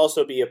that's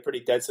also be a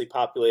pretty densely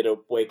populated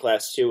weight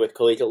class too, with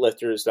collegiate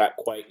lifters not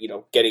quite,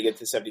 getting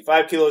into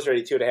 75 kilos or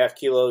 82.5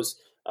 kilos.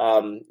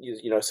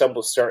 Some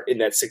will start in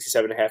that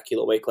 67.5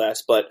 kilo weight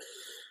class. But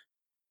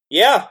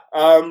yeah,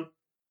 I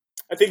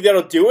think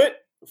that'll do it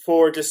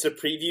for just the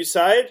preview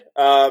side.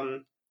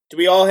 Do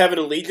we all have an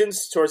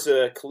allegiance towards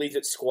the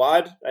collegiate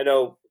squad? I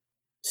know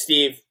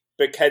Steve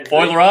McKendry.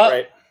 Boiler up.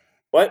 Right?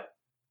 What?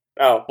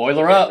 Oh,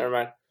 Boiler up. Never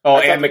mind. Oh,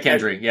 and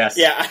McKendry, yes.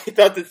 Yeah, I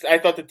thought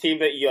the team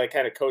that you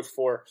kind of coached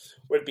for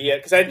would be it,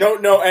 because I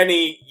don't know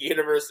any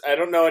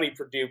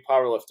Purdue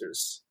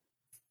powerlifters.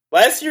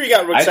 Last year, you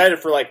got excited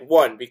for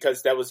one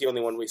because that was the only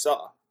one we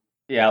saw.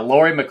 Yeah,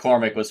 Lori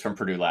McCormick was from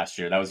Purdue last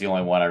year. That was the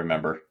only one I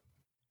remember.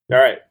 All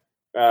right,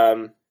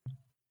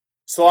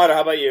 Solana,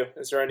 how about you?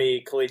 Is there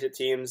any collegiate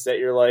teams that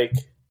you're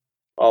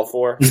all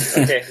for?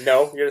 Okay,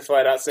 no, you're just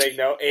flat out saying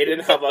no. Aidan,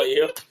 how about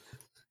you?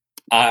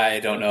 I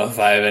don't know if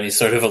I have any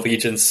sort of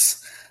allegiance.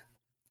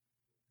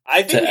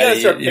 I think we gotta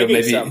start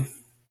picking some.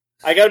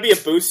 I gotta be a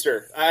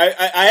booster.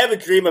 I have a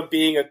dream of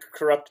being a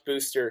corrupt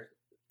booster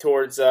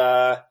towards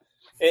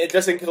it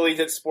doesn't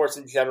collegiate sports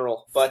in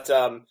general, but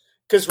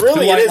because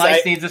really Two it is.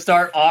 Lights needs to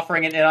start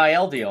offering an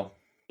NIL deal.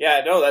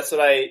 Yeah, no, that's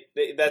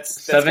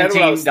 $17. Kind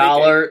of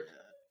what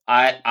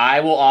I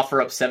will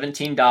offer up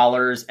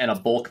 $17 and a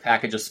bulk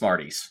package of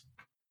Smarties.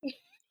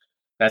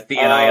 That's the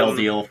NIL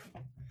deal.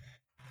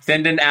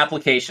 Send in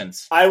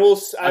applications. I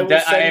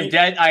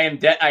am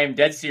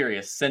dead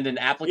serious. Send in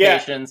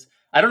applications. Yeah.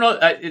 I don't know.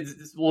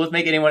 Will it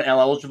make anyone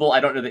eligible? I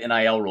don't know the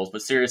NIL rules,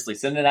 but seriously,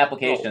 send in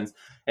applications,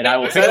 and I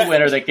will pick a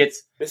winner that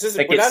gets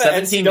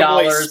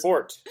 $17.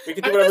 Sport. We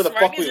can do whatever the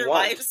fuck we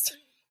want.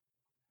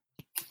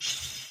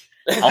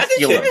 I'll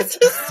steal them.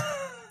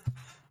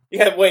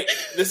 Yeah, wait.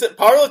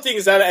 Powerlifting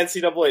is not an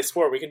NCAA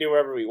sport. We can do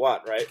whatever we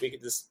want, right? We can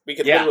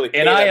literally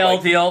pay NIL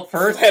deal,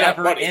 first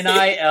ever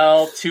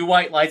NIL, Two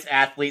White Lights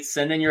athletes.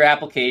 Send in your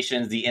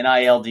applications. The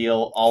NIL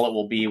deal, all it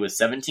will be was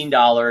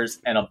 $17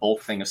 and a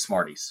bulk thing of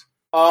Smarties.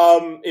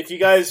 If you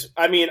guys,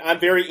 I'm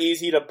very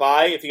easy to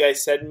buy. If you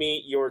guys send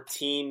me your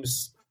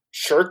team's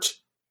shirt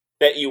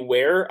that you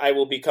wear, I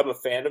will become a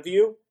fan of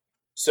you.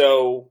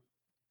 So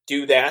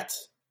do that.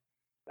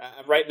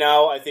 Right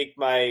now, I think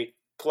my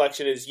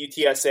collection is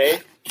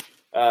UTSA.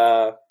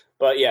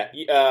 But yeah,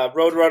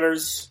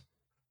 Roadrunners,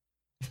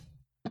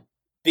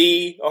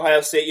 the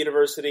Ohio State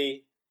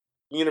University,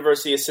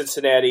 University of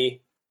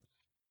Cincinnati.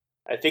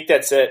 I think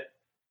that's it.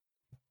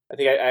 I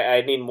think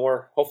I need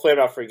more. Hopefully I'm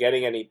not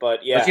forgetting any,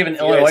 but yeah. Don't you have an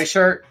Illinois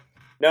shirt?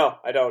 No,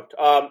 I don't.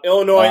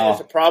 Illinois, there's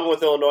a problem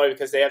with Illinois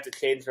because they have to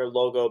change their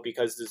logo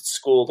because the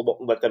school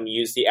won't let them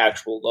use the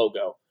actual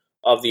logo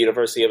of the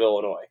University of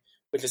Illinois,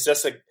 which is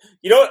just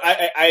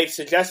I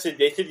suggested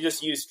they should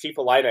just use Chief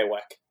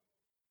Illiniwek.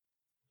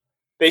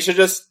 They should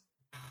just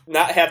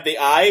not have the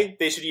I.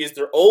 They should use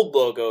their old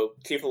logo,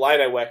 Chief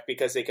Illiniwek,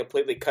 because they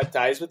completely cut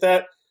ties with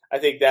that. I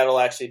think that'll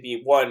actually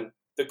be,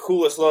 the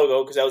coolest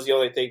logo, because that was the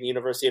only thing the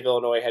University of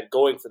Illinois had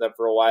going for them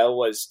for a while,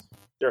 was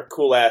their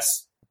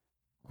cool-ass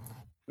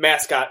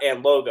mascot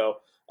and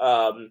logo.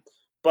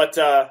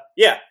 Yeah,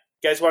 you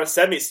guys want to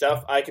send me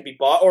stuff, I could be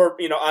bought, or,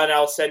 and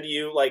I'll send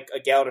you,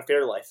 a gallon of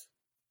Fairlife.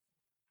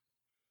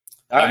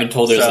 I've been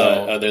told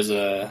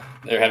they're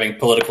having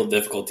political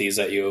difficulties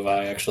at U of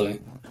I, actually.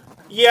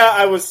 Yeah,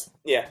 I was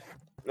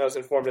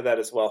informed of that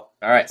as well.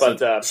 All right, but,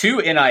 so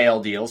two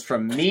NIL deals.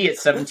 From me,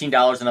 it's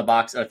 $17 in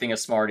a thing of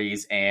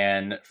Smarties,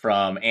 and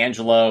from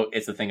Angelo,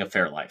 it's a thing of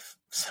Fairlife.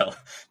 So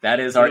that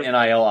is our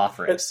NIL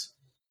offerings.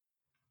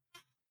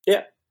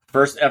 Yeah.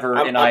 First ever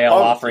NIL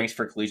offerings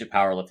for collegiate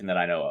powerlifting that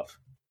I know of.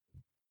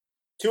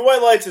 Two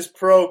White Lights is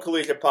pro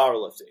collegiate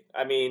powerlifting.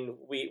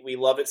 We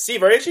love it.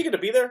 Steve, are you actually going to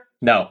be there?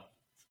 No.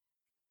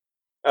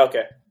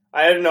 Okay.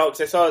 I don't know,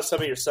 because I saw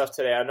some of your stuff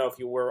today. I don't know if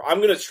you were. I'm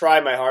going to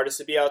try my hardest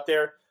to be out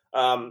there.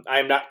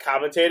 I'm not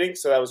commentating,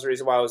 so that was the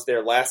reason why I was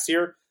there last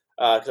year,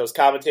 because I was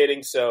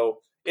commentating. So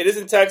it is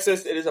in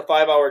Texas. It is a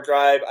 5-hour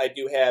drive. I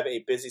do have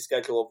a busy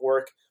schedule of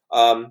work.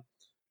 I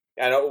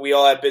know we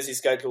all have busy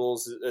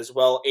schedules as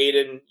well.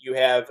 Aidan, you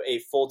have a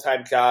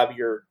full-time job.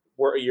 You're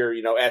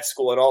at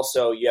school, and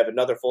also you have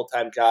another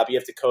full-time job. You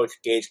have to coach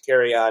Gage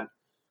Carry On,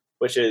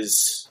 which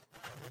is,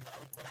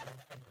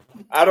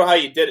 I don't know how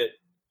you did it.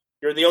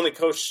 You're the only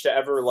coach to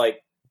ever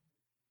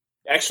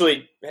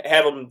actually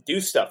have them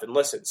do stuff and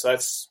listen. So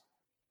that's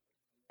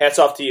hats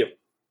off to you.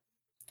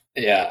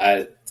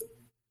 Yeah,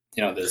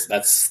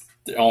 that's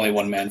only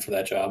one man for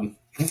that job.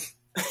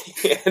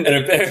 And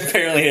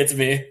apparently it's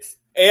me.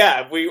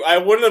 Yeah, I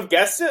wouldn't have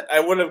guessed it.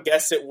 I wouldn't have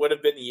guessed it would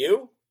have been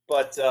you,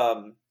 but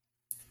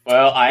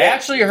well, I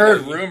actually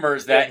heard you-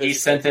 rumors that he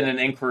sent in an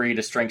inquiry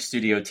to Strength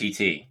Studio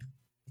TT.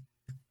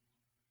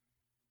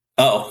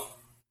 Oh.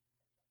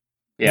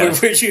 Yeah,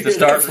 Where'd you hear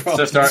that from?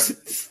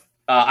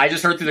 I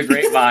just heard through the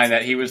grapevine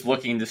that he was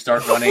looking to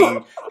start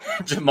running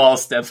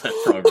Jamal's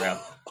deadlift program.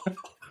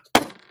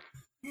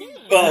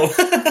 Oh.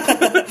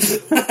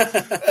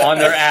 On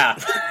their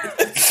app.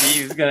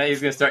 He's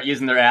gonna start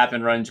using their app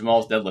and run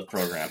Jamal's deadlift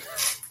program.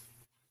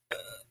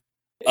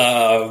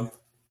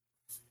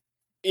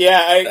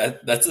 Yeah,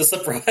 that's a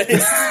surprise.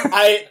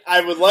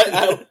 I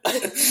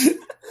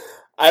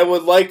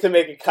would like to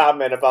make a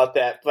comment about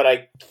that, but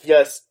I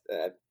just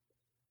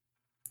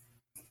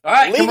all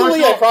right.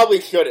 Legally, I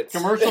probably shouldn't.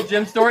 Commercial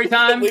gym story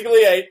time.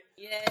 Legally,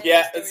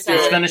 Yeah, let's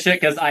Let's finish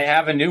it because I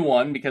have a new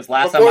one. Because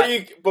last time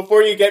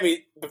before you get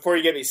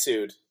me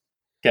sued.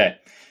 Okay,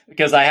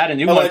 because I had a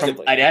new one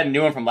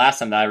Allegedly. from last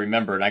time that I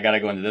remembered, and I got to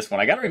go into this one.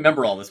 I got to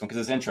remember all this one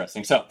because it's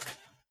interesting. So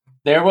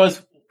there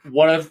was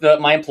one of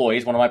my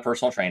employees, one of my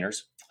personal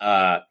trainers.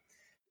 I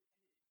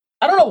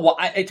don't know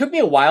why. It took me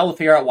a while to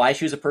figure out why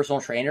she was a personal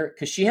trainer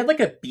because she had like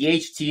a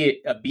PhD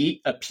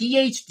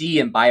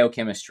in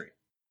biochemistry.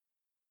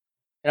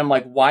 And I'm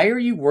like, why are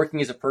you working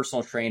as a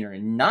personal trainer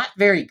and not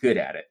very good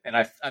at it? And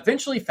I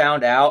eventually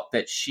found out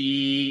that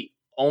she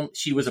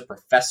was a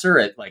professor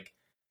at like,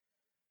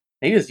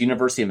 maybe it was the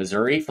University of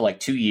Missouri for like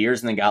 2 years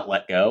and then got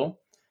let go.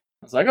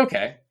 I was like,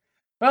 okay.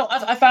 Well,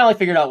 I finally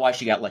figured out why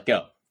she got let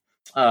go.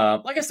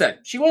 Like I said,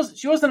 she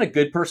wasn't a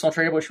good personal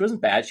trainer, but she wasn't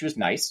bad. She was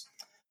nice.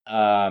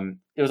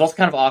 It was also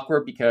kind of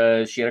awkward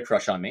because she had a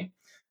crush on me.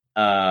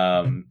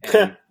 And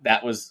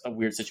that was a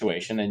weird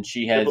situation. And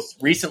she was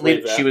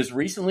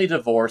recently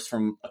divorced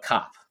from a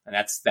cop, and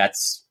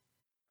that's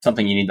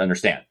something you need to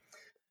understand.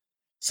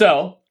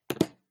 So,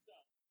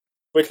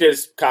 which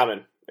is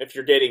common if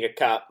you're dating a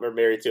cop or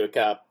married to a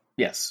cop.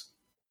 Yes,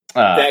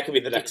 that could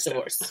be the next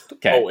divorce.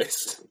 Okay.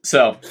 Always.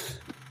 So,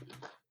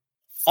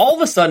 all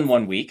of a sudden,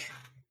 one week,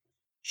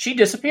 she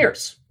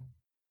disappears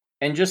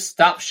and just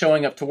stops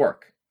showing up to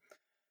work.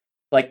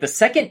 Like the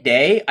second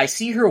day, I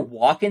see her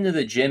walk into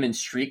the gym in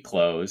street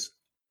clothes.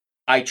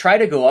 I try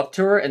to go up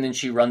to her, and then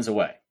she runs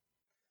away.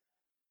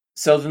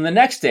 So then the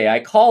next day, I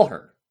call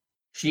her.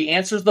 She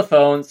answers the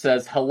phone,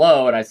 says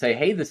hello, and I say,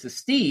 hey, this is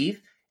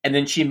Steve, and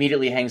then she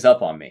immediately hangs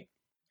up on me.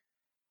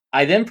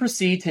 I then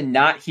proceed to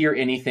not hear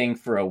anything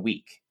for a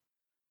week,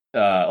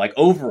 like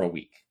over a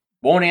week.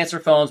 Won't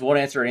answer phones, won't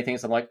answer anything.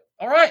 So I'm like,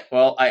 all right.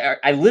 Well,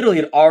 I literally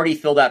had already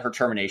filled out her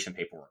termination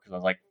paperwork because I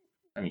was like,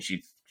 I mean,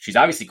 she's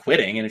obviously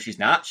quitting, and if she's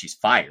not, she's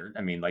fired.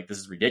 I mean, like, this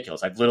is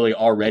ridiculous. I've literally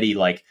already,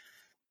 like,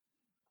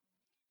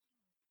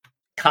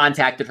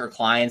 contacted her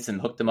clients and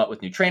hooked them up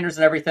with new trainers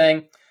and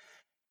everything.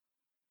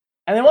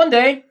 And then one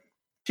day,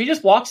 she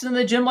just walks into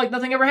the gym like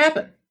nothing ever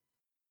happened.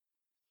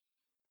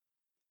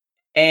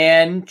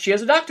 And she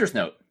has a doctor's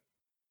note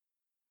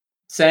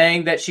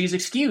saying that she's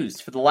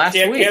excused for the last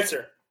week.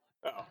 Cancer.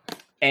 Uh-oh.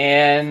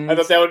 And I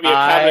thought that would be a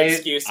common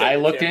excuse. I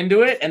looked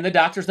into it, and the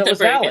doctor's note was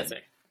valid. Cancer.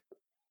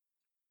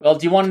 Well,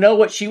 do you want to know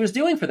what she was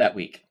doing for that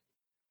week?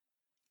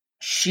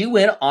 She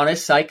went on a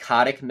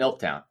psychotic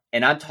meltdown,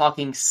 and I'm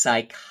talking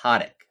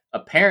psychotic.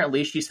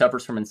 Apparently, she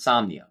suffers from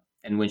insomnia,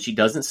 and when she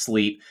doesn't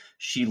sleep,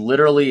 she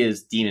literally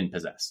is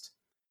demon-possessed.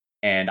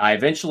 And I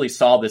eventually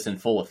saw this in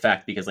full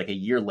effect because like a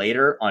year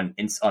later on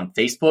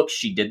Facebook,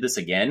 she did this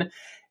again,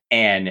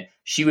 and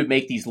she would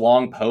make these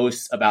long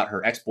posts about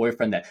her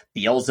ex-boyfriend that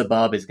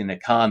Beelzebub is going to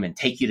come and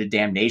take you to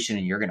damnation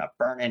and you're going to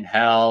burn in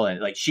hell. And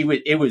like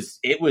it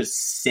was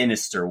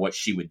sinister what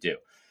she would do.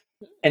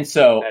 And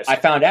so I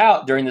found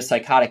out during the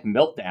psychotic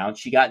meltdown,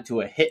 she got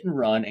into a hit and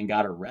run and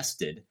got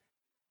arrested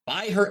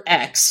by her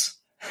ex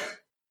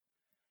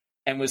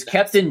and was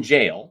kept in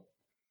jail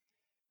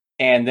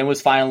and then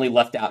was finally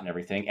left out and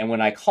everything. And when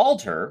I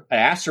called her, I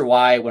asked her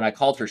why when I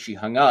called her, she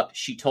hung up.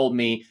 She told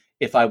me,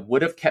 if I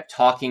would have kept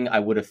talking,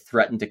 I would have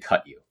threatened to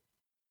cut you.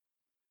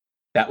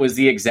 That was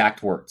the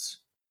exact words.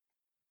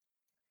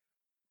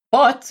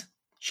 But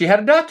she had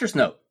a doctor's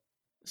note.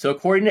 So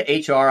according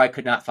to HR, I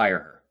could not fire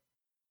her.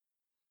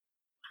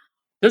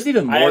 There's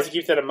even more. I have to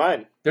keep that in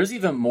mind. There's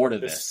even more to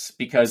this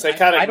because I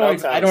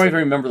don't even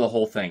remember the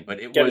whole thing, but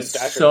it was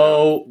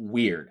so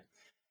weird.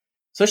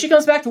 So she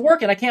comes back to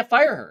work and I can't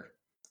fire her.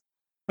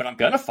 But I'm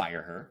going to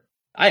fire her.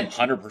 I am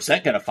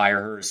 100% going to fire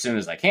her as soon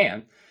as I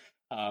can.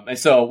 And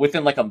so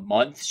within like a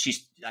month,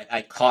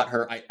 I caught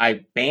her.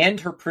 I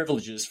banned her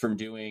privileges from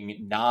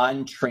doing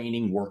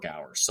non-training work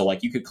hours. So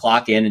like you could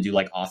clock in and do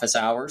like office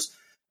hours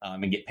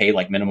and get paid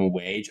like minimum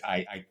wage.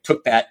 I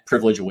took that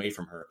privilege away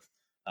from her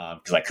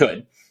because I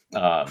could.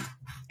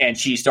 And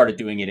she started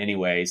doing it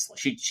anyways.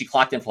 She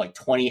clocked in for like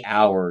 20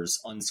 hours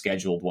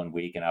unscheduled one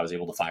week, and I was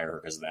able to fire her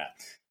because of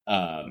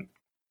that.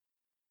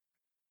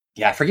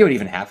 Yeah, I forget what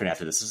even happened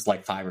after this. This is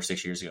like 5 or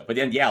 6 years ago. But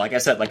then, yeah, like I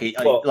said, like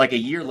a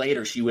year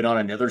later, she went on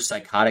another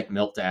psychotic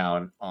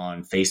meltdown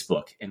on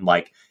Facebook. And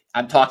like,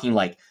 I'm talking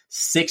like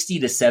 60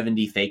 to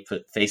 70 fake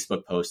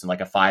Facebook posts in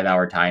like a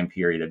 5-hour time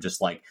period of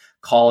just like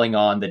calling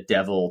on the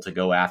devil to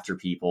go after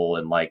people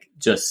and like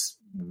just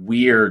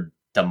weird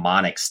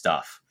demonic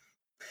stuff.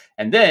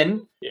 And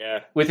then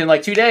within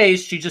like 2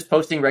 days, she's just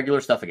posting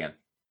regular stuff again.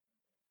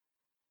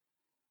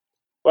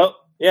 Well,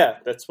 yeah,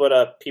 that's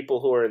what people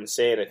who are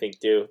insane, I think,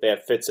 do. They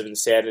have fits of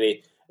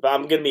insanity. But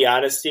I'm going to be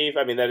honest, Steve.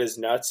 I mean, that is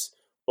nuts.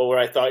 But where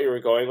I thought you were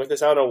going with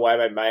this, I don't know why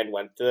my mind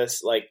went to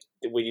this. Like,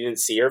 when you didn't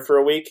see her for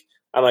a week,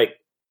 I'm like,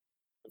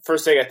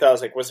 first thing I thought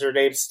was like, was her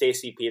name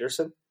Stacy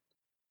Peterson?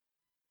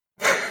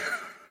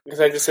 Because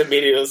I just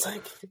immediately was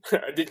like,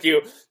 did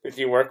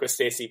you work with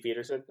Stacy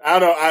Peterson? I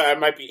don't know. I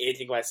might be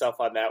aging myself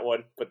on that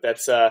one, but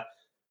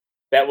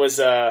that was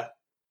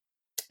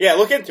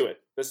look into it.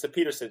 That's the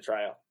Peterson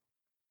trial.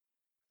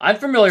 I'm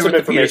familiar with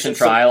the Peterson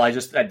trial. I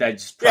just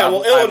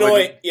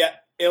Illinois.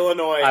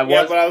 Illinois.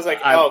 But I was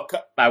like,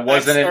 I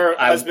wasn't. her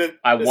husband.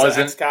 I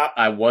wasn't. Ex-cop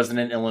I wasn't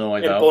in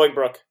Illinois though. In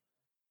Bolingbrook.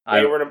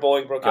 They were in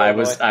Bolingbrook,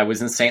 Illinois. I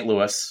was in St.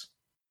 Louis.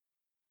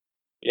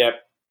 Yep.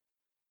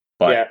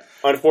 But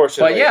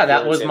unfortunately. But yeah,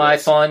 that was my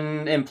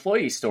fun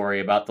employee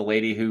story about the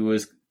lady who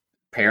was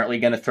apparently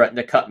going to threaten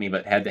to cut me,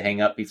 but had to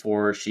hang up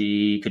before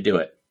she could do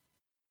it.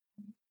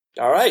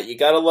 All right, you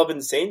gotta love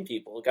insane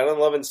people. You gotta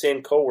love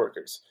insane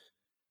coworkers.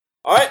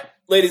 All right,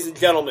 ladies and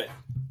gentlemen,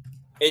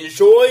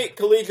 enjoy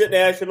Collegiate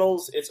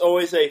Nationals. It's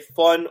always a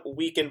fun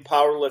week in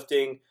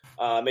powerlifting.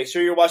 Make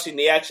sure you're watching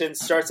the action.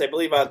 Starts, I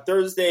believe, on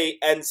Thursday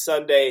and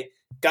Sunday.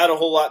 Got a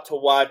whole lot to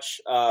watch.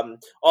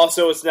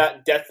 Also, it's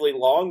not deathly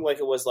long like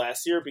it was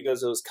last year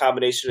because it was a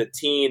combination of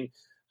teen,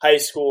 high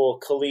school,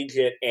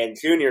 collegiate, and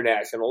junior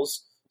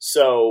nationals.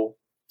 So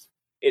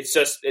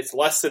it's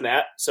less than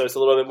that. So it's a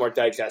little bit more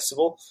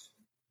digestible.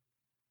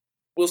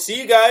 We'll see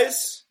you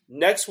guys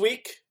next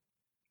week.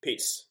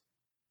 Peace.